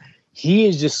 because he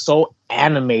is just so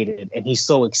animated and he's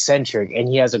so eccentric and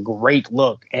he has a great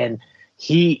look and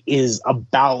he is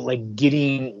about like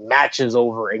getting matches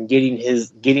over and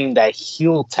getting that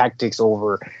heel tactics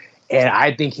over. And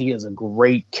I think he is a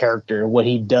great character. What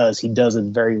he does it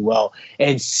very well.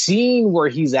 And seeing where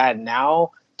he's at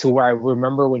now to where I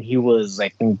remember when he was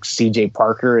like CJ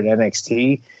Parker at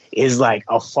NXT is like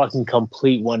a fucking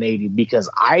complete 180 because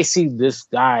I see this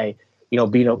guy,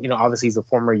 being, obviously he's a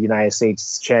former United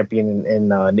States champion in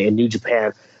New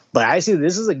Japan, but I see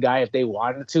this is a guy, if they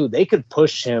wanted to, they could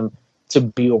push him to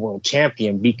be a world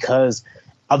champion because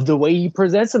of the way he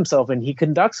presents himself and he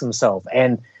conducts himself.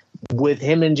 And with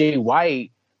him and Jay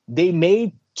White, they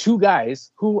made two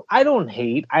guys who I don't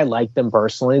hate. I like them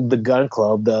personally. The Gun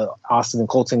Club, the Austin and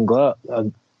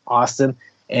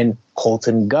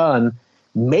Colton Gunn,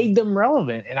 made them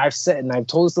relevant. And I've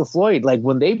told this to Floyd, like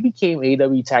when they became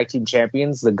AEW Tag Team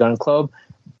Champions, the Gun Club,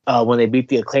 when they beat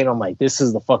the Acclaim, I'm like, this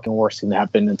is the fucking worst thing that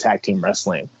happened in tag team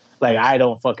wrestling. Like, I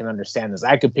don't fucking understand this.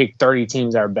 I could pick 30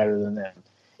 teams that are better than them.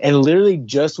 And literally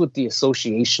just with the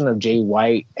association of Jay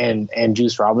White and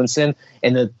Juice Robinson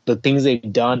and the things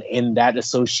they've done in that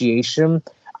association,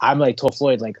 I'm like, told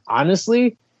Floyd, like,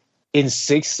 honestly, in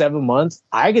 6-7 months,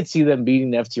 I could see them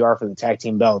beating the FTR for the tag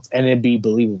team belts and it'd be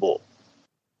believable.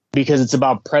 Because it's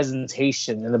about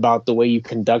presentation and about the way you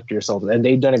conduct yourself. And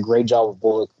they've done a great job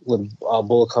with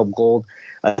Bullet Club Gold.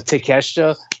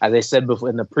 Takeshita, as I said before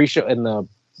in the pre-show, in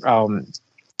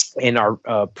our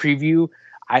preview,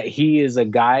 he is a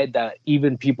guy that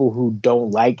even people who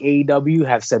don't like AEW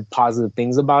have said positive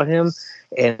things about him,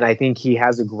 and I think he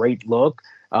has a great look.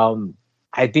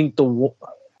 I think the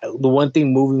one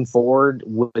thing moving forward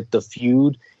with the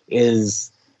feud is,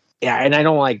 and I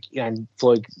don't like,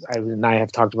 Floyd and I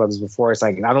have talked about this before. It's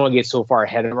like I don't want to get so far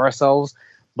ahead of ourselves,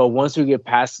 but once we get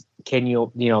past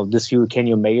this feud with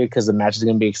Kenny Omega, because the match is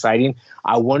going to be exciting,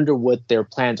 I wonder what their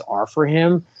plans are for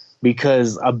him.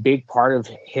 Because a big part of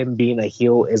him being a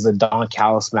heel is a Don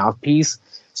Callis mouthpiece.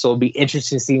 So it'll be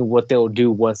interesting seeing what they'll do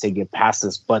once they get past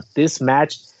this. But this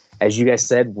match, as you guys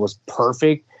said, was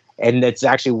perfect. And that's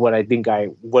actually what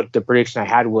the prediction I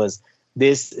had was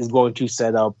this is going to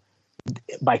set up,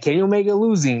 by Kenny Omega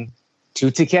losing to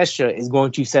Takeshita, is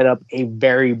going to set up a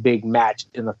very big match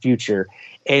in the future.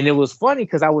 And it was funny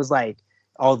because I was like,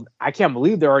 oh, I can't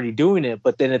believe they're already doing it.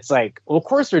 But then it's like, well, of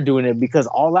course they're doing it because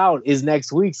All Out is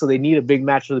next week. So they need a big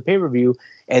match for the pay-per-view.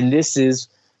 And this is,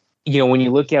 when you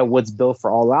look at what's built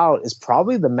for All Out, is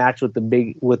probably the match with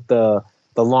the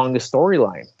longest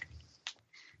storyline.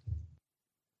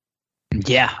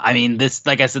 Yeah, I mean, this,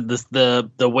 like I said, the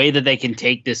way that they can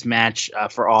take this match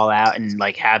for All Out and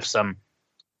like have some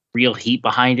real heat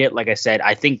behind it. Like I said,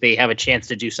 I think they have a chance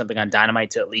to do something on Dynamite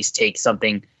to at least take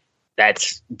something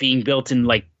that's being built in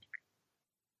like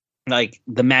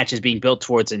the match is being built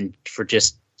towards and for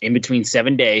just in between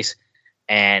 7 days.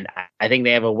 And I think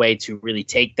they have a way to really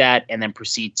take that and then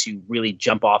proceed to really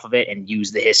jump off of it and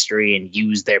use the history and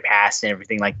use their past and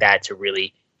everything like that to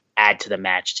really add to the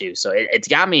match too. So it's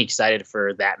got me excited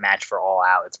for that match for All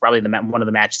Out. It's probably one of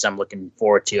the matches I'm looking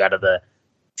forward to out of the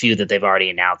few that they've already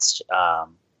announced.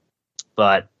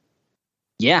 But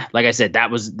yeah, like I said,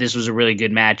 this was a really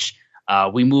good match.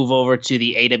 We move over to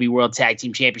the AEW World Tag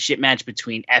Team Championship match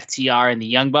between FTR and the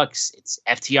Young Bucks. It's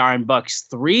FTR and Bucks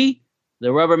 3,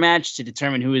 the rubber match to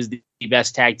determine who is the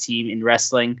best tag team in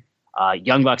wrestling.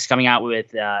 Young Bucks coming out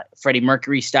with Freddie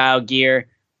Mercury style gear.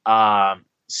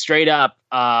 Straight up,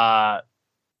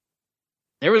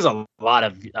 there was a lot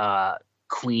of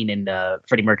Queen and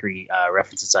Freddie Mercury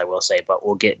references, I will say, but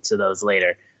we'll get to those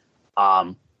later.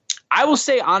 I will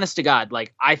say, honest to God,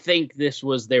 like I think this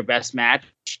was their best match.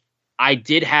 I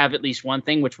did have at least one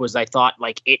thing, which was I thought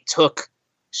like it took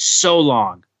so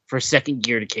long for second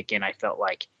gear to kick in. I felt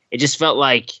like it just felt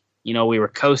like, we were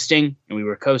coasting and we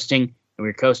were coasting and we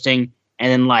were coasting. And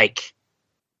then like,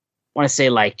 I want to say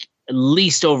like at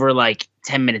least over like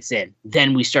 10 minutes in,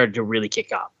 then we started to really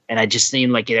kick up. And I just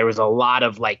seemed like there was a lot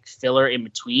of like filler in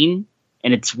between.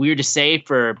 And it's weird to say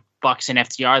for Bucks and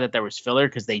FTR that there was filler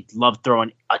because they love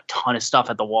throwing a ton of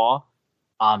stuff at the wall.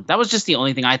 That was just the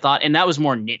only thing I thought, and that was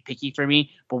more nitpicky for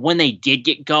me. But when they did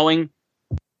get going,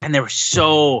 and there was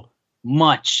so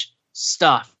much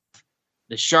stuff,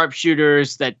 the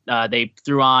sharpshooters that they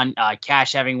threw on,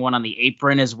 Cash having one on the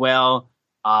apron as well,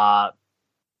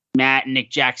 Matt and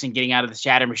Nick Jackson getting out of the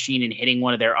Shatter Machine and hitting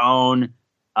one of their own,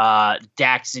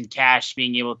 Dax and Cash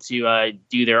being able to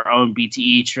do their own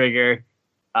BTE trigger,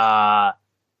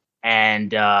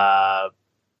 and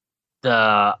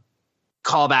the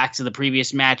callback to the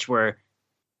previous match where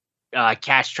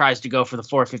Cash tries to go for the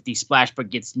 450 splash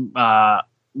but gets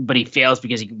but he fails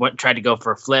because he tried to go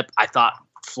for a flip. I thought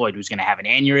Floyd was going to have an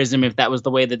aneurysm if that was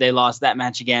the way that they lost that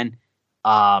match again.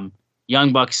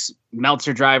 Young Bucks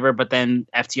Meltzer driver, but then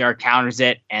FTR counters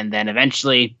it, and then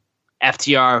eventually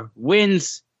FTR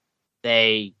wins.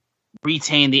 They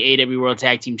retain the AEW World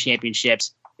Tag Team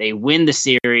Championships. They win the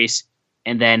series,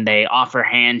 and then they offer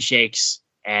handshakes,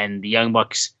 and the Young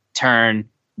Bucks turn,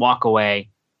 walk away,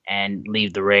 and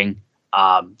leave the ring.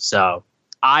 So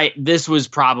this was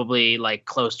probably like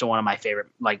close to one of my favorite,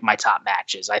 like my top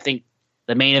matches. I think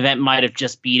the main event might have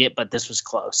just beat it, but this was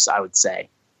close, I would say.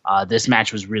 This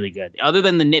match was really good. Other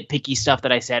than the nitpicky stuff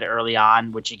that I said early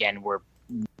on, which again were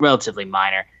relatively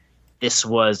minor, this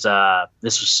was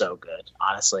so good,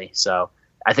 honestly. So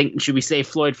I think, should we save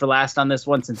Floyd for last on this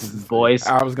one since it's his boys?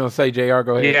 I was gonna say, JR,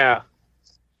 go ahead. Yeah.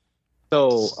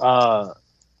 So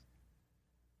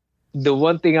the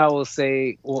one thing I will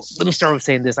say, well, let me start with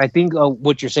saying this. I think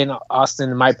what you're saying, Austin,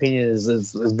 in my opinion,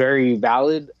 is very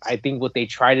valid. I think what they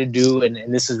try to do,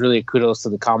 and this is really kudos to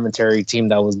the commentary team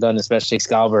that was done, especially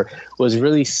Excalibur, was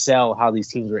really sell how these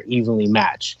teams were evenly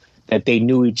matched, that they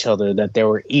knew each other, that they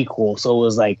were equal. So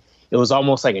it was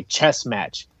almost like a chess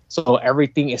match. So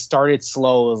everything, it started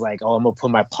slow. It was like, oh, I'm going to put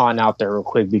my pawn out there real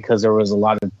quick, because there was a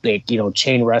lot of,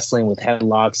 chain wrestling with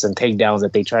headlocks and takedowns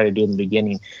that they tried to do in the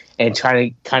beginning, and try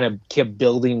to kind of keep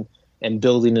building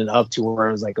it up to where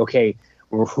it was like, okay,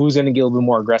 who's going to get a little bit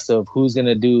more aggressive? Who's going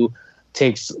to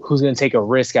take a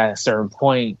risk at a certain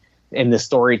point in the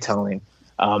storytelling?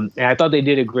 And I thought they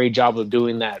did a great job of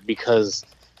doing that, because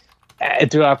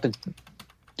throughout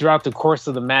the course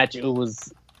of the match, it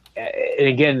was, and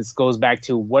again, this goes back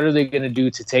to what are they going to do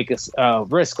to take a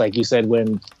risk? Like you said,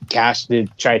 when Cash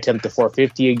did try to attempt the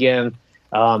 450 again,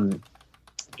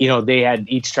 they had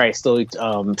each try to steal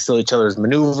each other's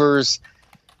maneuvers.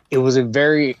 It was it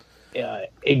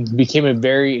became a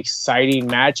very exciting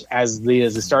match as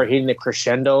it started hitting the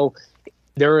crescendo.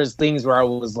 There was things where I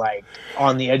was like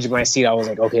on the edge of my seat. I was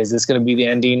like, okay, is this going to be the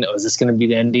ending? Or is this going to be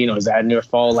the ending? Or is that near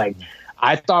fall? Like,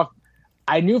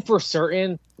 I knew for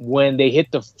certain when they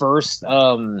hit the first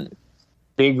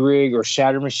big rig or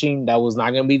shatter machine, that was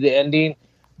not going to be the ending.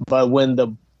 But when the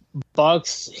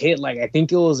Bucks hit, like, I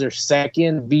think it was their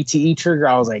second VTE trigger,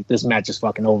 I was like, this match is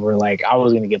fucking over. Like, I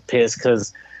was going to get pissed,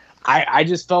 because I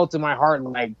just felt in my heart,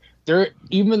 like,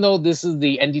 even though this is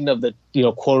the ending of the,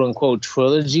 quote unquote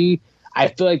trilogy, I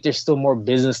feel like there's still more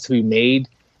business to be made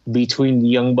between the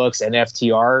Young Bucks and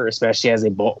FTR, especially as they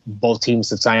both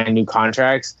teams have signed new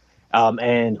contracts.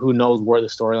 And who knows where the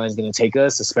storyline is going to take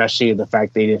us, especially the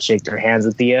fact they didn't shake their hands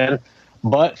at the end.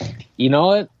 But you know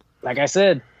what? Like I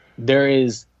said, there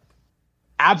is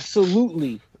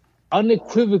absolutely,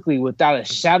 unequivocally, without a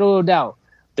shadow of doubt,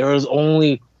 there is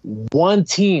only one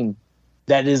team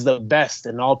that is the best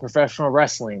in all professional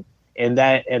wrestling, and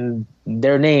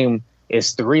their name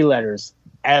is 3 letters,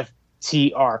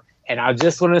 FTR. And I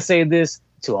just want to say this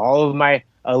to all of my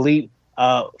elite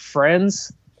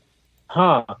friends.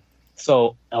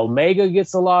 So Omega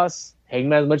gets a loss.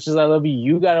 Hangman, as much as I love you,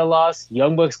 you got a loss.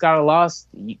 Young Bucks got a loss.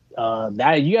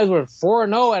 That you guys were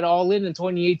 4-0 at All In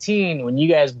 2018, when you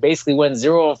guys basically went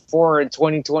 0-4 in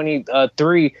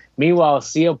 2023. Meanwhile,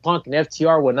 CM Punk and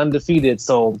FTR went undefeated.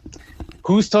 So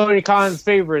who's Tony Khan's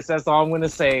favorites? That's all I'm going to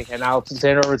say, and I'll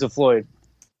turn it over to Floyd.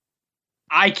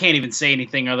 I can't even say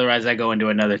anything, otherwise I go into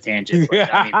another tangent.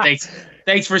 I mean,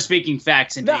 thanks for speaking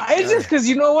facts. And it's just because,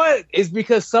 you know what? It's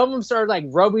because some of them started like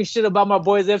rubbing shit about my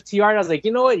boys FTR, and I was like,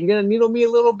 you know what? You're gonna needle me a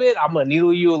little bit. I'm gonna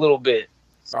needle you a little bit.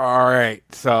 All right,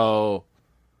 so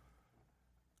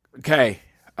okay,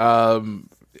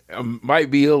 might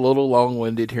be a little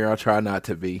long-winded here. I'll try not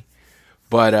to be,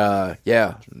 but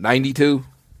 92.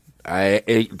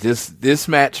 This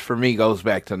match for me goes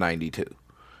back to 92.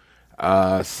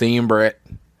 Seeing Brett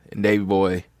and Davey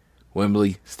Boy,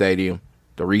 Wembley Stadium,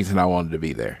 the reason I wanted to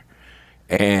be there.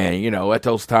 And, at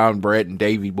those times, Brett and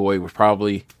Davey Boy were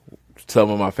probably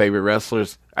some of my favorite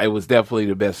wrestlers. It was definitely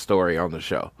the best story on the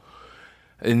show.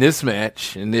 In this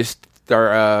match,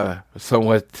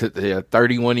 somewhat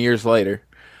 31 years later,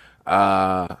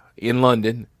 in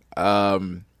London,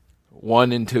 1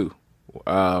 and 2,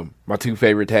 my 2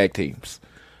 favorite tag teams,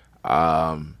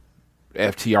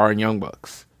 FTR and Young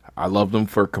Bucks. I love them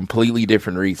for completely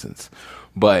different reasons.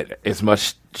 But as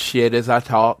much shit as I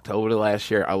talked over the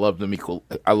last year, I love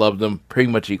them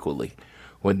pretty much equally.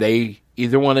 When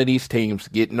either one of these teams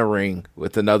get in the ring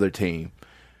with another team,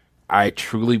 I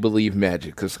truly believe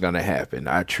magic is going to happen.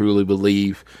 I truly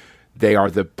believe they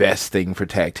are the best thing for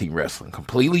tag team wrestling.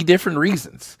 Completely different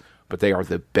reasons, but they are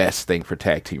the best thing for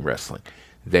tag team wrestling.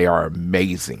 They are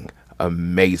amazing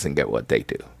at what they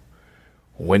do.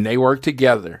 When they work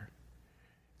together,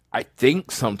 I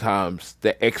think sometimes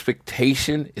the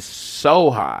expectation is so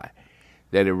high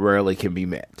that it rarely can be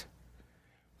met.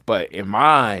 But in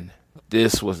mine,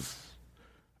 this was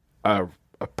a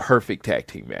perfect tag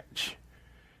team match.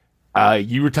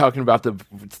 You were talking about the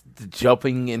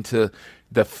jumping into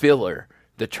the filler,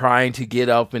 the trying to get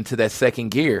up into that second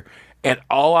gear. And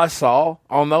all I saw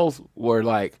on those were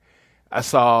I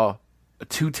saw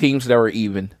two teams that were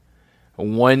even.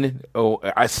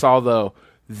 I saw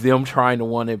them trying to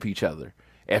one-up each other.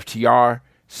 FTR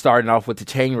starting off with the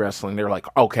chain wrestling. They're like,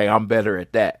 okay, I'm better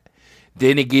at that.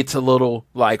 Then it gets a little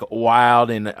wild,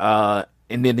 and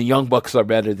then the Young Bucks are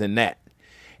better than that.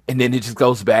 And then it just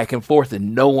goes back and forth,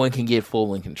 and no one can get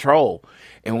full in control.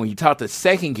 And when you talk to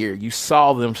second gear, you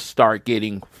saw them start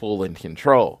getting full in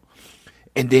control.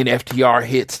 And then FTR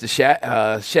hits the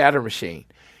Shatter Machine.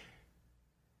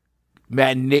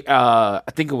 I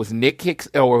think it was Nick kicks,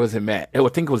 or was it Matt? I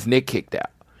think it was Nick kicked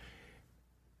out.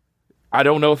 I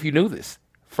don't know if you knew this.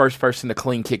 First person to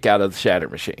clean kick out of the Shatter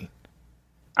Machine.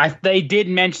 They did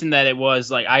mention that it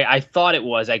was I thought it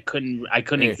was. I couldn't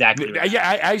exactly remember.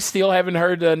 Yeah, I still haven't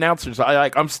heard the announcers.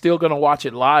 I'm still gonna watch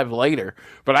it live later,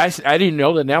 but I didn't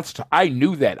know the announcers. I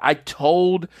knew that. I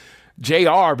told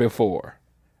JR before.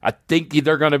 I think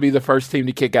they're gonna be the first team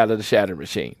to kick out of the Shatter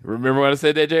Machine. Remember when I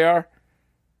said that, JR?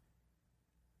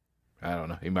 I don't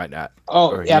know. He might not.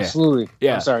 Oh, absolutely.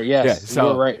 Yeah. I'm sorry. Yes. Yeah. So,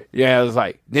 you're right. Yeah, it was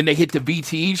then they hit the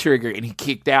VTE trigger and he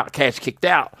kicked out. Cash kicked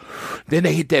out. Then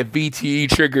they hit that VTE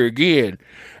trigger again.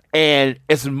 And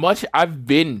as much I've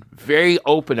been very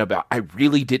open about, I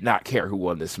really did not care who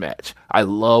won this match. I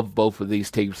love both of these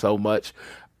teams so much.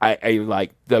 I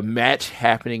like the match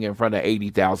happening in front of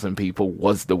 80,000 people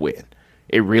was the win.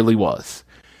 It really was.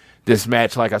 This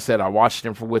match, like I said, I watched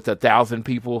him with 1,000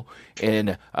 people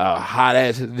in a hot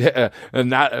ass,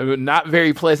 not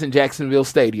very pleasant Jacksonville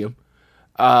Stadium,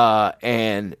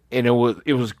 and it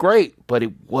was great, but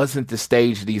it wasn't the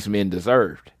stage these men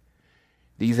deserved.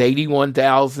 These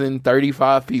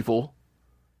 81,035 people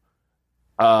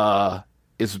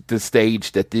is the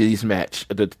stage that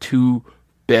the two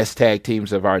best tag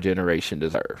teams of our generation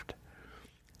deserved,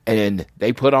 and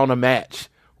they put on a match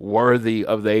worthy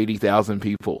of the 80,000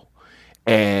 people.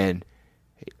 And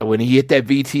when he hit that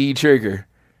VTE trigger,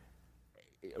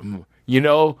 I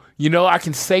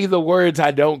can say the words,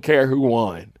 I don't care who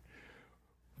won.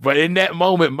 But in that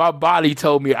moment, my body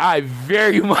told me I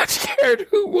very much cared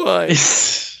who won.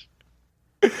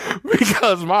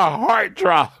 Because my heart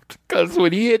dropped. Because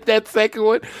when he hit that second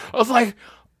one, I was like,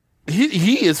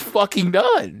 he is fucking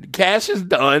done. Cash is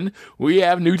done. We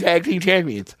have new tag team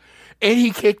champions. And he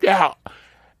kicked out.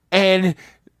 And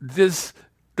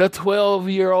the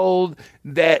 12-year-old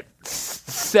that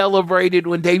celebrated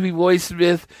when Davey Boy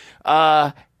Smith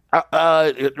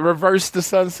reversed the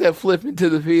sunset flip into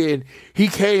the pin. He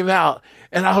came out,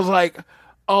 and I was like,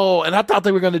 oh, and I thought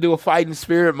they were going to do a fighting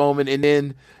spirit moment, and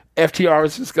then FTR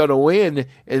was just going to win,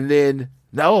 and then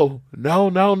no.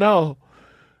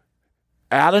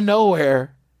 Out of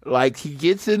nowhere, he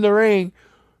gets in the ring,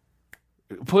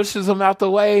 pushes him out the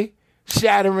way,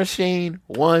 Shatter Machine,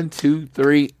 1, 2,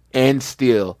 3, and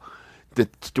still the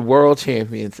world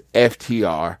champions,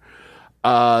 FTR.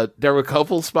 There were a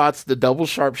couple spots. The double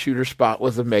sharpshooter spot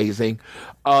was amazing.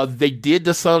 They did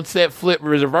the sunset flip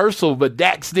reversal, but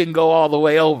Dax didn't go all the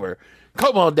way over.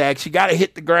 Come on, Dax, you got to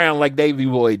hit the ground like Davey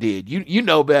Boy did. You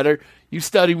know better. You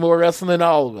study more wrestling than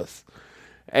all of us.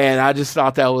 And I just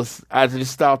thought the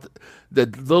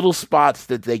little spots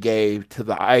that they gave to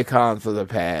the icons of the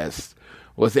past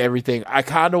was everything. I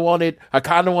kind of wanted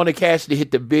Cash to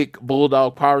hit the big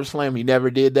bulldog power slam. He never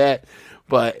did that,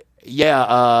 but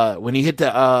yeah, when he hit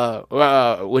that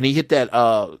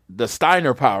the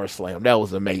Steiner power slam, that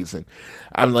was amazing.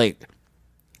 I'm like,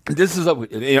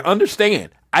 understand.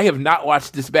 I have not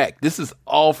watched this back. This is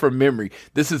all from memory.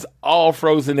 This is all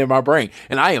frozen in my brain,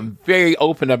 and I am very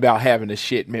open about having a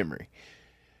shit memory.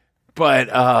 But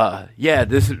yeah,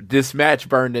 this match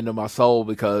burned into my soul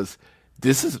because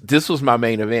this was my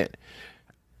main event.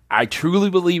 I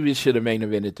truly believe it should have main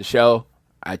evented the show.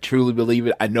 I truly believe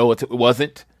it. I know it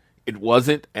wasn't. It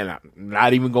wasn't, and I'm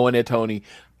not even going at Tony.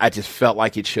 I just felt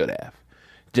like it should have.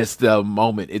 Just the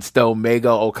moment. It's the Omega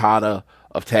Okada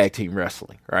of tag team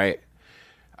wrestling, right?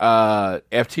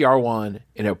 FTR won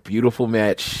in a beautiful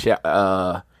match.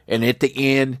 And at the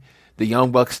end, the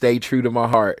Young Bucks stayed true to my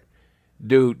heart.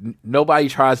 Dude, nobody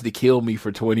tries to kill me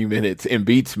for 20 minutes and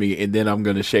beats me, and then I'm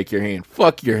going to shake your hand.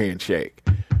 Fuck your handshake.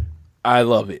 I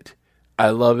love it.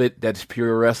 That's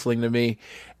pure wrestling to me.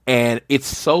 And it's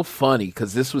so funny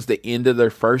because this was the end of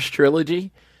their first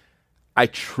trilogy. I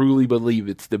truly believe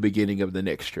it's the beginning of the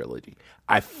next trilogy.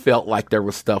 I felt like there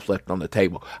was stuff left on the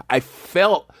table. I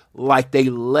felt like they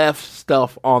left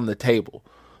stuff on the table.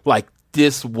 Like,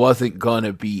 this wasn't going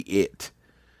to be it.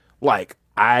 Like,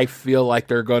 I feel like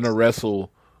they're going to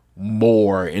wrestle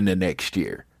more in the next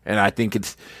year. And I think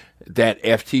it's that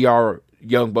FTR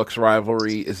Young Bucks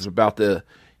rivalry is about to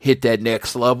hit that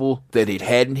next level that it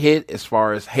hadn't hit as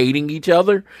far as hating each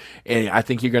other. And I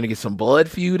think you're going to get some blood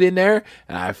feud in there.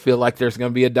 And I feel like there's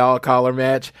going to be a dollar collar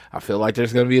match. I feel like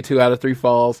there's going to be a 2 out of 3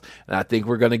 falls. And I think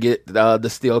we're going to get the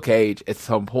steel cage at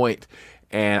some point.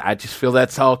 And I just feel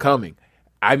that's all coming.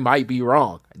 I might be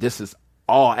wrong. This is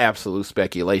all absolute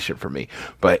speculation for me,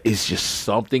 but it's just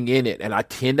something in it. And I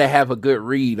tend to have a good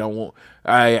read on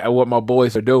what my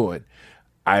boys are doing.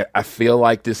 I feel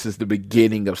like this is the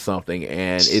beginning of something,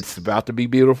 and it's about to be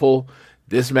beautiful.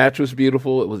 This match was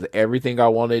beautiful. It was everything I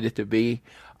wanted it to be.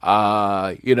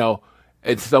 And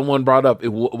someone brought up,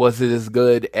 was it as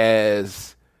good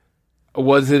as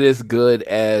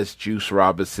Juice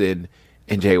Robinson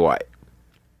and Jay White?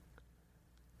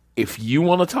 If you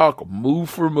want to talk move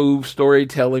for move,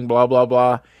 storytelling, blah, blah,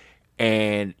 blah,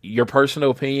 and your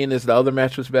personal opinion is the other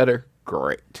match was better,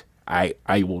 great. I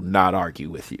will not argue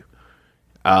with you.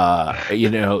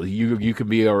 You can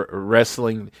be a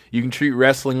wrestling, you can treat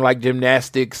wrestling like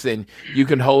gymnastics, and you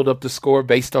can hold up the score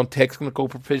based on technical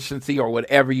proficiency or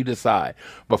whatever you decide.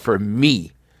 But for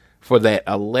me, for that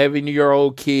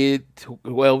 11-year-old kid,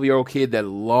 12-year-old kid that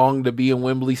longed to be in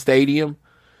Wembley Stadium,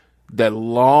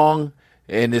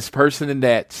 and this person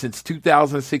that since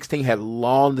 2016 had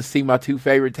longed to see my 2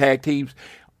 favorite tag teams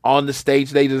on the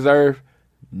stage they deserve,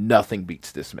 nothing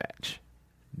beats this match.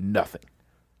 Nothing.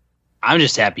 I'm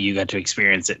just happy you got to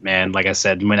experience it, man. Like I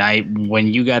said, when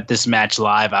you got this match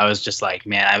live, I was just like,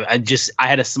 man, I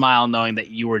had a smile knowing that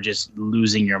you were just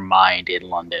losing your mind in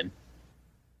London.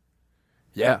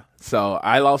 Yeah, so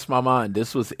I lost my mind.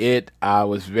 This was it. I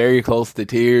was very close to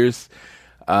tears.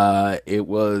 It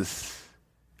was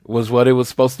what it was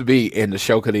supposed to be, and the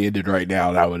show could have ended right now,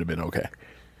 and I would have been okay.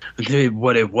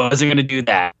 But it wasn't going to do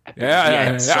that.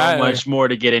 Yeah, so much more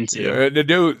to get into. The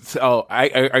dude. So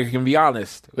I can be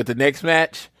honest with the next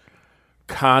match.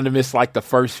 Kind of missed like the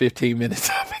first 15 minutes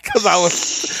of it because I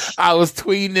was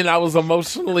tweeting and I was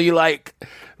emotionally like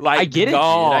I get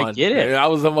gone. It, I get it. I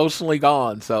was emotionally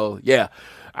gone. So yeah,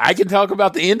 I can talk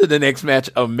about the end of the next match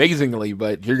amazingly,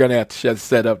 but you're gonna have to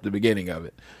set up the beginning of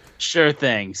it. Sure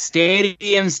thing.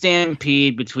 Stadium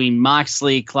Stampede between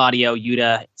Moxley, Claudio,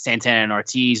 Yuta, Santana, and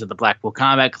Ortiz of the Blackpool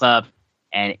Combat Club,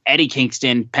 and Eddie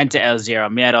Kingston, Penta El Zero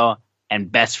Miedo,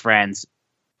 and Best Friends,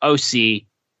 OC,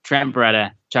 Trent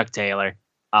Beretta, Chuck Taylor.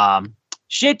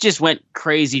 Shit just went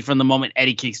crazy from the moment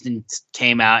Eddie Kingston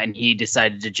came out and he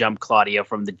decided to jump Claudio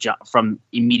from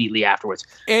immediately afterwards.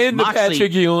 And the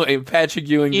Patrick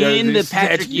Ewing jersey. In the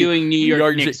Patrick Ewing New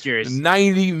York Knicks jersey.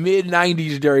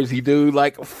 Mid-90s jersey, dude.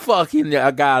 Like, fucking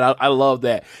God, I love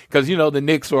that. Because, the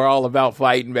Knicks were all about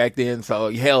fighting back then,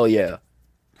 so hell yeah.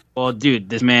 Well, dude,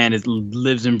 this man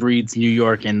lives and breathes New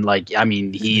York, and,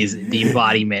 he is the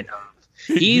embodiment of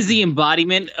He's the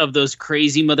embodiment of those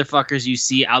crazy motherfuckers you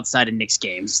see outside of Knicks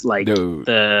games. Like, dude.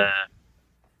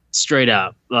 Straight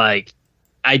up. Like,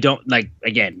 I don't,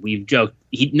 again, we've joked.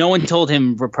 No one told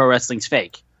him pro wrestling's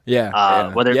fake.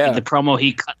 Yeah. Whether it be the promo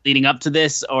he cut leading up to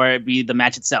this or it be the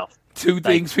match itself. Two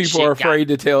things people are afraid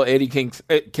to tell Eddie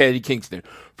Kingston.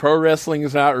 Pro wrestling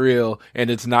is not real, and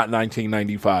it's not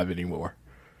 1995 anymore.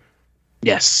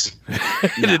 Yes.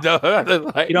 No.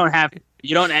 You don't have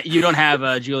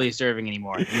Julius Erving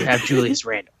anymore. You have Julius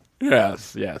Randle.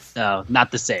 Yes. No,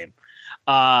 not the same.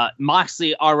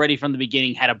 Moxley already from the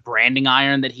beginning had a branding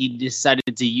iron that he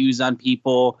decided to use on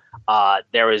people.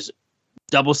 There was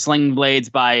double sling blades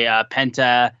by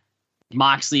Penta.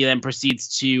 Moxley then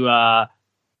proceeds to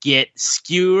get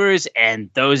skewers, and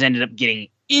those ended up getting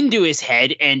into his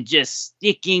head and just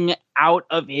sticking out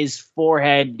of his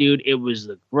forehead. Dude, it was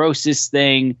the grossest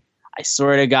thing. I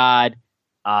swear to God.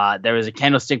 There was a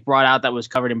candlestick brought out that was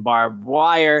covered in barbed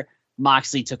wire.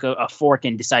 Moxley took a fork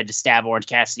and decided to stab Orange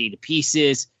Cassidy to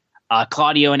pieces.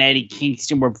 Claudio and Eddie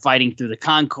Kingston were fighting through the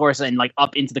concourse and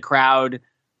up into the crowd,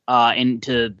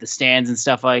 into the stands and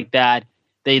stuff like that.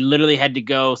 They literally had to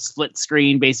go split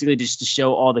screen basically just to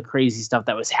show all the crazy stuff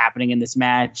that was happening in this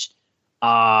match.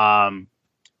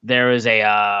 There was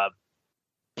a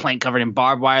plank covered in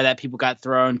barbed wire that people got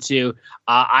thrown to.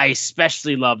 I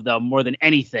especially love, though, more than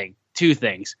anything, two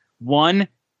things. One,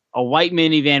 a white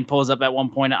minivan pulls up at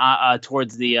one point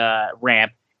towards the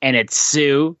ramp, and it's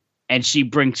Sue, and she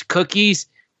brings cookies,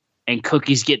 and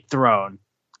cookies get thrown.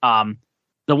 The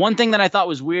one thing that I thought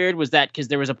was weird was that because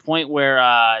there was a point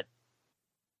where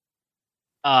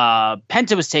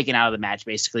Penta was taken out of the match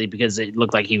basically because it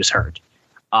looked like he was hurt.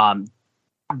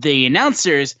 The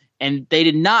announcers and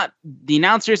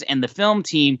the film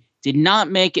team did not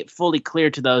make it fully clear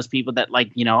to those people that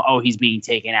he's being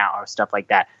taken out or stuff like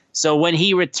that. So when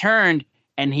he returned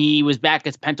and he was back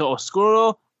as Penta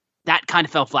Oscuro, that kind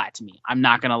of fell flat to me. I'm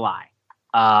not going to lie.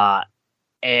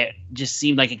 It just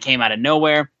seemed like it came out of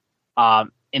nowhere.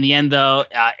 In the end, though,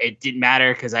 it didn't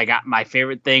matter because I got my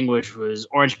favorite thing, which was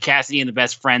Orange Cassidy and the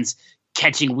Best Friends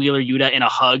catching Wheeler Yuta in a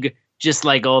hug, just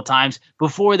like old times,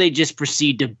 before they just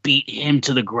proceed to beat him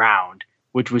to the ground,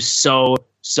 which was so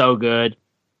good.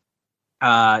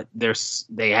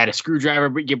 They had a screwdriver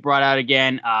get brought out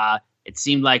again. It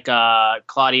seemed like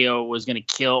Claudio was going to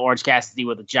kill Orange Cassidy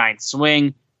with a giant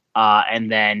swing. And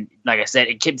then, like I said,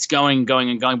 it keeps going.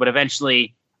 But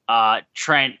eventually,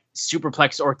 Trent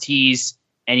superplexed Ortiz,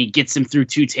 and he gets him through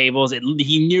 2 tables.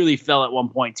 He nearly fell at one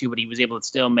point, too, but he was able to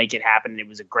still make it happen, and it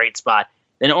was a great spot.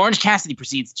 Then Orange Cassidy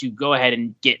proceeds to go ahead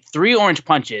and get 3 orange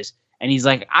punches, and he's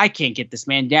like, I can't get this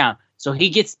man down. So he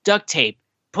gets duct tape,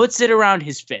 puts it around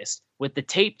his fist with the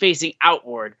tape facing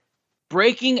outward,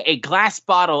 breaking a glass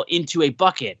bottle into a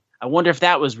bucket. I wonder if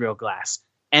that was real glass.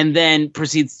 And then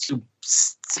proceeds to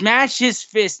smash his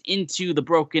fist into the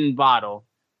broken bottle,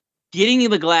 getting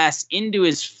the glass into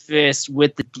his fist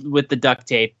with the duct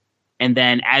tape. And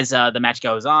then as the match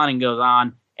goes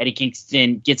on, Eddie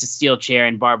Kingston gets a steel chair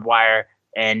and barbed wire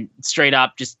and straight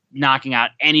up just knocking out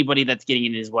anybody that's getting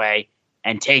in his way,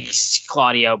 and takes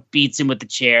Claudio, beats him with the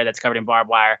chair that's covered in barbed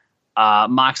wire.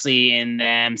 Moxley and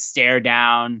them stare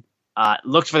down,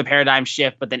 looks for the paradigm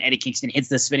shift, but then Eddie Kingston hits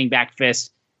the spinning back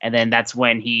fist, and then that's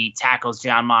when he tackles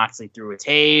Jon Moxley through a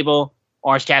table.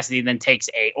 Orange Cassidy then takes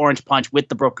a orange punch with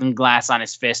the broken glass on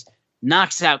his fist,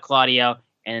 knocks out Claudio,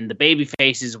 and the baby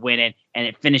faces win it, and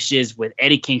it finishes with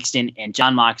Eddie Kingston and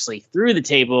Jon Moxley through the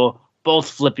table, both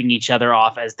flipping each other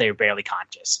off as they're barely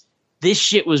conscious. This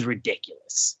shit was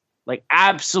ridiculous. Like,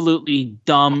 absolutely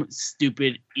dumb,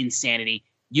 stupid insanity.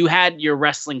 You had your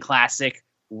wrestling classic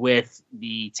with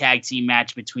the tag team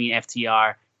match between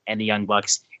FTR and the Young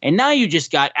Bucks, and now you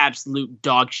just got absolute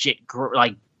dog shit,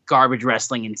 garbage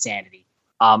wrestling insanity.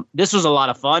 This was a lot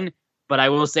of fun, but I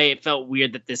will say it felt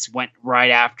weird that this went right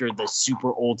after the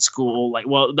super old school,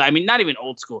 not even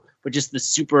old school, but just the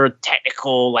super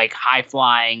technical, high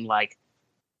flying,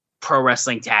 pro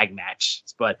wrestling tag match.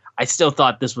 But I still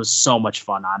thought this was so much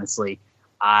fun, honestly.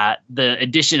 The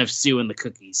addition of Sue and the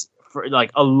cookies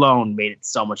alone made it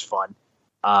so much fun.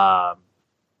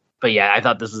 But yeah, I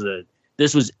thought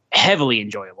this was heavily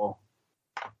enjoyable.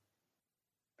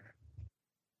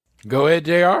 Go ahead,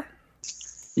 JR.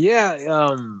 Yeah,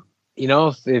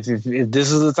 if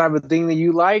this is the type of thing that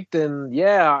you liked, then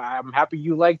yeah, I'm happy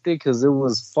you liked it because it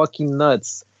was fucking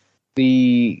nuts.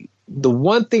 The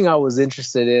one thing I was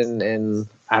interested in, and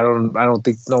I don't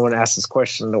think no one asked this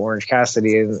question to Orange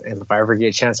Cassidy, and if I ever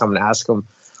get a chance, I'm going to ask him,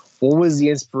 what was the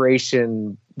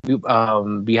inspiration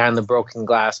behind the broken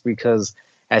glass? Because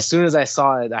as soon as I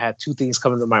saw it, I had 2 things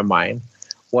come into my mind.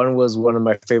 One was one of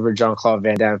my favorite Jean-Claude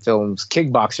Van Damme films,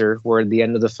 Kickboxer, where at the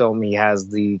end of the film he has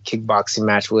the kickboxing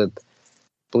match with, I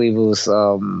believe it was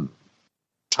Tong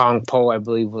Po, I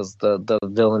believe was the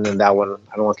villain in that one.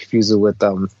 I don't want to confuse it with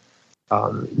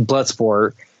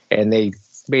Bloodsport. And they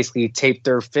basically tape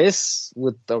their fists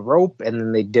with the rope, and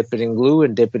then they dip it in glue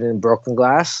and dip it in broken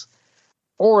glass.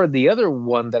 Or the other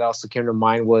one that also came to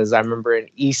mind was, I remember in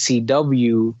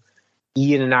ECW,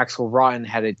 Ian and Axel Rotten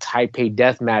had a Taipei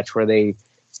death match where they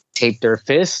taped their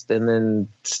fist and then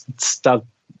stuck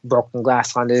broken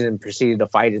glass on it and proceeded to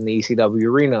fight in the ECW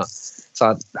arena.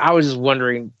 So I was just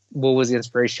wondering what was the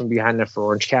inspiration behind that for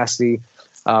Orange Cassidy.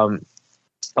 I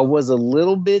was a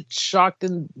little bit shocked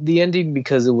in the ending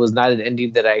because it was not an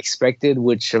ending that I expected,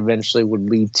 which eventually would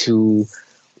lead to,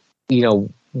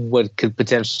 what could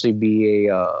potentially be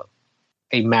a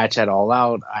match at All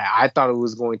Out. I thought it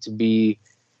was going to be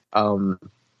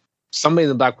somebody in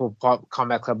the Blackpool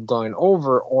Combat Club going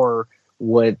over, or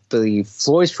what the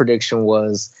Floyd's prediction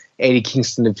was, Eddie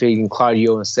Kingston defeating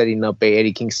Claudio and setting up a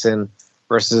Eddie Kingston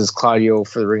versus Claudio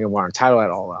for the Ring of Honor title at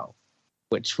All Out,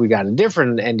 which we got a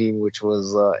different ending, which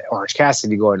was Orange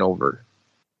Cassidy going over.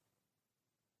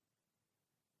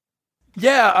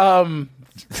 Yeah,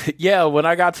 yeah. When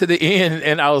I got to the end,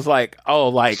 and I was like, "Oh,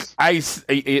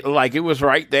 it was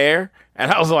right there,"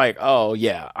 and I was like, "Oh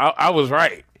yeah, I was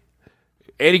right."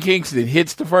 Eddie Kingston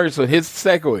hits the first one, hits the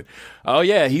second one. Oh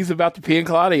yeah, he's about to pin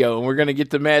Claudio, and we're gonna get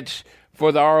the match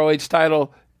for the ROH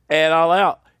title at All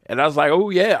Out. And I was like, "Oh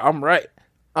yeah, I'm right."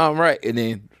 And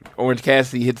then Orange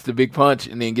Cassidy hits the big punch,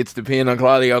 and then gets the pin on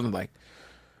Claudio. I was like,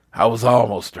 I was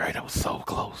almost right. I was so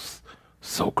close.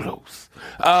 So close.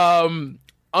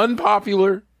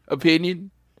 Unpopular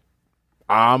opinion.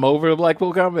 I'm over the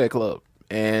Blackpool Combat Club.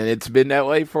 And it's been that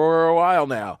way for a while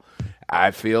now.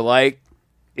 I feel like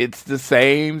it's the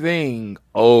same thing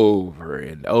over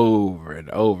and over and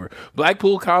over.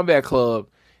 Blackpool Combat Club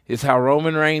is how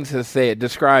Roman Reigns has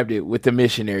described it with the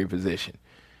missionary position.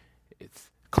 It's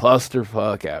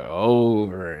clusterfuck out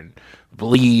over and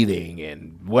bleeding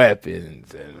and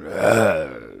weapons and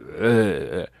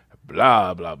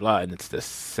blah, blah, blah. And it's the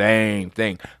same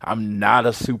thing. I'm not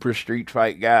a super street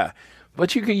fight guy.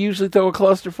 But you can usually throw a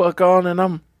clusterfuck on and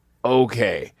I'm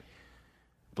okay.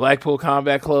 Blackpool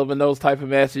Combat Club and those type of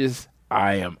matches,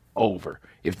 I am over.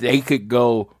 If they could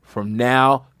go from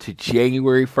now to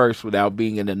January 1st without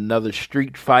being in another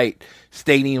street fight,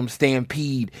 stadium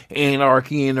stampede,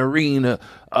 anarchy in arena,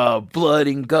 blood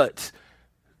and guts,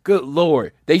 good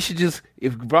Lord. They should just,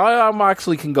 if Brian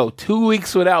Moxley can go 2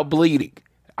 weeks without bleeding,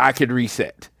 I could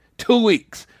reset. 2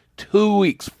 weeks. 2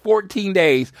 weeks, 14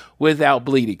 days without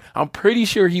bleeding. I'm pretty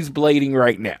sure he's bleeding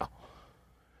right now.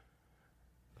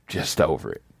 Just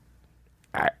over it.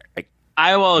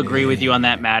 I will agree with you on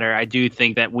that matter. I do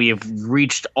think that we have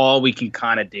reached all we can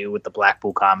kind of do with the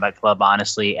Blackpool Combat Club,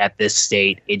 honestly, at this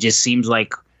state. It just seems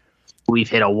like we've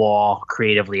hit a wall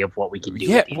creatively of what we can do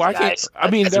with these guys.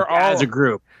 They're all as a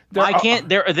group.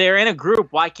 They're in a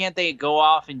group? Why can't they go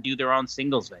off and do their own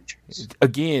singles ventures?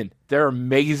 Again, they're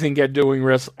amazing at doing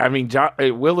wrestling. I mean,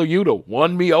 Wheeler Yuta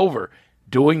won me over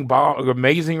doing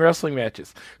amazing wrestling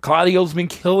matches. Claudio's been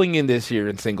killing in this year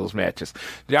in singles matches.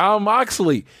 Jon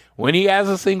Moxley, when he has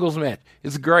a singles match,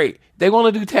 it's great. They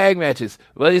want to do tag matches,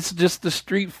 but it's just the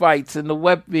street fights and the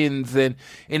weapons, and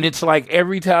it's like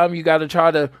every time you got to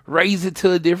try to raise it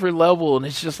to a different level, and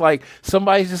it's just like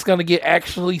somebody's just going to get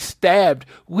actually stabbed,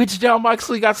 which Jon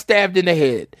Moxley got stabbed in the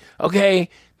head. Okay?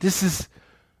 This is...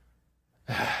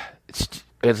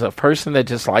 As a person that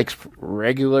just likes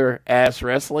regular ass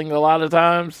wrestling a lot of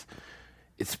times,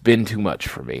 it's been too much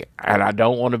for me. And I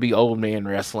don't want to be old man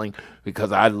wrestling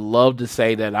because I love to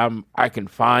say that I can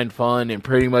find fun in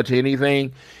pretty much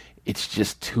anything. It's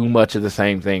just too much of the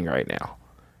same thing right now.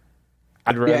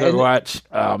 I'd rather watch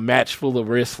a match full of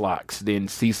wrist locks than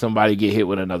see somebody get hit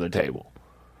with another table.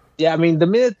 Yeah, I mean, the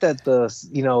minute that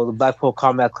the Blackpool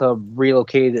Combat Club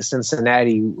relocated to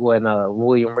Cincinnati when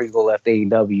William Regal left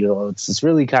AEW, it's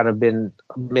really kind of been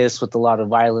missed with a lot of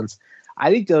violence. I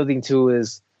think the other thing too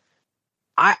is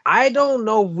I don't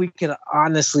know if we can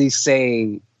honestly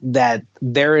say that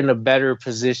they're in a better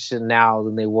position now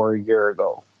than they were a year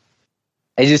ago.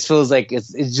 It just feels like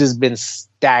it's just been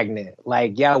stagnant.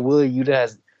 Like, yeah, Wheeler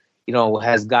Yuta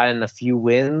has gotten a few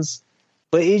wins.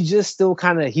 But it just still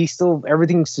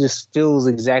everything just feels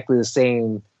exactly the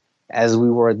same as we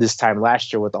were this time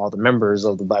last year with all the members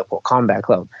of the Blackpool Combat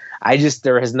Club.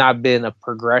 There has not been a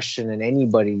progression in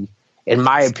anybody, in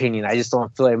my opinion. I just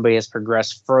don't feel anybody has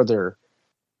progressed further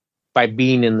by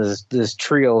being in this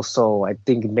trio. So I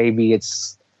think maybe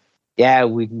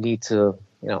we need to,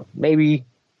 maybe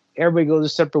everybody go their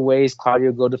separate ways.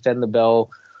 Claudio go defend the belt.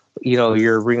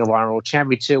 Your Ring of Honor World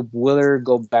Championship. Wheeler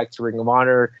go back to Ring of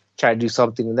Honor. Try to do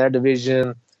something in their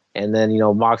division, and then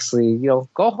Moxley, go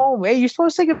home. Hey, you're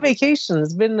supposed to take a vacation.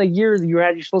 It's been a year.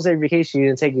 You're supposed to take a vacation. You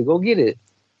didn't take it. Go get it.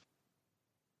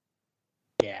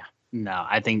 Yeah, no,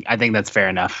 I think that's fair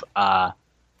enough.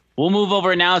 We'll move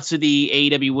over now to the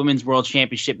AEW Women's World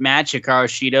Championship match: Hikaru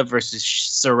Shida versus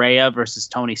Saraya versus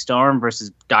Toni Storm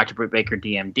versus Dr. Britt Baker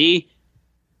DMD.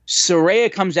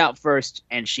 Saraya comes out first,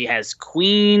 and she has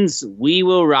 "Queens, We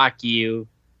Will Rock You"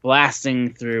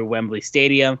 blasting through Wembley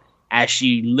Stadium as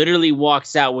she literally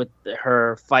walks out with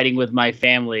her Fighting With My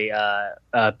Family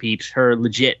peeps, her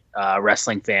legit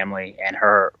wrestling family and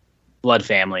her blood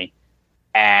family.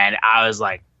 And I was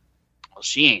like, well,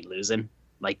 she ain't losing.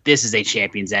 Like, this is a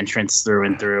champion's entrance through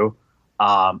and through.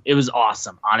 It was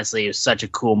awesome. Honestly, it was such a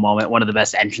cool moment. One of the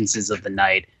best entrances of the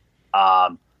night.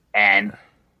 And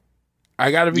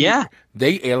I gotta be,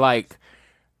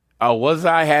 was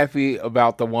I happy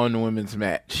about the one women's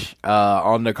match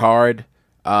on the card?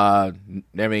 I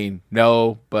mean,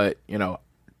 no, but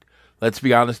let's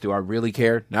be honest. Do I really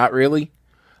care? Not really.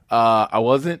 I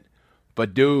wasn't.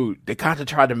 But dude, they kind of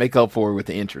tried to make up for it with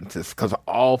the entrances because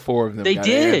all four of them got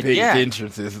epic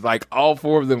entrances. Like all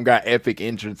four of them got epic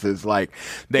entrances. Like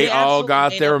they all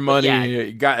got their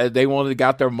money. They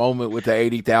got their moment with the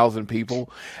 80,000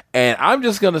 people. And I'm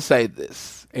just gonna say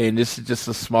this. And this is just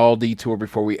a small detour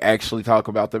before we actually talk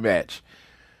about the match.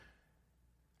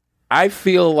 I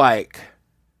feel like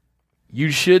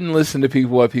you shouldn't listen to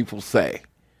what people say.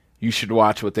 You should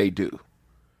watch what they do.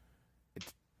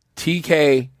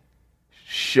 TK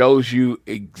shows you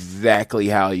exactly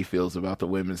how he feels about the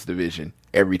women's division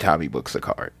every time he books a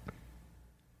card.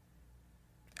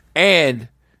 And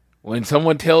when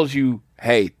someone tells you,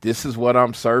 hey, this is what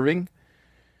I'm serving,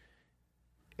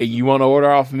 and you want to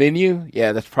order off menu,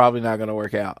 yeah, that's probably not going to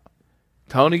work out.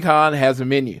 Tony Khan has a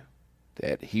menu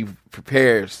that he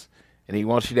prepares and he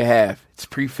wants you to have. It's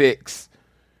prefix,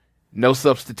 no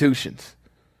substitutions.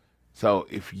 So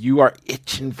if you are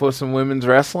itching for some women's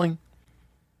wrestling,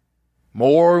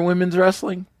 more women's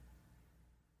wrestling,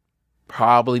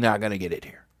 probably not going to get it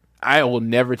here. I will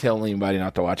never tell anybody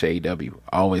not to watch AEW.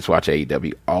 Always watch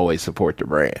AEW. Always support the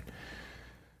brand.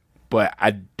 But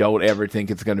I don't ever think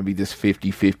it's going to be this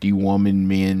 50-50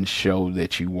 woman-men show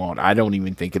that you want. I don't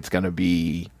even think it's going to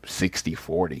be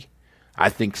 60-40. I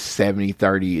think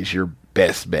 70-30 is your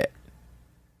best bet.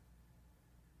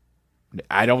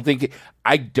 I don't think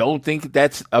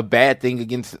that's a bad thing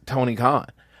against Tony Khan.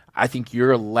 I think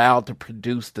you're allowed to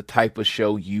produce the type of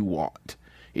show you want.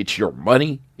 It's your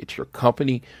money. It's your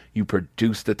company. You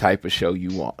produce the type of show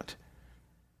you want.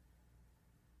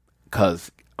 Because,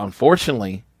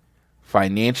 unfortunately,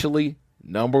 financially,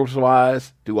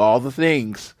 numbers-wise, do all the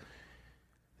things,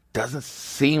 doesn't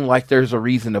seem like there's a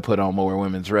reason to put on more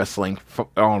women's wrestling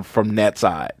from that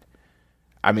side.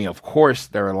 I mean, of course,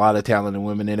 there are a lot of talented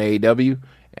women in AEW,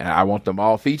 and I want them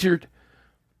all featured.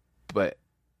 But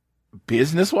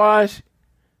business-wise,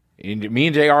 and me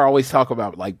and JR always talk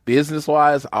about, like,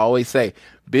 business-wise, I always say,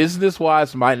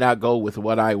 business-wise might not go with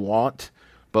what I want,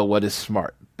 but what is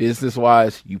smart.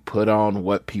 Business-wise, you put on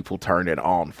what people turn it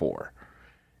on for.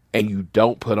 And you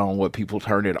don't put on what people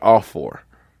turn it off for.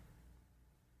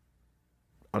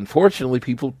 Unfortunately,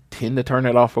 people tend to turn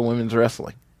it off for women's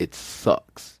wrestling. It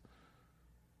sucks.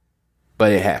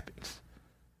 But it happens.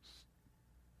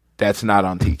 That's not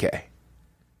on TK.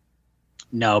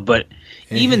 No, but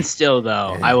even still,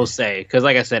 though, I will say, because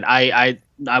like I said, I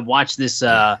watched this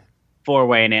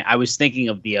four-way, and I was thinking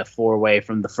of the four-way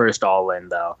from the first All-In,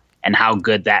 though, and how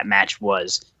good that match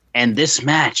was. And this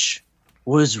match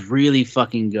was really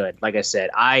fucking good. Like I said,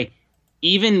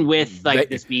 even with like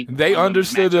this being, they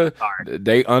understood the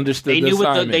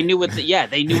assignment. They knew what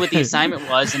the assignment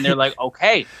was, and they're like,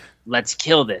 okay, let's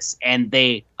kill this. And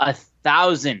they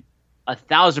 1,000%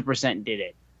 did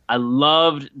it. I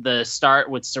loved the start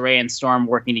with Saraya and Storm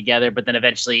working together, but then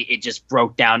eventually it just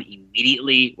broke down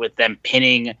immediately with them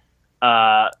pinning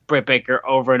Britt Baker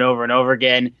over and over and over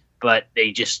again. But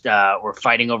they just were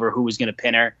fighting over who was going to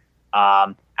pin her.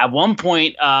 At one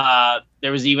point,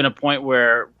 there was even a point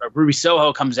where Ruby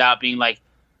Soho comes out being like,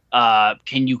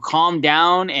 can you calm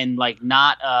down and like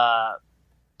not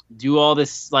do all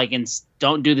this, like, and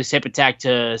don't do this hip attack to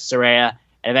Saraya.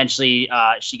 And eventually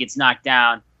she gets knocked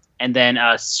down. And then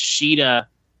Shida,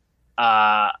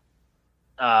 like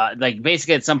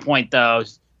basically at some point though,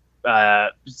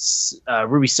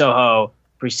 Ruby Soho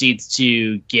proceeds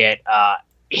to get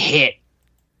hit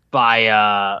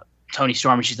by Toni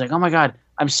Storm, and she's like, "Oh my God,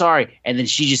 I'm sorry." And then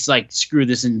she just like, screw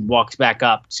this, and walks back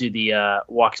up to the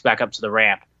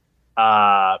ramp.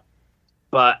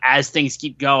 But as things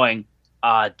keep going,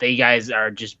 they guys are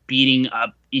just beating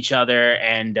up each other,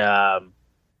 and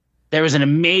there was an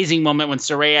amazing moment when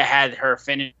Saraya had her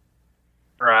finish,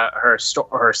 her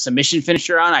submission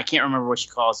finisher on. I can't remember what she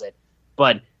calls it,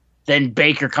 but then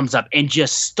Baker comes up and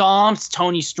just stomps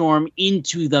Toni Storm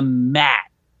into the mat.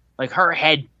 Like, her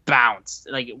head bounced.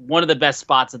 Like, one of the best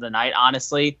spots of the night,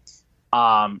 honestly.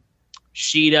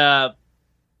 Shida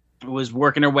was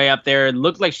working her way up there. It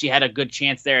looked like she had a good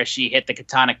chance there as she hit the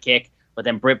katana kick, but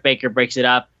then Britt Baker breaks it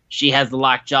up. She has the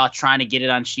lockjaw trying to get it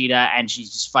on Shida, and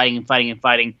she's just fighting and fighting and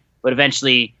fighting. But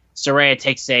eventually, Saraya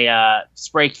takes a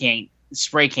spray can,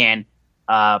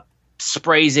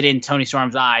 sprays it in Toni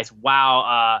Storm's eyes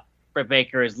while Britt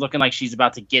Baker is looking like she's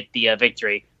about to get the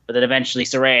victory. But then eventually,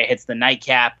 Saraya hits the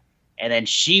nightcap, and then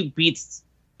she beats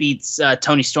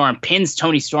Toni Storm, pins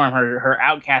Toni Storm, her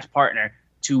Outcast partner,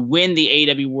 to win the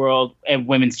AEW World and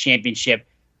Women's Championship.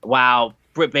 While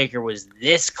Britt Baker was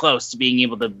this close to being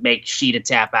able to make Shida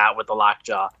tap out with the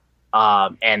lockjaw.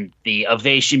 And the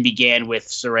ovation began with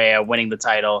Saraya winning the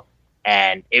title,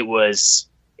 and it was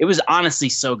honestly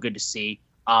so good to see.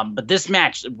 But this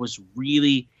match was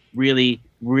really, really,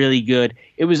 really good.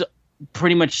 It was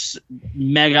pretty much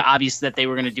mega obvious that they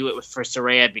were going to do it for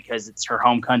Saraya because it's her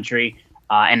home country,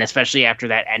 and especially after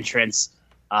that entrance.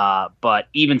 But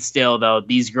even still, though,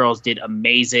 these girls did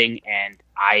amazing, and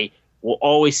I will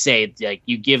always say, like,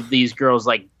 you give these girls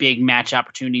like big match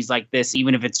opportunities like this,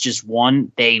 even if it's just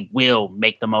one, they will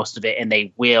make the most of it and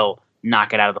they will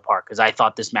knock it out of the park. Because I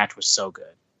thought this match was so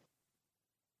good.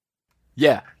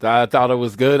 Yeah, I thought it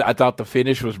was good. I thought the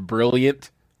finish was brilliant.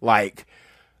 Like,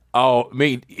 oh, I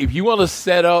mean, if you want to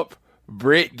set up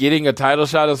Britt getting a title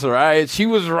shot of Saraya, she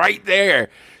was right there.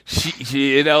 She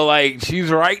she's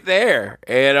right there,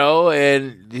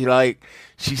 and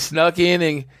she snuck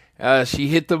in and she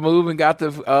hit the move and got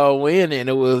the win,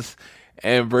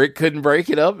 and Britt couldn't break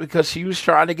it up because she was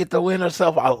trying to get the win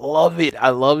herself. I love it.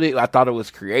 I thought it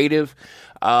was creative.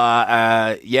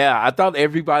 I thought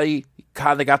everybody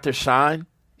kind of got their shine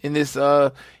in this.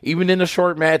 Even in the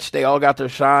short match, they all got their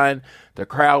shine. The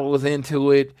crowd was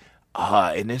into it.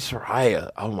 And then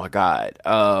Saraya, oh my God.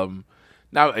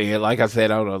 Now, like I said,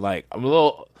 I don't know. Like, I'm a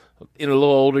little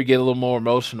older, get a little more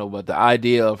emotional. But the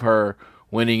idea of her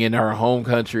winning in her home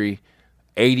country,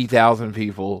 80,000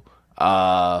 people,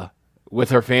 with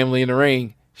her family in the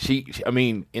ring,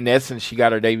 in essence, she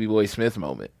got her Davey Boy Smith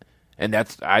moment. And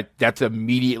that's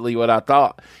immediately what I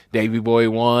thought. Davey Boy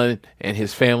won, and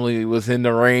his family was in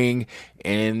the ring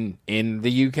in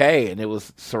the UK, and it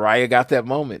was Saraya got that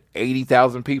moment.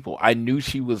 80,000 people. I knew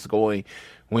she was going.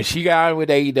 When she got on with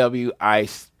AEW, I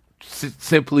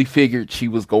simply figured she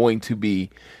was going to be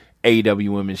AEW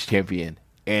Women's Champion,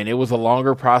 and it was a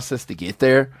longer process to get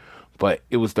there, but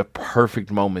it was the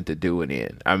perfect moment to do it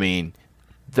in. I mean,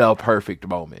 the perfect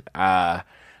moment. I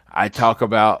talk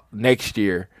about next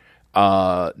year.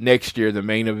 Next year, the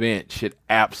main event should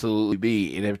absolutely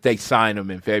be, and if they sign them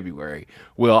in February,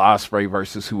 Will Ospreay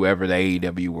versus whoever the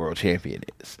AEW World Champion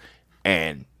is.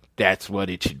 And that's what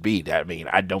it should be. I mean,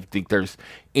 I don't think there's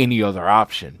any other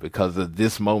option because of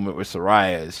this moment with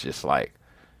Saraya. It's just like,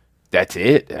 that's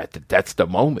it. That's the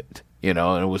moment, and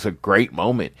it was a great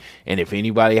moment. And if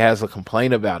anybody has a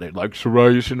complaint about it, like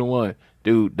Saraya shouldn't have won,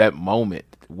 dude, that moment,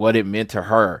 what it meant to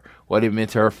her, what it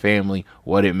meant to her family,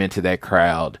 what it meant to that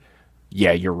crowd,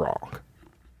 yeah, you're wrong.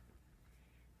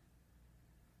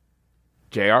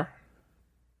 JR?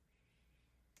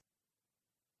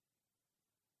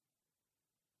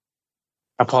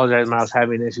 I apologize, I was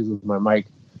having issues with my mic.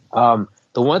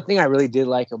 The one thing I really did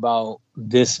like about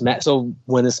this match, so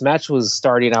when this match was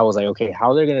starting, I was like, okay,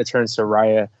 how are they going to turn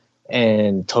Saraya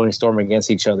and Toni Storm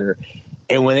against each other?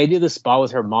 And when they did the spot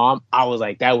with her mom, I was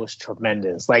like, that was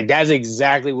tremendous. Like, that's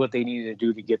exactly what they needed to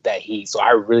do to get that heat. So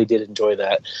I really did enjoy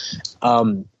that.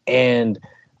 And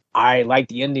I like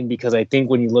the ending because I think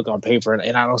when you look on paper,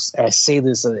 and I say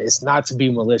this, it's not to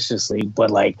be maliciously, but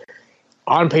like,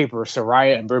 on paper,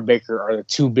 Saraya and Britt Baker are the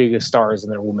two biggest stars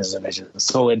in their women's division.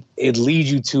 So it leads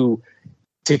you to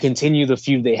continue the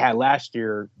feud they had last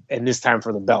year and this time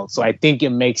for the belt. So I think it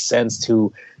makes sense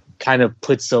to kind of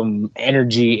put some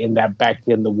energy in that back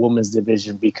in the women's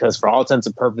division, because for all intents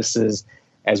and purposes,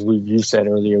 as you've said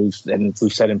earlier, and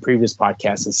we've said in previous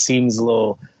podcasts, it seems a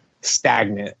little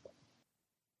stagnant.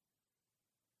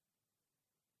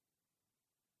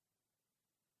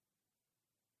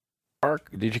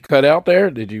 Mark, did you cut out there?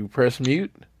 Did you press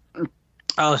mute?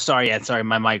 Oh, sorry. Yeah, sorry.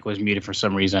 My mic was muted for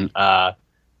some reason.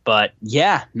 But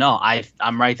yeah, no,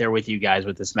 I'm right there with you guys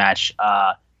with this match.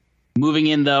 Moving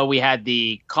in, though, we had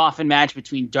the coffin match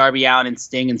between Darby Allin and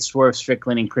Sting and Swerve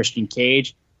Strickland and Christian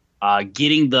Cage.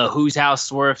 Getting the Whose House,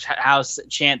 Swerve House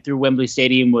chant through Wembley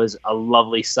Stadium was a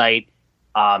lovely sight.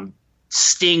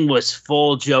 Sting was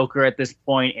full Joker at this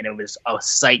point, and it was a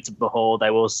sight to behold, I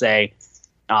will say.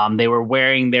 They were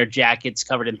wearing their jackets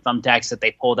covered in thumbtacks that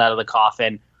they pulled out of the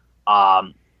coffin.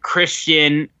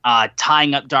 Christian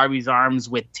tying up Darby's arms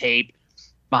with tape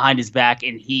behind his back,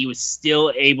 and he was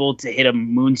still able to hit a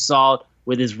moonsault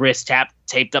with his wrist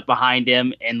taped up behind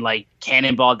him and like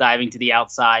cannonball diving to the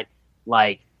outside.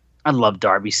 Like, I love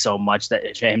Darby so much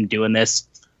that him doing this.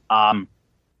 And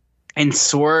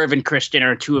Swerve and Christian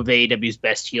are two of AEW's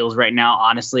best heels right now.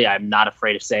 Honestly, I'm not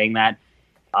afraid of saying that.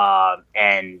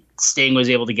 And Sting was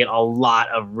able to get a lot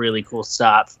of really cool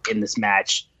stuff in this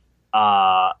match.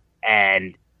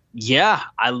 And yeah,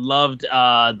 I loved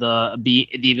the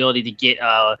ability to get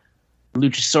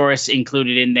Luchasaurus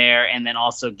included in there, and then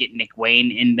also get Nick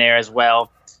Wayne in there as well.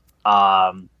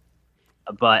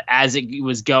 But as it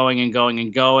was going,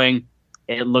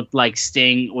 it looked like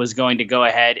Sting was going to go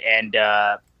ahead and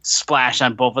splash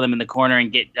on both of them in the corner and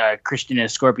get Christian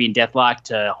and Scorpion Deathlock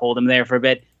to hold him there for a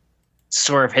bit.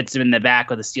 Swerve hits him in the back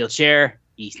with a steel chair.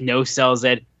 He no-sells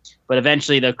it. But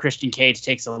eventually, the Christian Cage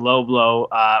takes a low blow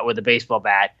with a baseball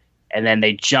bat, and then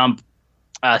they jump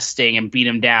Sting and beat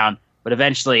him down. But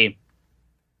eventually,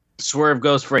 Swerve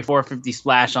goes for a 450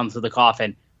 splash onto the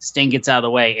coffin. Sting gets out of the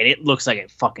way, and it looks like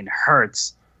it fucking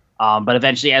hurts. But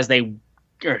eventually, as they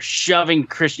are shoving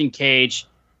Christian Cage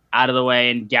out of the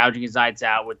way and gouging his eyes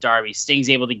out with Darby, Sting's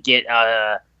able to get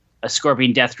a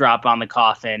Scorpion Death Drop on the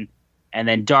coffin, and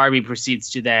then Darby proceeds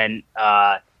to then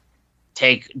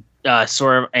take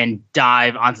Swerve and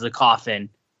dive onto the coffin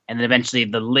and then eventually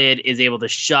the lid is able to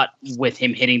shut with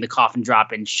him hitting the coffin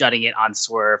drop and shutting it on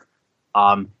Swerve.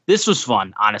 This was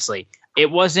fun, honestly.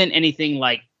 It wasn't anything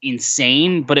like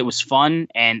insane, but it was fun,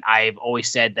 and I've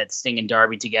always said that Sting and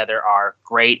Darby together are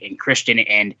great, and Christian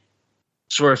and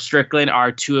Swerve Strickland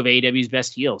are two of AEW's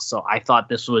best heels. So I thought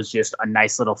this was just a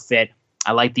nice little fit.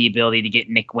 I like the ability to get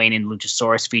Nick Wayne and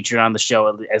Luchasaurus featured on the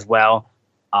show as well.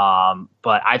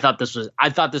 But I thought this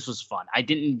was fun. I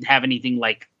didn't have anything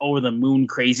like over the moon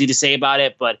crazy to say about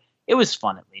it, but it was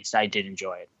fun at least. I did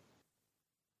enjoy it.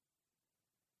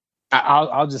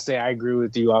 I'll just say I agree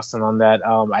with you, Austin, on that.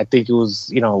 I think it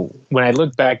was, when I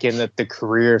look back in at the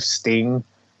career of Sting,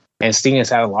 and Sting has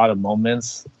had a lot of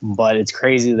moments, but it's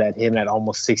crazy that him at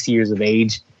almost 60 years of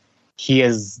age, he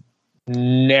has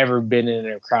never been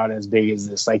in a crowd as big as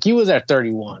this. Like, he was at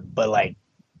 31, but like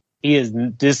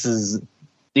that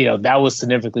was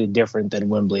significantly different than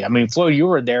Wembley. I mean, Floyd, you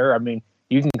were there. I mean,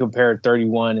 you can compare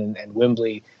 31 and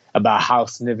Wembley about how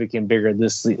significant bigger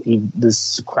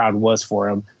this crowd was for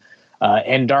him.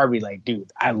 And Darby, like,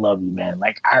 dude, I love you, man.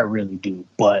 Like, I really do.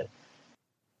 But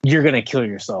you're gonna kill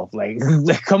yourself. Like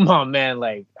come on, man.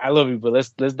 Like, I love you, but let's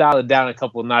dial it down a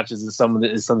couple of notches in some of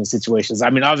the situations.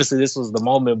 I mean, obviously this was the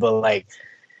moment, but like,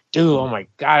 dude, oh my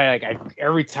god, like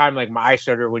every time like my eyes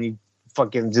shudder when you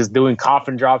fucking just doing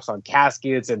coffin drops on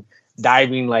caskets and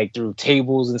diving like through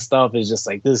tables and stuff. Is just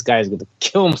like, this guy's gonna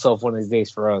kill himself one of these days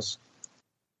for us.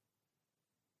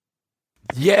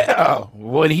 Yeah,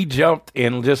 when he jumped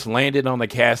and just landed on the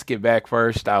casket back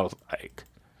first, I was like,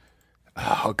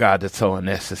 oh god, that's so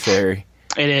unnecessary.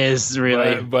 It is,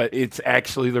 really. But it's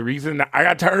actually the reason I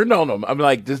got turned on him. I'm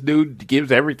like, this dude gives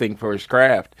everything for his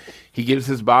craft. He gives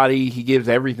his body, he gives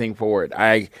everything for it.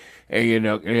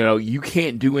 You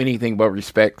can't do anything but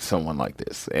respect someone like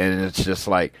this. And it's just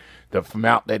like the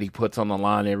amount that he puts on the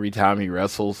line every time he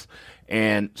wrestles.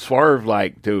 And Swerve,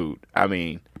 like, dude, I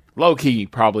mean, low key,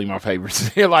 probably my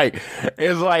favorite.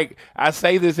 It's like I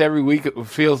say this every week. It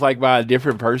feels like by a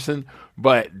different person,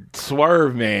 but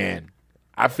Swerve, man,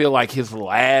 I feel like his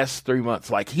last 3 months,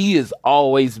 like, he has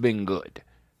always been good,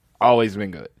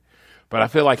 but I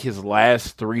feel like his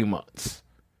last 3 months,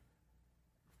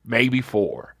 maybe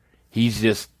 4, he's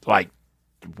just like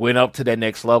went up to that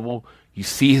next level. You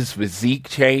see his physique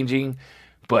changing,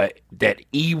 but that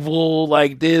evil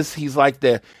like this, he's like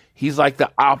the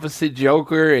opposite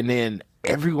Joker, and then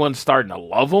everyone's starting to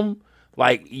love him.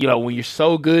 Like, when you're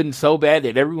so good and so bad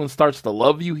that everyone starts to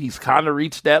love you, he's kind of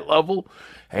reached that level.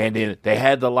 And then they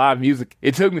had the live music.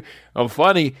 It took me,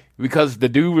 funny, because the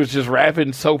dude was just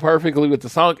rapping so perfectly with the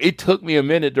song. It took me a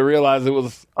minute to realize it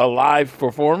was a live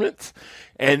performance.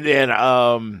 And then,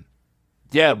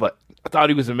 but I thought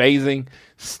he was amazing.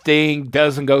 Sting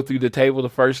doesn't go through the table the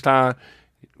first time.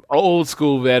 Old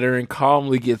school veteran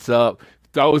calmly gets up,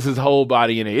 throws his whole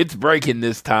body in it. It's breaking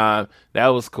this time. That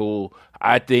was cool.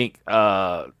 I think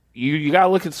you got to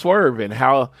look at Swerve and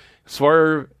how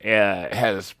Swerve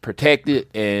has protected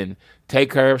and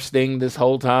take care of Sting this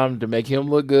whole time to make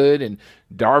him look good. And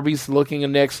Darby's looking a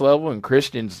next level. And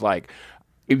Christian's like,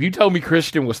 if you told me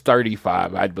Christian was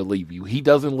 35, I'd believe you. He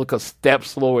doesn't look a step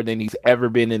slower than he's ever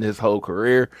been in his whole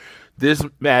career. This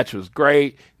match was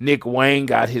great. Nick Wayne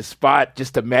got his spot.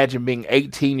 Just imagine being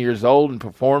 18 years old and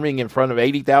performing in front of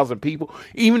 80,000 people,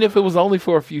 even if it was only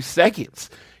for a few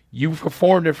seconds. You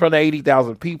performed in front of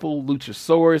 80,000 people.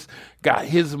 Luchasaurus got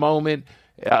his moment.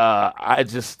 I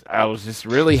was just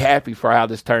really happy for how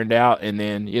this turned out. And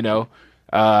then,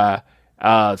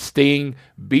 Sting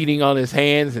beating on his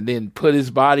hands and then put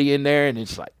his body in there. And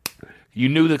it's like, you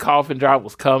knew the coffin drop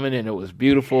was coming, and it was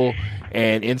beautiful.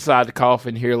 And inside the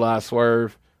coffin, here lies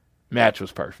Swerve. Match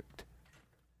was perfect.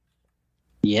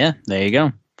 Yeah, there you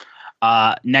go.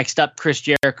 Next up, Chris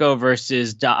Jericho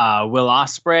versus Will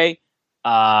Ospreay.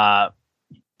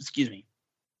 Excuse me.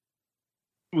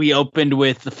 We opened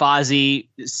with the Fozzy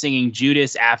singing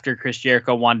Judas after Chris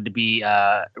Jericho wanted to be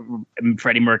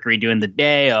Freddie Mercury doing the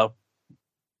Day.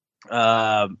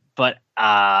 But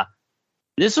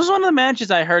this was one of the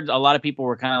matches I heard a lot of people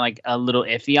were kind of like a little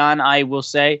iffy on, I will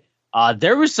say.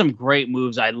 There was some great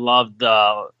moves. I loved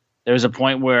there was a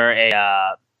point where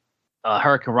a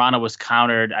Hurricane Rana was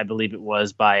countered, I believe it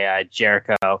was, by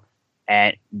Jericho.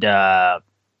 And it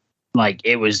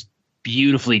was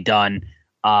beautifully done.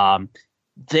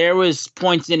 There was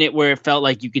points in it where it felt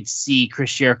like you could see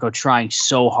Chris Jericho trying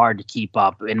so hard to keep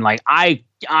up. And I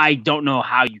don't know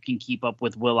how you can keep up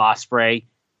with Will Ospreay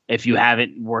if you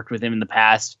haven't worked with him in the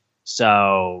past.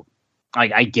 So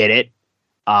I get it.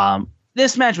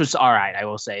 This match was all right, I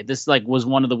will say. This was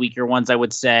one of the weaker ones, I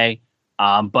would say.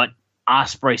 But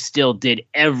Ospreay still did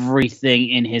everything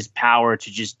in his power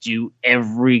to just do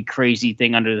every crazy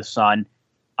thing under the sun.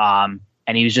 And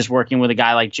he was just working with a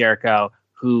guy like Jericho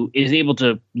who is able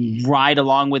to ride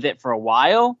along with it for a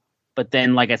while, but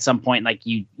then like at some point, like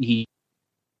he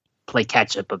play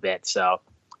catch up a bit. So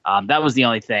that was the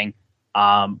only thing.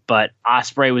 But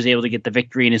Ospreay was able to get the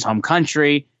victory in his home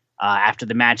country. After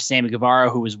the match, Sammy Guevara,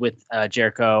 who was with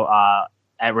Jericho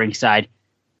at ringside,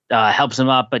 helps him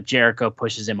up, but Jericho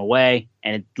pushes him away,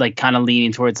 and it like kind of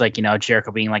leaning towards like, you know,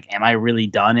 Jericho being like, am I really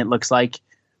done? It looks like.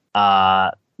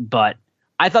 But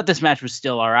I thought this match was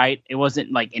still all right. It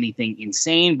wasn't like anything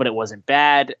insane, but it wasn't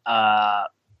bad.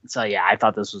 So yeah, I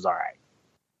thought this was all right.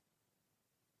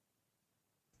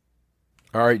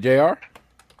 All right, JR.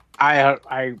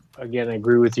 I again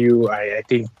agree with you. I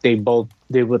think they both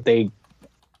did what they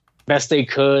best they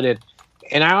could,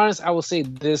 and I will say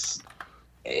this.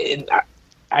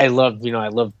 I love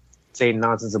saying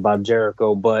nonsense about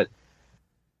Jericho, but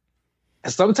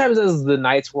sometimes as the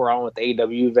nights we're on with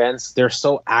AEW events, they're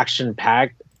so action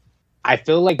packed. I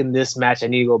feel like in this match, I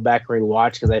need to go back and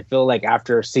rewatch because I feel like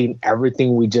after seeing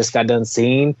everything we just got done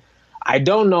seeing, I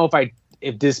don't know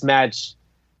if this match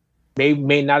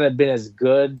may not have been as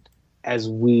good as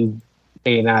we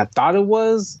may not have thought it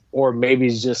was, or maybe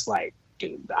it's just like,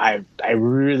 dude, I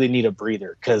really need a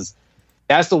breather, because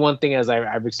that's the one thing, as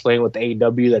I've explained with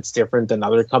AEW, that's different than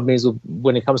other companies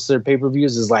when it comes to their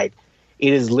pay-per-views, is like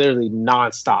it is literally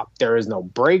nonstop. There is no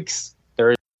breaks.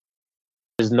 There's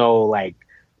no like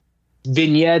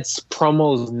vignettes,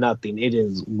 promos, nothing. It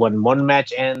is when one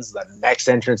match ends, the next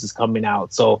entrance is coming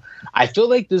out. So I feel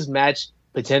like this match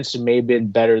potentially may have been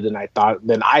better than I thought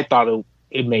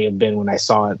it may have been when I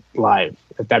saw it live,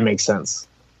 if that makes sense.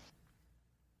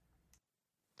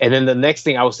 And then the next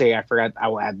thing I will say, I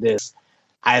will add this.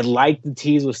 I like the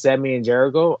tease with Sammy and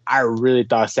Jericho. I really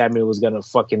thought Sammy was going to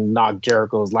fucking knock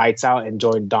Jericho's lights out and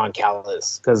join Don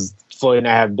Callis, because Floyd and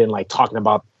I have been like talking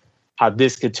about how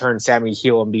this could turn Sammy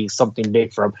heel and be something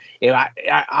big for him. If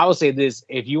I will say this,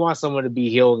 if you want someone to be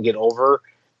heel and get over,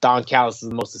 Don Callis is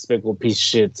the most despicable piece of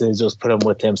shit, and just put him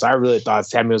with him. So I really thought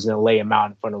Sammy was going to lay him out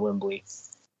in front of Wembley.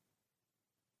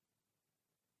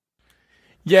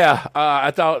 Yeah, I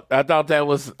thought that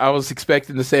was, I was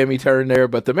expecting the Sammy turn there,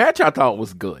 but the match I thought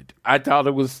was good. I thought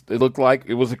it looked like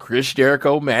it was a Chris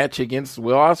Jericho match against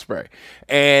Will Ospreay,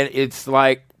 and it's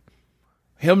like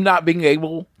him not being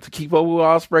able to keep up with Will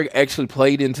Ospreay actually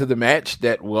played into the match,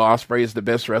 that Will Ospreay is the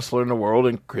best wrestler in the world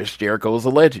and Chris Jericho is a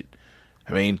legend.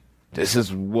 I mean, this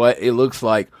is what it looks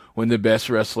like when the best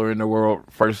wrestler in the world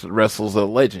first wrestles a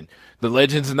legend. The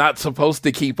legend's not supposed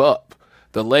to keep up.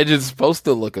 The legend's supposed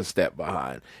to look a step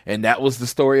behind. And that was the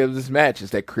story of this match,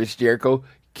 is that Chris Jericho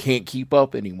can't keep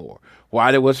up anymore.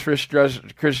 Why was Chris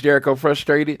Jericho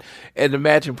frustrated in the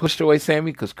match and pushed away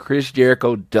Sammy? Because Chris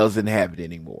Jericho doesn't have it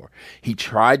anymore. He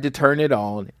tried to turn it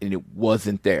on, and it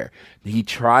wasn't there. He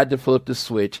tried to flip the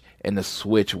switch, and the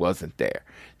switch wasn't there.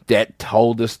 That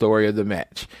told the story of the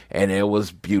match, and it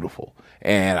was beautiful.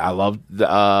 And I loved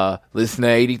listening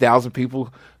to 80,000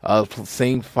 people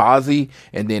sing Fozzy,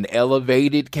 and then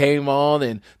Elevated came on,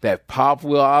 and that pop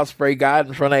Will Ospreay got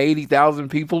in front of 80,000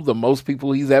 people, the most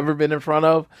people he's ever been in front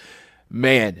of.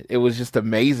 Man, it was just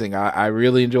amazing. I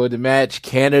really enjoyed the match.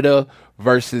 Canada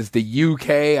versus the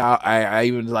UK. I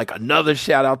even like another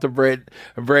shout out to Brett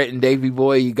and Davey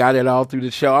Boy. You got it all through the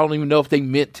show. I don't even know if they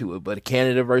meant to it, but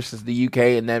Canada versus the UK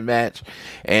in that match.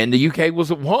 And the UK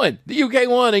won. The UK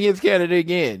won against Canada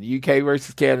again. UK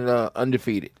versus Canada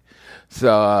undefeated. So,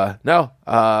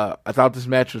 I thought this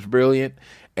match was brilliant.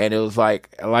 And it was like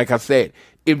I said,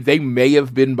 if they may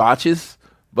have been botches,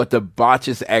 but the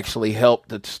botches actually helped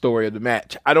the story of the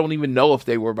match. I don't even know if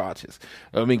they were botches.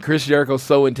 I mean, Chris Jericho's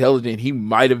so intelligent, he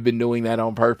might have been doing that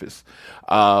on purpose.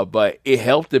 But it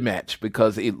helped the match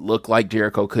because it looked like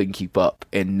Jericho couldn't keep up,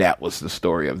 and that was the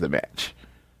story of the match.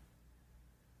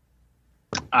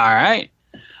 All right.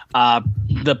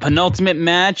 The penultimate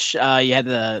match, you had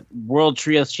the World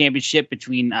Trios Championship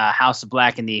between House of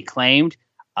Black and the Acclaimed.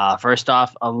 First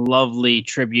off, a lovely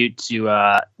tribute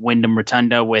to Wyndham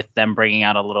Rotunda with them bringing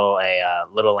out a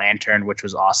little lantern, which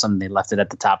was awesome. They left it at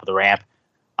the top of the ramp.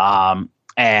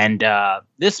 And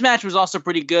this match was also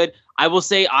pretty good. I will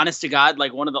say, honest to God,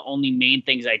 like one of the only main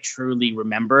things I truly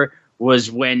remember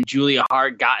was when Julia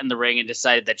Hart got in the ring and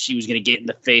decided that she was going to get in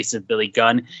the face of Billy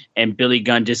Gunn, and Billy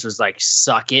Gunn just was like,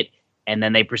 suck it. And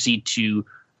then they proceed to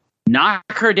knock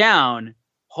her down,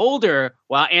 hold her,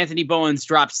 while Anthony Bowens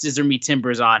drops Scissor Me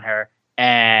Timbers on her.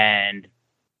 And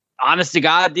honest to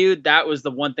God, dude, that was the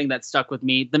one thing that stuck with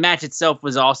me. The match itself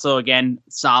was also, again,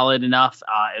 solid enough.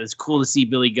 It was cool to see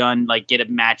Billy Gunn like get a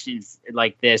match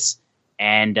like this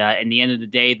And in the end of the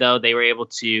day, though, they were able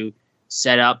to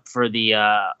set up for the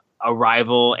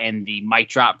arrival and the mic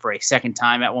drop for a second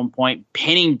time at one point,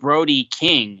 pinning Brody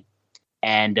King.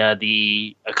 And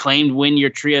the Acclaimed win your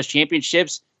trios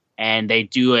championships. And they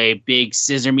do a big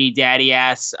scissor me daddy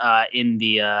ass in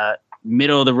the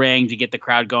middle of the ring to get the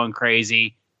crowd going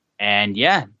crazy. And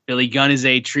yeah, Billy Gunn is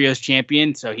a trios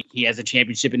champion, so he has a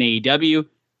championship in AEW.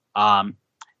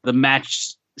 The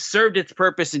match served its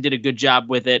purpose and did a good job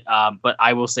with it. But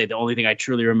I will say the only thing I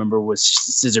truly remember was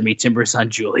scissor me Timbers on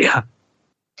Julia.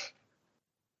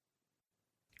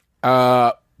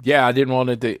 Yeah, I didn't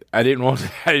want the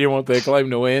Acclaim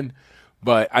to win,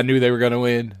 but I knew they were going to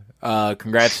win.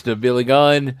 Congrats to Billy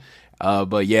Gunn.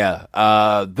 But yeah,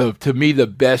 to me, the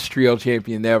best trio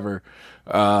champion ever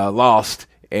lost,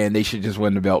 and they should just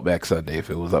win the belt back Sunday if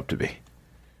it was up to me.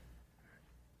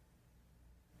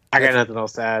 I got nothing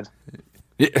else to add.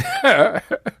 It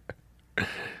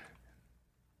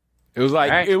was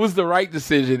like, right. It was the right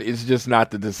decision. It's just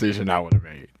not the decision I would have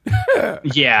made.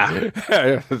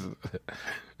 Yeah.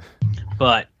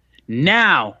 But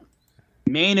now,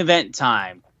 main event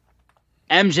time.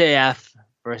 MJF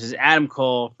versus Adam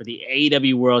Cole for the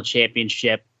AEW World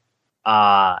Championship.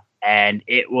 And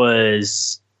it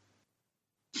was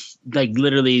like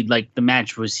literally like the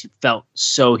match felt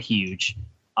so huge.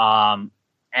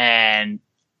 And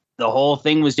the whole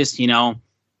thing was just,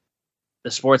 the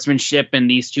sportsmanship and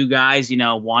these two guys,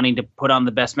 wanting to put on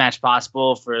the best match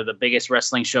possible for the biggest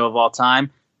wrestling show of all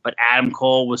time. But Adam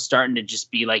Cole was starting to just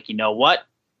be like, you know what?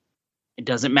 It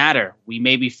doesn't matter. We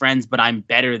may be friends, but I'm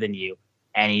better than you.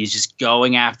 And he's just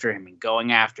going after him and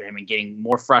getting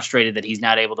more frustrated that he's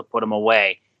not able to put him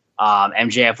away.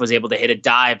 MJF was able to hit a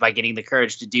dive by getting the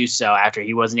courage to do so after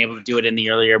he wasn't able to do it in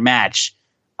the earlier match.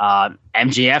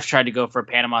 MJF tried to go for a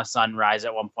Panama Sunrise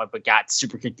at one point, but got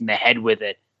super kicked in the head with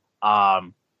it.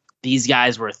 These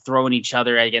guys were throwing each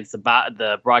other against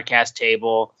the broadcast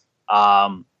table.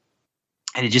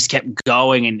 And it just kept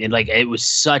going. And it was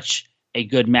such a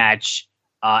good match.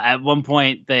 At one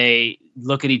point, they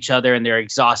look at each other and they're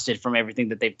exhausted from everything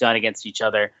that they've done against each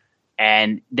other.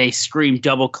 And they scream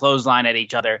double clothesline at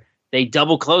each other. They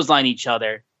double clothesline each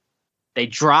other. They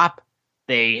drop.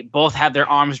 They both have their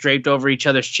arms draped over each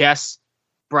other's chests.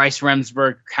 Bryce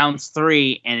Remsburg counts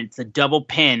 3, and it's a double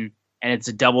pin, and it's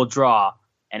a double draw.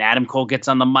 And Adam Cole gets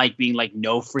on the mic being like,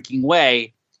 no freaking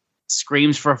way.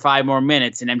 Screams for 5 more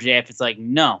minutes, and MJF is like,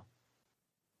 no.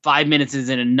 5 minutes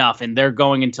isn't enough, and they're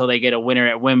going until they get a winner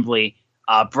at Wembley.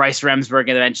 Bryce Remsburg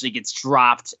eventually gets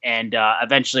dropped, and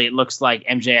eventually it looks like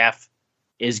MJF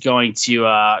is going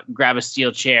to grab a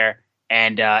steel chair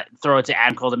and throw it to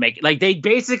Adam Cole to make it. Like, they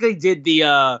basically did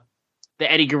the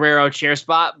Eddie Guerrero chair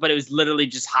spot, but it was literally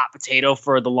just hot potato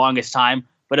for the longest time.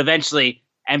 But eventually,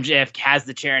 MJF has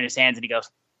the chair in his hands, and he goes,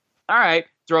 all right,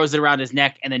 throws it around his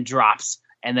neck, and then drops.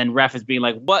 And then ref is being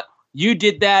like, what? You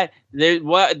did that?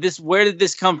 Where did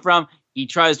this come from? He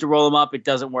tries to roll him up. It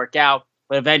doesn't work out.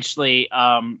 But eventually,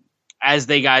 as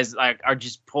they guys are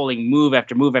just pulling move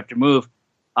after move after move,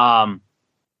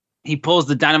 he pulls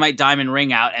the Dynamite Diamond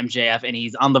ring out, MJF, and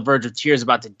he's on the verge of tears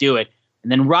about to do it.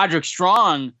 And then Roderick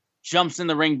Strong jumps in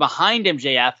the ring behind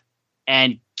MJF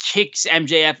and kicks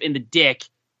MJF in the dick.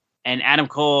 And Adam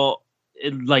Cole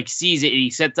sees it, and he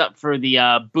sets up for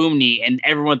the boom knee, and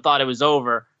everyone thought it was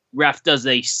over. Ref does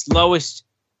the slowest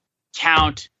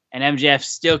count, and MJF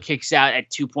still kicks out at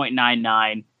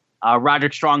 2.99.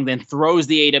 Roderick Strong then throws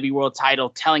the AEW World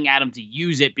title, telling Adam to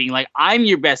use it, being like, I'm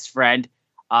your best friend.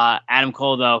 Adam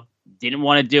Cole, though, didn't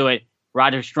want to do it.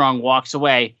 Roderick Strong walks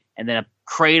away, and then a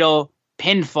cradle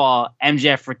pinfall.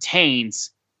 MJF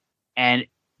retains, and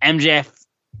MJF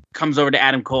comes over to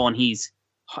Adam Cole, and he's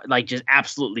just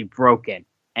absolutely broken.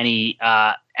 And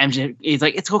MJF, he's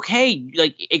like, it's okay.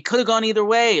 Like, it could have gone either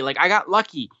way. Like, I got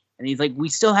lucky. And he's like, we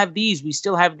still have these.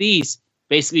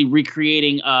 Basically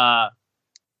recreating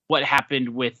what happened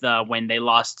with when they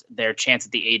lost their chance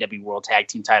at the AEW World Tag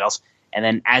Team titles. And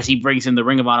then as he brings in the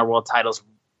Ring of Honor World titles,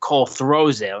 Cole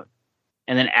throws it.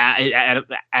 And then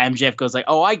MJF goes like,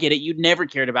 oh, I get it. You never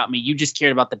cared about me. You just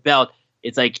cared about the belt.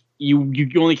 It's like, you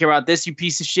only care about this, you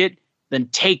piece of shit? Then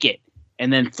take it.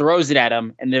 And then throws it at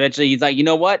him. And eventually he's like, you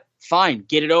know what? Fine.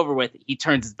 Get it over with. He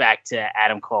turns his back to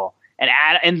Adam Cole.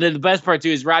 And the best part,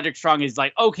 too, is Roderick Strong is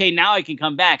like, okay, now I can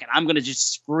come back. And I'm going to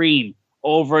just scream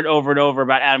over and over and over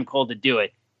about Adam Cole to do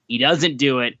it. He doesn't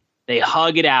do it. They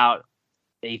hug it out.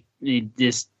 They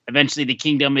just eventually the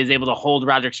Kingdom is able to hold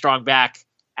Roderick Strong back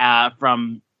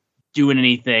from doing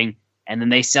anything. And then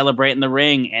they celebrate in the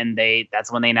ring. And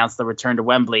that's when they announce the return to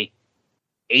Wembley.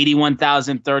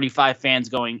 81,035 fans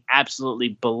going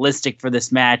absolutely ballistic for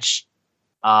this match.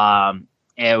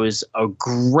 It was a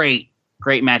great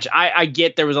match. I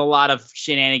get there was a lot of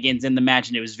shenanigans in the match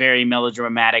and it was very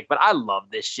melodramatic, but I love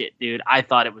this shit, dude. I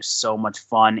thought it was so much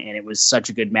fun and it was such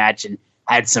a good match and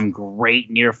had some great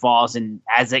near falls. And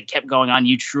as it kept going on,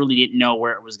 you truly didn't know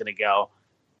where it was going to go.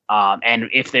 And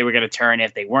if they were going to turn,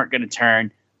 if they weren't going to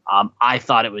turn. I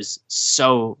thought it was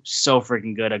so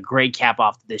freaking good. A great cap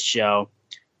off to this show.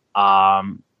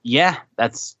 Yeah,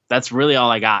 that's really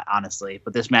all I got, honestly.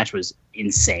 But this match was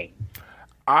insane.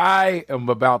 I am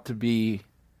about to be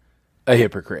a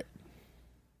hypocrite.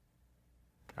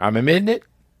 I'm admitting it.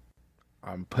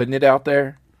 I'm putting it out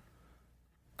there.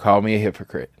 Call me a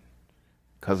hypocrite.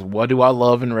 Because what do I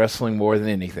love in wrestling more than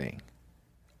anything?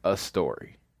 A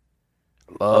story.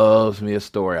 Loves me a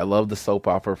story. I love the soap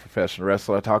opera professional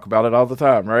wrestler. I talk about it all the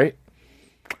time, right?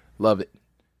 Love it.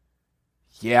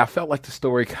 Yeah, I felt like the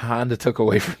story kind of took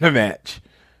away from the match.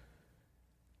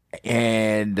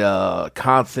 And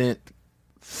constant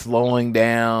slowing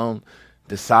down,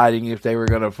 deciding if they were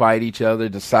going to fight each other,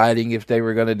 deciding if they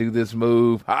were going to do this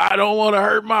move. I don't want to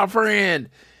hurt my friend.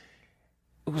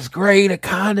 It was great. And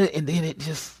then it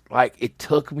just, like, it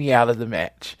took me out of the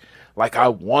match. Like, I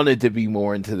wanted to be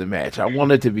more into the match. I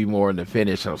wanted to be more in the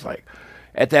finish. I was like,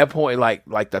 at that point,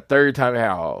 like the third time,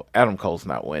 how Adam Cole's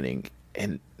not winning.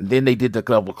 And then they did the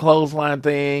double clothesline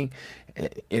thing, and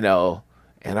I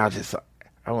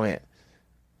went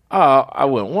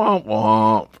womp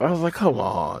womp. I was like, come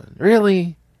on,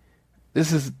 really?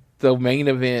 This is the main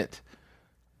event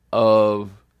of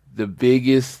the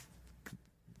biggest,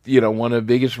 one of the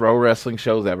biggest Raw wrestling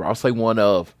shows ever. I'll say one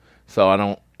of, so I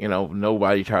don't,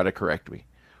 nobody try to correct me.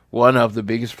 One of the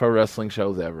biggest pro wrestling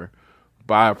shows ever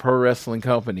by a pro wrestling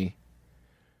company.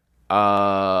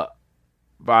 By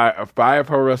a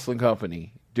pro wrestling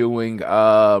company doing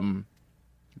that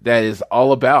is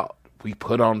all about we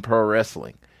put on pro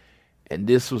wrestling. And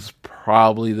this was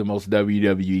probably the most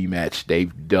WWE match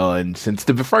they've done since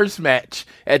the first match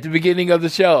at the beginning of the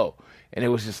show. And it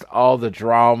was just all the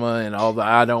drama and all the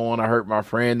I don't want to hurt my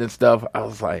friend and stuff. I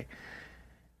was like,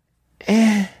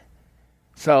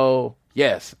 So,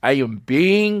 yes, I am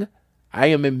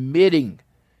admitting,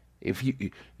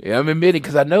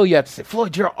 because I know you have to say,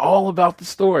 Floyd, you're all about the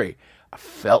story. I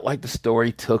felt like the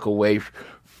story took away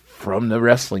from the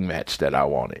wrestling match that I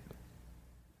wanted.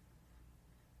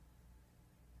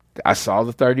 I saw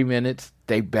the 30 minutes.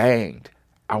 They banged.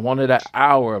 I wanted an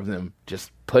hour of them just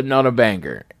putting on a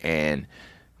banger. And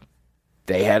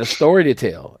they had a story to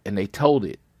tell, and they told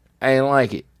it. I didn't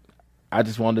like it. I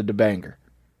just wanted the banger.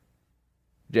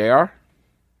 JR?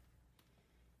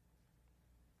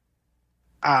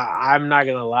 I'm not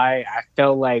going to lie. I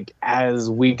felt like as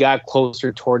we got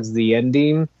closer towards the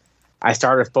ending, I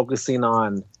started focusing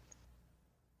on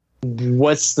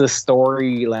what's the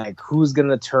story, like who's going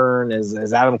to turn?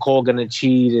 Is Adam Cole going to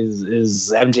cheat?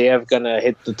 Is MJF going to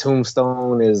hit the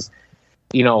tombstone?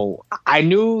 I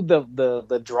knew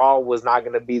the draw was not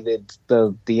going to be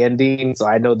the ending, so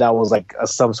I know that was like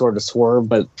some sort of swerve,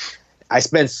 but I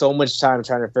spent so much time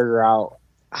trying to figure out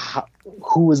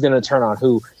who was going to turn on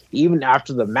who. Even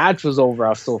after the match was over, I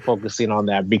was still focusing on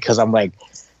that because I'm like,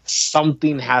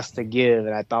 something has to give.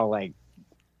 And I thought like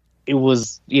it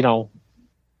was, it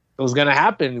was going to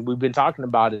happen. We've been talking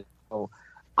about it. So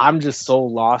I'm just so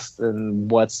lost in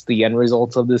what's the end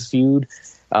result of this feud.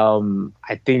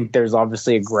 I think there's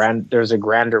obviously a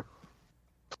grander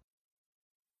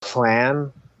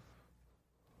plan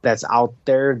that's out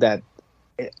there that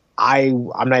I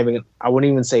wouldn't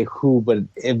even say who, but it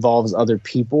involves other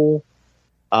people.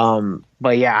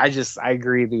 But yeah, I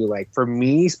agree with you. Like for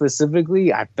me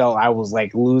specifically, I felt I was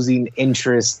like losing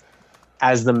interest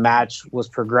as the match was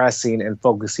progressing and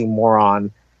focusing more on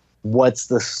what's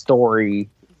the story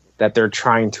that they're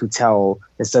trying to tell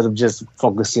instead of just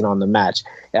focusing on the match.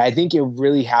 And I think it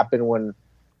really happened when,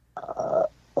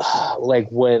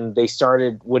 when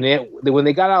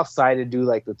they got outside to do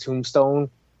like the tombstone,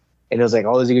 and it was like,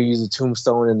 oh, is he gonna use the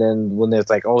tombstone? And then when it's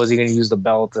like, oh, is he gonna use the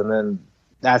belt? And then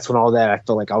that's when all that I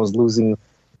felt like I was losing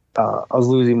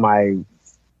my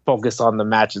focus on the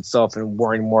match itself and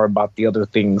worrying more about the other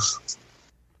things.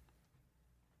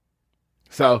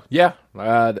 So yeah,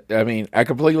 I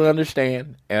completely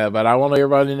understand, but I want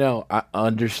everybody to know I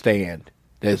understand.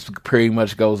 This pretty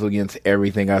much goes against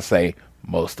everything I say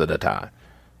most of the time.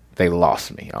 They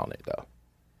lost me on it though.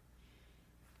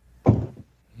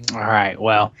 All right.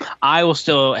 Well, I will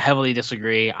still heavily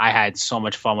disagree. I had so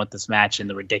much fun with this match and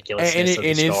the ridiculousness of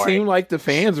the story. It seemed like the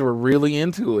fans were really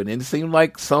into it. It seemed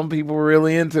like some people were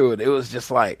really into it. It was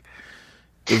just like,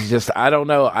 It's just I don't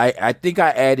know. I think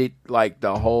I added like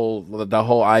the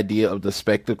whole idea of the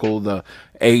spectacle, the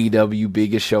AEW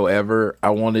biggest show ever.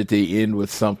 I wanted to end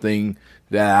with something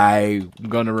that I'm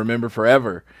gonna remember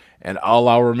forever, and all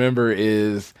I'll remember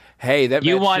is, hey, that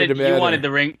you match wanted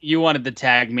you wanted the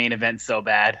tag main event so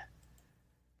bad.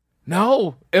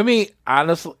 No, I mean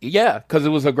honestly, yeah, because it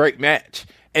was a great match,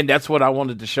 and that's what I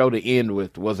wanted the show to end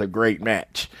with, was a great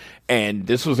match, and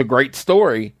this was a great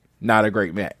story, not a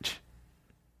great match.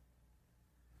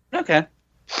 Okay.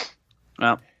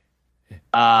 Well,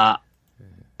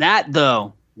 that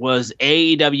though was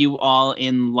AEW All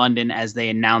in London, as they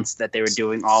announced that they were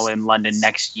doing All in London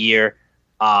next year.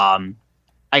 Like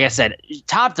I said,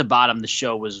 top to bottom, the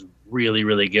show was really,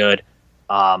 really good.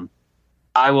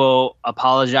 I will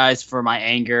apologize for my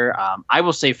anger. I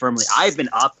will say firmly, I've been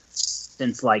up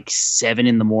since like 7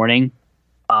 a.m,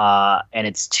 and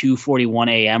it's 2:41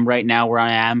 a.m. right now where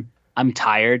I am. I'm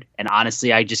tired, and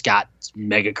honestly, I just got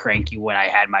mega cranky when I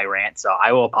had my rant. So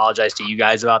I will apologize to you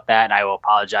guys about that, and I will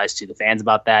apologize to the fans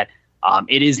about that.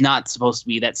 It is not supposed to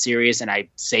be that serious, and I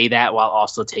say that while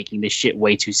also taking this shit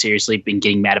way too seriously, been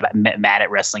getting mad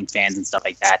at wrestling fans and stuff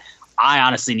like that. I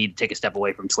honestly need to take a step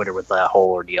away from Twitter with the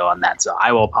whole ordeal on that, so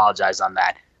I will apologize on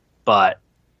that. But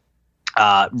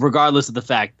regardless of the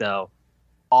fact, though,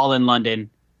 All in London,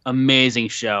 amazing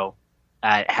show.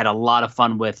 I had a lot of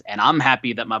fun with, and I'm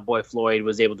happy that my boy Floyd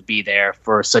was able to be there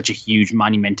for such a huge,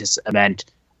 monumentous event.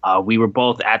 We were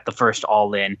both at the first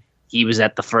All In. He was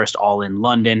at the first All in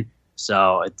London,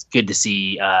 so it's good to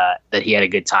see that he had a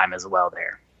good time as well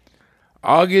there.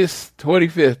 August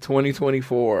 25th,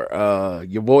 2024.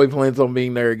 Your boy plans on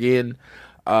being there again.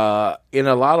 In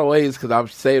a lot of ways, because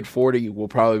I've said 40 will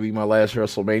probably be my last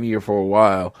WrestleMania for a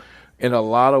while. In a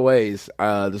lot of ways,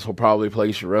 this will probably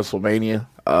place your WrestleMania.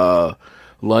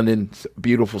 London's a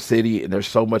beautiful city, and there's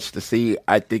so much to see.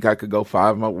 I think I could go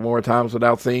 5 more times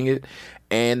without seeing it.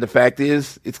 And the fact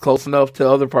is, it's close enough to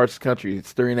other parts of the country.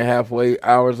 It's 3.5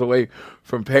 hours away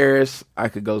from Paris. I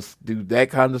could go do that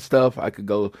kind of stuff. I could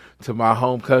go to my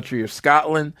home country of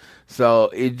Scotland. So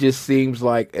it just seems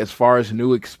like, as far as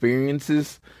new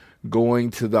experiences, going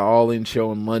to the All In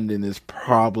show in London is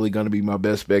probably going to be my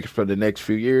best bet for the next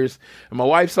few years. And my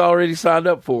wife's already signed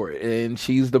up for it, and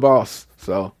she's the boss.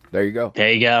 So there you go.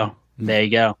 There you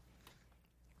go.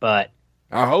 But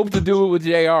I hope to do it with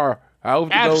JR. I hope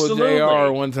to Absolutely. go with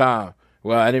JR one time.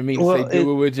 Well, I didn't mean to say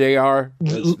do it with JR.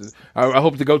 I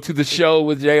hope to go to the show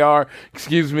with JR.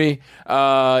 Excuse me.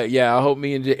 Yeah, I hope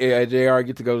me and JR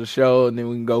get to go to the show, and then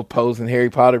we can go pose in Harry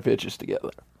Potter pictures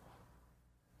together.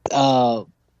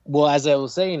 Well, as I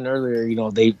was saying earlier,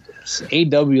 AW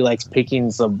likes picking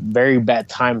some very bad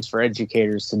times for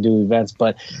educators to do events.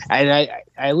 But I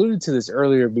alluded to this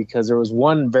earlier because there was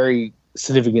one very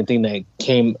significant thing that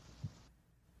came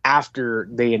after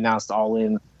they announced All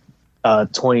In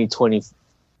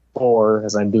 2024,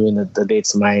 as I'm doing the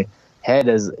dates in my head.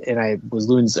 And I was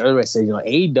alluding to this earlier, I said,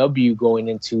 AW going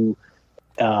into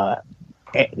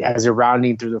as they're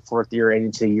rounding through the 4th year and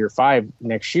into year 5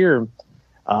 next year.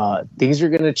 Things are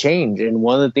going to change. And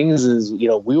one of the things is,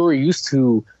 we were used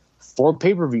to 4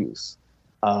 pay-per-views,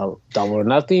 Double or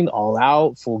Nothing, All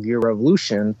Out, Full Gear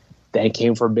Revolution. Then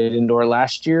came Forbidden Door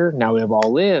last year. Now we have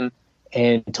All In.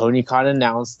 And Tony Khan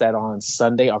announced that on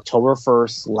Sunday, October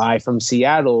 1st, live from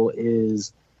Seattle,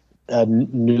 is a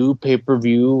new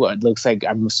pay-per-view. It looks like,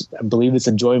 I believe it's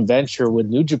a joint venture with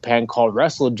New Japan called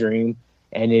Wrestle Dream.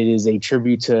 And it is a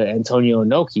tribute to Antonio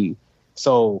Inoki.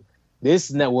 So this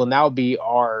will now be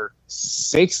our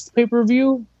 6th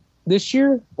pay-per-view this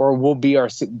year, or will be our,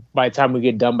 by the time we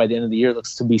get done by the end of the year, it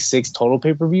looks to be 6 total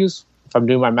pay-per-views, if I'm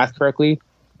doing my math correctly.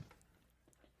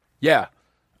 Yeah.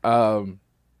 We're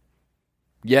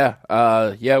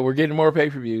getting more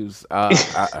pay-per-views.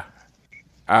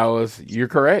 You're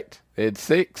correct. It's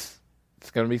 6. It's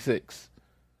going to be 6.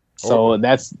 So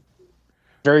that's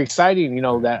very exciting.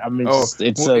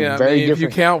 It's very different. If you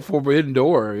count Forbidden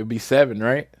Door, it'd be 7,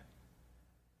 right?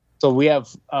 So we have,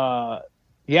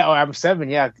 I'm 7.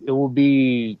 Yeah, it will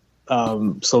be,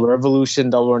 so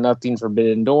Revolution, Double or Nothing,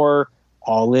 Forbidden Door,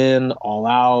 All In, All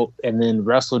Out, and then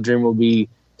Wrestle Dream will be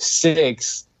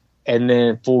 6, and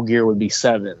then Full Gear would be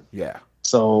 7. Yeah.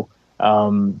 So,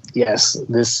 yes,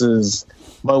 this is,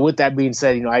 but with that being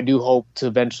said, I do hope to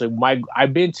eventually,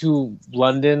 I've been to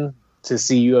London to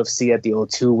see UFC at the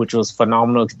O2, which was a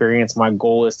phenomenal experience. My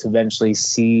goal is to eventually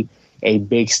see a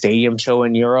big stadium show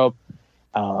in Europe.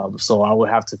 So I would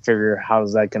have to figure how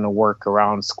is that going to work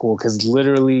around school. Because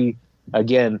literally,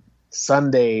 again,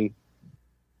 Sunday,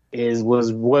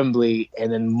 was Wembley,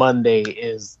 and then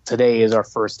today is our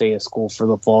first day of school for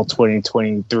the fall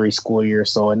 2023 school year.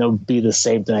 So, and it'll be the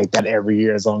same thing like that every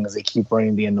year as long as they keep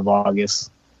running the end of August.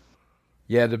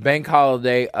 Yeah, the bank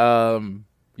holiday. I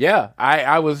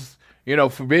was,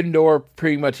 Forbidden Door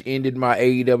pretty much ended my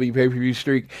AEW pay-per-view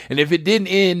streak, and if it didn't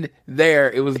end there,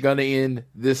 it was gonna end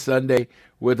this Sunday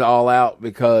with All Out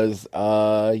because,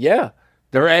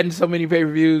 they're adding so many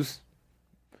pay-per-views.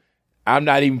 I'm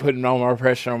not even putting all my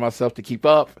pressure on myself to keep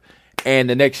up. And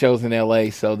the next show's in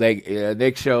LA, so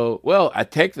next show. Well,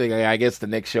 technically, I guess the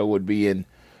next show would be in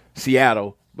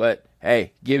Seattle. But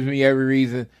hey, gives me every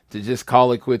reason to just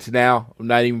call it quits now. I'm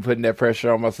not even putting that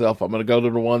pressure on myself. I'm gonna go to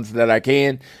the ones that I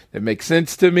can that make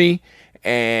sense to me,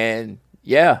 and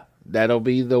yeah, that'll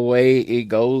be the way it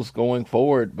goes going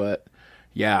forward. But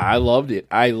yeah, I loved it.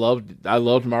 I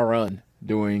loved my run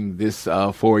during this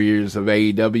 4 years of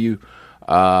AEW.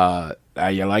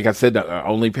 Like I said, the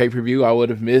only pay-per-view I would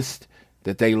have missed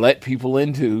that they let people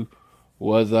into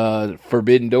was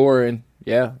Forbidden Door, and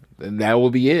yeah, and that will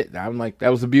be it. I'm like, that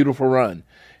was a beautiful run.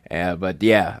 But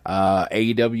yeah,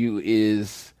 AEW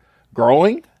is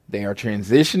growing. They are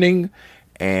transitioning,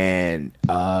 and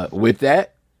with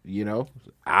that,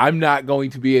 I'm not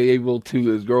going to be able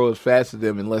to grow as fast as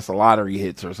them unless a lottery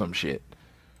hits or some shit.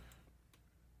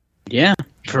 Yeah,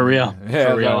 for real.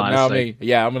 Yeah, for real, honestly.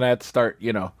 I'm gonna have to start,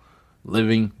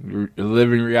 living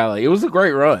reality. It was a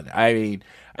great run. I mean,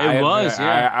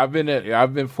 I've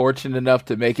been fortunate enough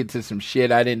to make it to some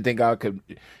shit I didn't think I could.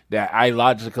 That I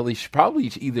logically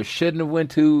probably either shouldn't have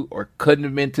went to or couldn't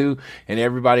have been to, and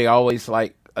everybody always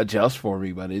adjust for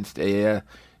me. But it's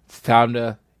time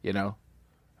to I'm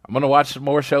gonna watch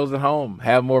more shows at home,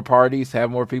 have more parties, have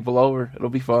more people over. It'll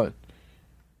be fun.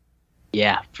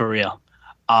 Yeah, for real.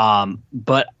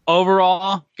 But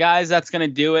overall, guys, that's going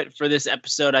to do it for this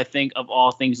episode, I think, of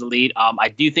All Things Elite. I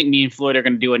do think me and Floyd are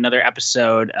going to do another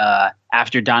episode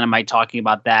after Dynamite, talking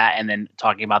about that and then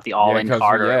talking about the All-In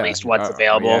card, or at least what's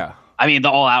available. Yeah. I mean, the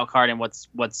All-Out card and what's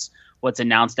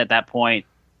announced at that point.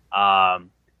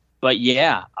 But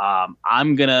yeah,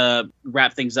 I'm going to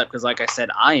wrap things up because, like I said,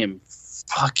 I am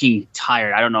fucking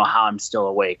tired. I don't know how I'm still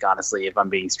awake, honestly, if I'm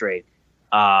being straight.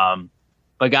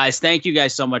 But guys, thank you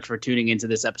guys so much for tuning into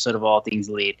this episode of All Things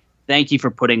Elite. Thank you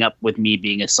for putting up with me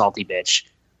being a salty bitch.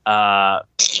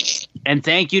 And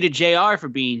thank you to JR for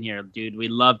being here, dude. We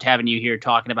loved having you here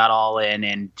talking about All In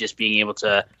and just being able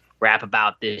to rap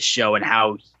about this show and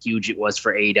how huge it was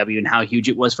for AEW and how huge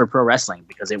it was for pro wrestling,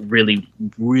 because it really,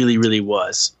 really, really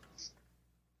was.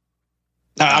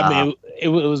 It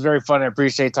was very fun. I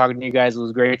appreciate talking to you guys. It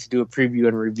was great to do a preview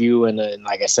and review. And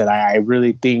like I said, I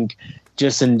really think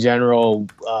just in general,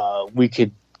 we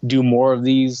could do more of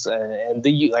these. And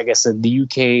like I said, the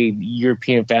UK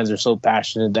European fans are so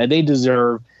passionate that they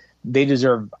deserve,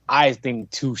 I think,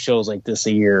 2 shows like this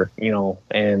a year,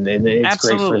 and it's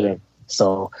Absolutely. Great for them.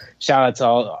 So shout out to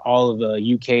all of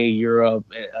the UK, Europe,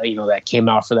 that came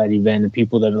out for that event, and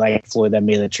people that like Floyd that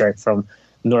made the trek from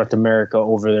North America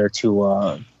over there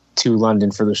to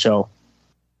London for the show.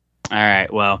 All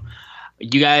right. Well,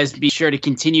 you guys be sure to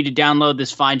continue to download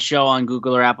this fine show on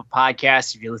Google or Apple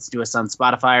Podcasts. If you listen to us on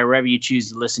Spotify or wherever you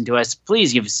choose to listen to us,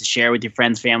 please give us a share with your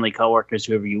friends, family, coworkers,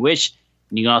 whoever you wish.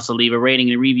 And you can also leave a rating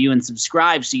and a review and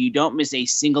subscribe so you don't miss a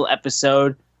single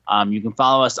episode. You can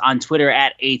follow us on Twitter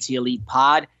at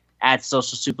ATElitePod, at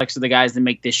Social Suplex are the guys that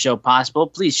make this show possible.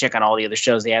 Please check out all the other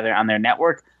shows they have on their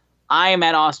network. I am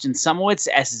at Austin Szumowicz,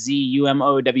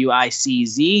 SZUMOWICZ.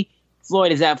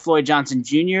 Floyd is at Floyd Johnson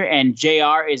Jr., and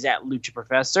JR is at Lucha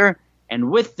Professor.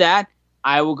 And with that,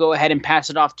 I will go ahead and pass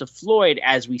it off to Floyd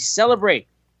as we celebrate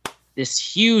this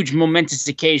huge, momentous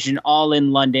occasion, All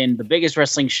in London, the biggest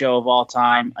wrestling show of all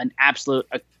time, an absolute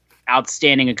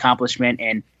outstanding accomplishment.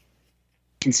 And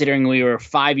considering we were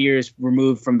 5 years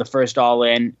removed from the first All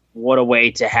In, what a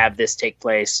way to have this take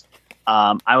place.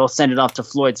 I will send it off to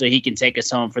Floyd so he can take us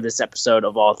home for this episode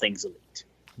of All Things Elite.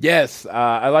 Yes,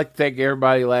 I'd like to thank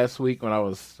everybody last week when I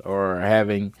was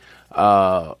having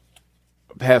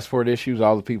passport issues,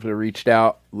 all the people that reached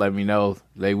out, let me know.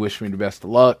 They wish me the best of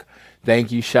luck.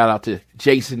 Thank you. Shout out to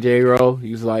Jason J-Ro.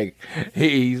 He's like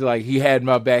he had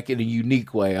my back in a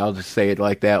unique way. I'll just say it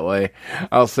like that way.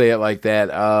 I'll say it like that.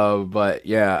 But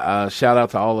yeah, shout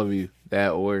out to all of you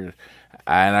that were,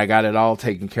 and I got it all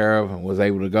taken care of and was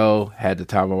able to go. Had the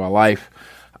time of my life.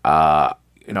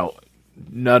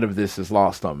 None of this is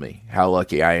lost on me. How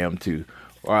lucky I am to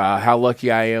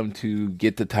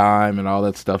get the time and all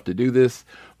that stuff to do this,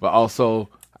 but also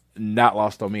not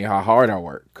lost on me how hard I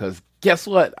work. Because guess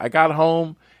what? I got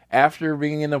home after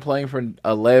being in the plane for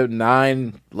 11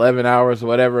 hours,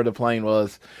 whatever the plane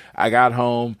was. I got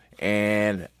home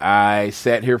and I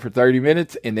sat here for 30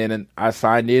 minutes, and then I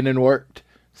signed in and worked.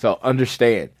 So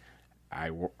understand, I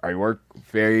work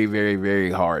very, very,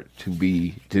 very hard to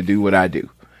do what I do,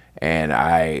 and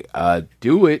I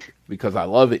do it because I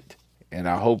love it, and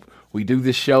I hope we do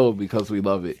this show because we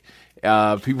love it.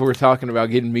 People were talking about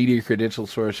getting media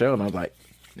credentials for a show, and I was like,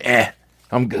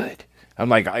 I'm good. I'm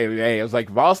like, hey, I was like,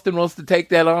 if Austin wants to take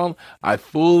that on, I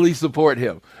fully support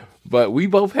him. But we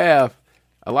both have,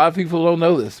 a lot of people don't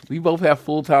know this, we both have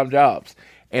full-time jobs.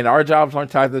 And our jobs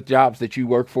aren't type of jobs that you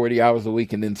work 40 hours a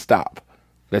week and then stop.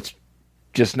 That's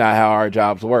just not how our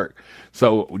jobs work.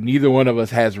 So neither one of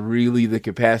us has really the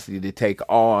capacity to take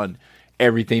on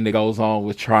everything that goes on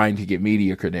with trying to get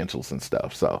media credentials and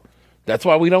stuff. So that's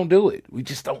why we don't do it. We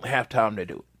just don't have time to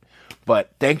do it.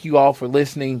 But thank you all for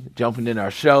listening, jumping in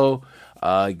our show.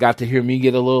 Got to hear me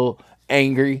get a little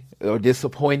angry or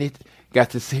disappointed. Got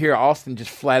to hear Austin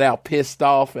just flat out pissed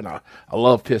off, and I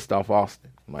love pissed off Austin.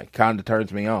 Like, kind of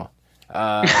turns me on.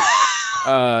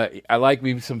 I like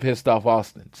me some pissed off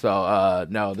Austin. So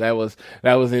no, that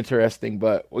was interesting.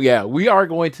 But yeah, we are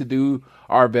going to do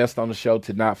our best on the show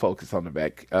to not focus on the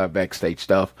backstage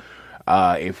stuff.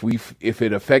 If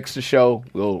it affects the show,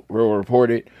 we'll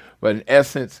report it. But in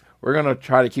essence, we're gonna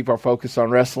try to keep our focus on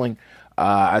wrestling.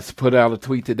 I put out a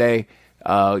tweet today.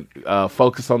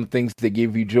 Focus on the things that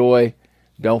give you joy.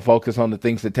 Don't focus on the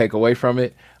things that take away from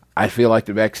it. I feel like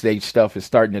the backstage stuff is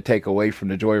starting to take away from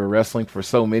the joy of wrestling for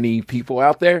so many people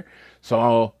out there.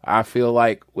 So I feel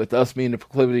like with us being the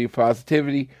proclivity of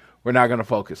positivity, we're not going to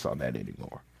focus on that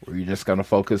anymore. We're just going to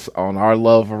focus on our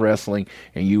love of wrestling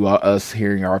and us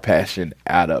hearing our passion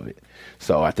out of it.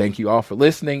 So I thank you all for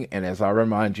listening. And as I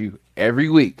remind you every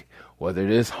week, whether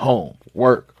it is home,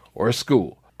 work, or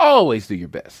school, always do your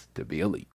best to be elite.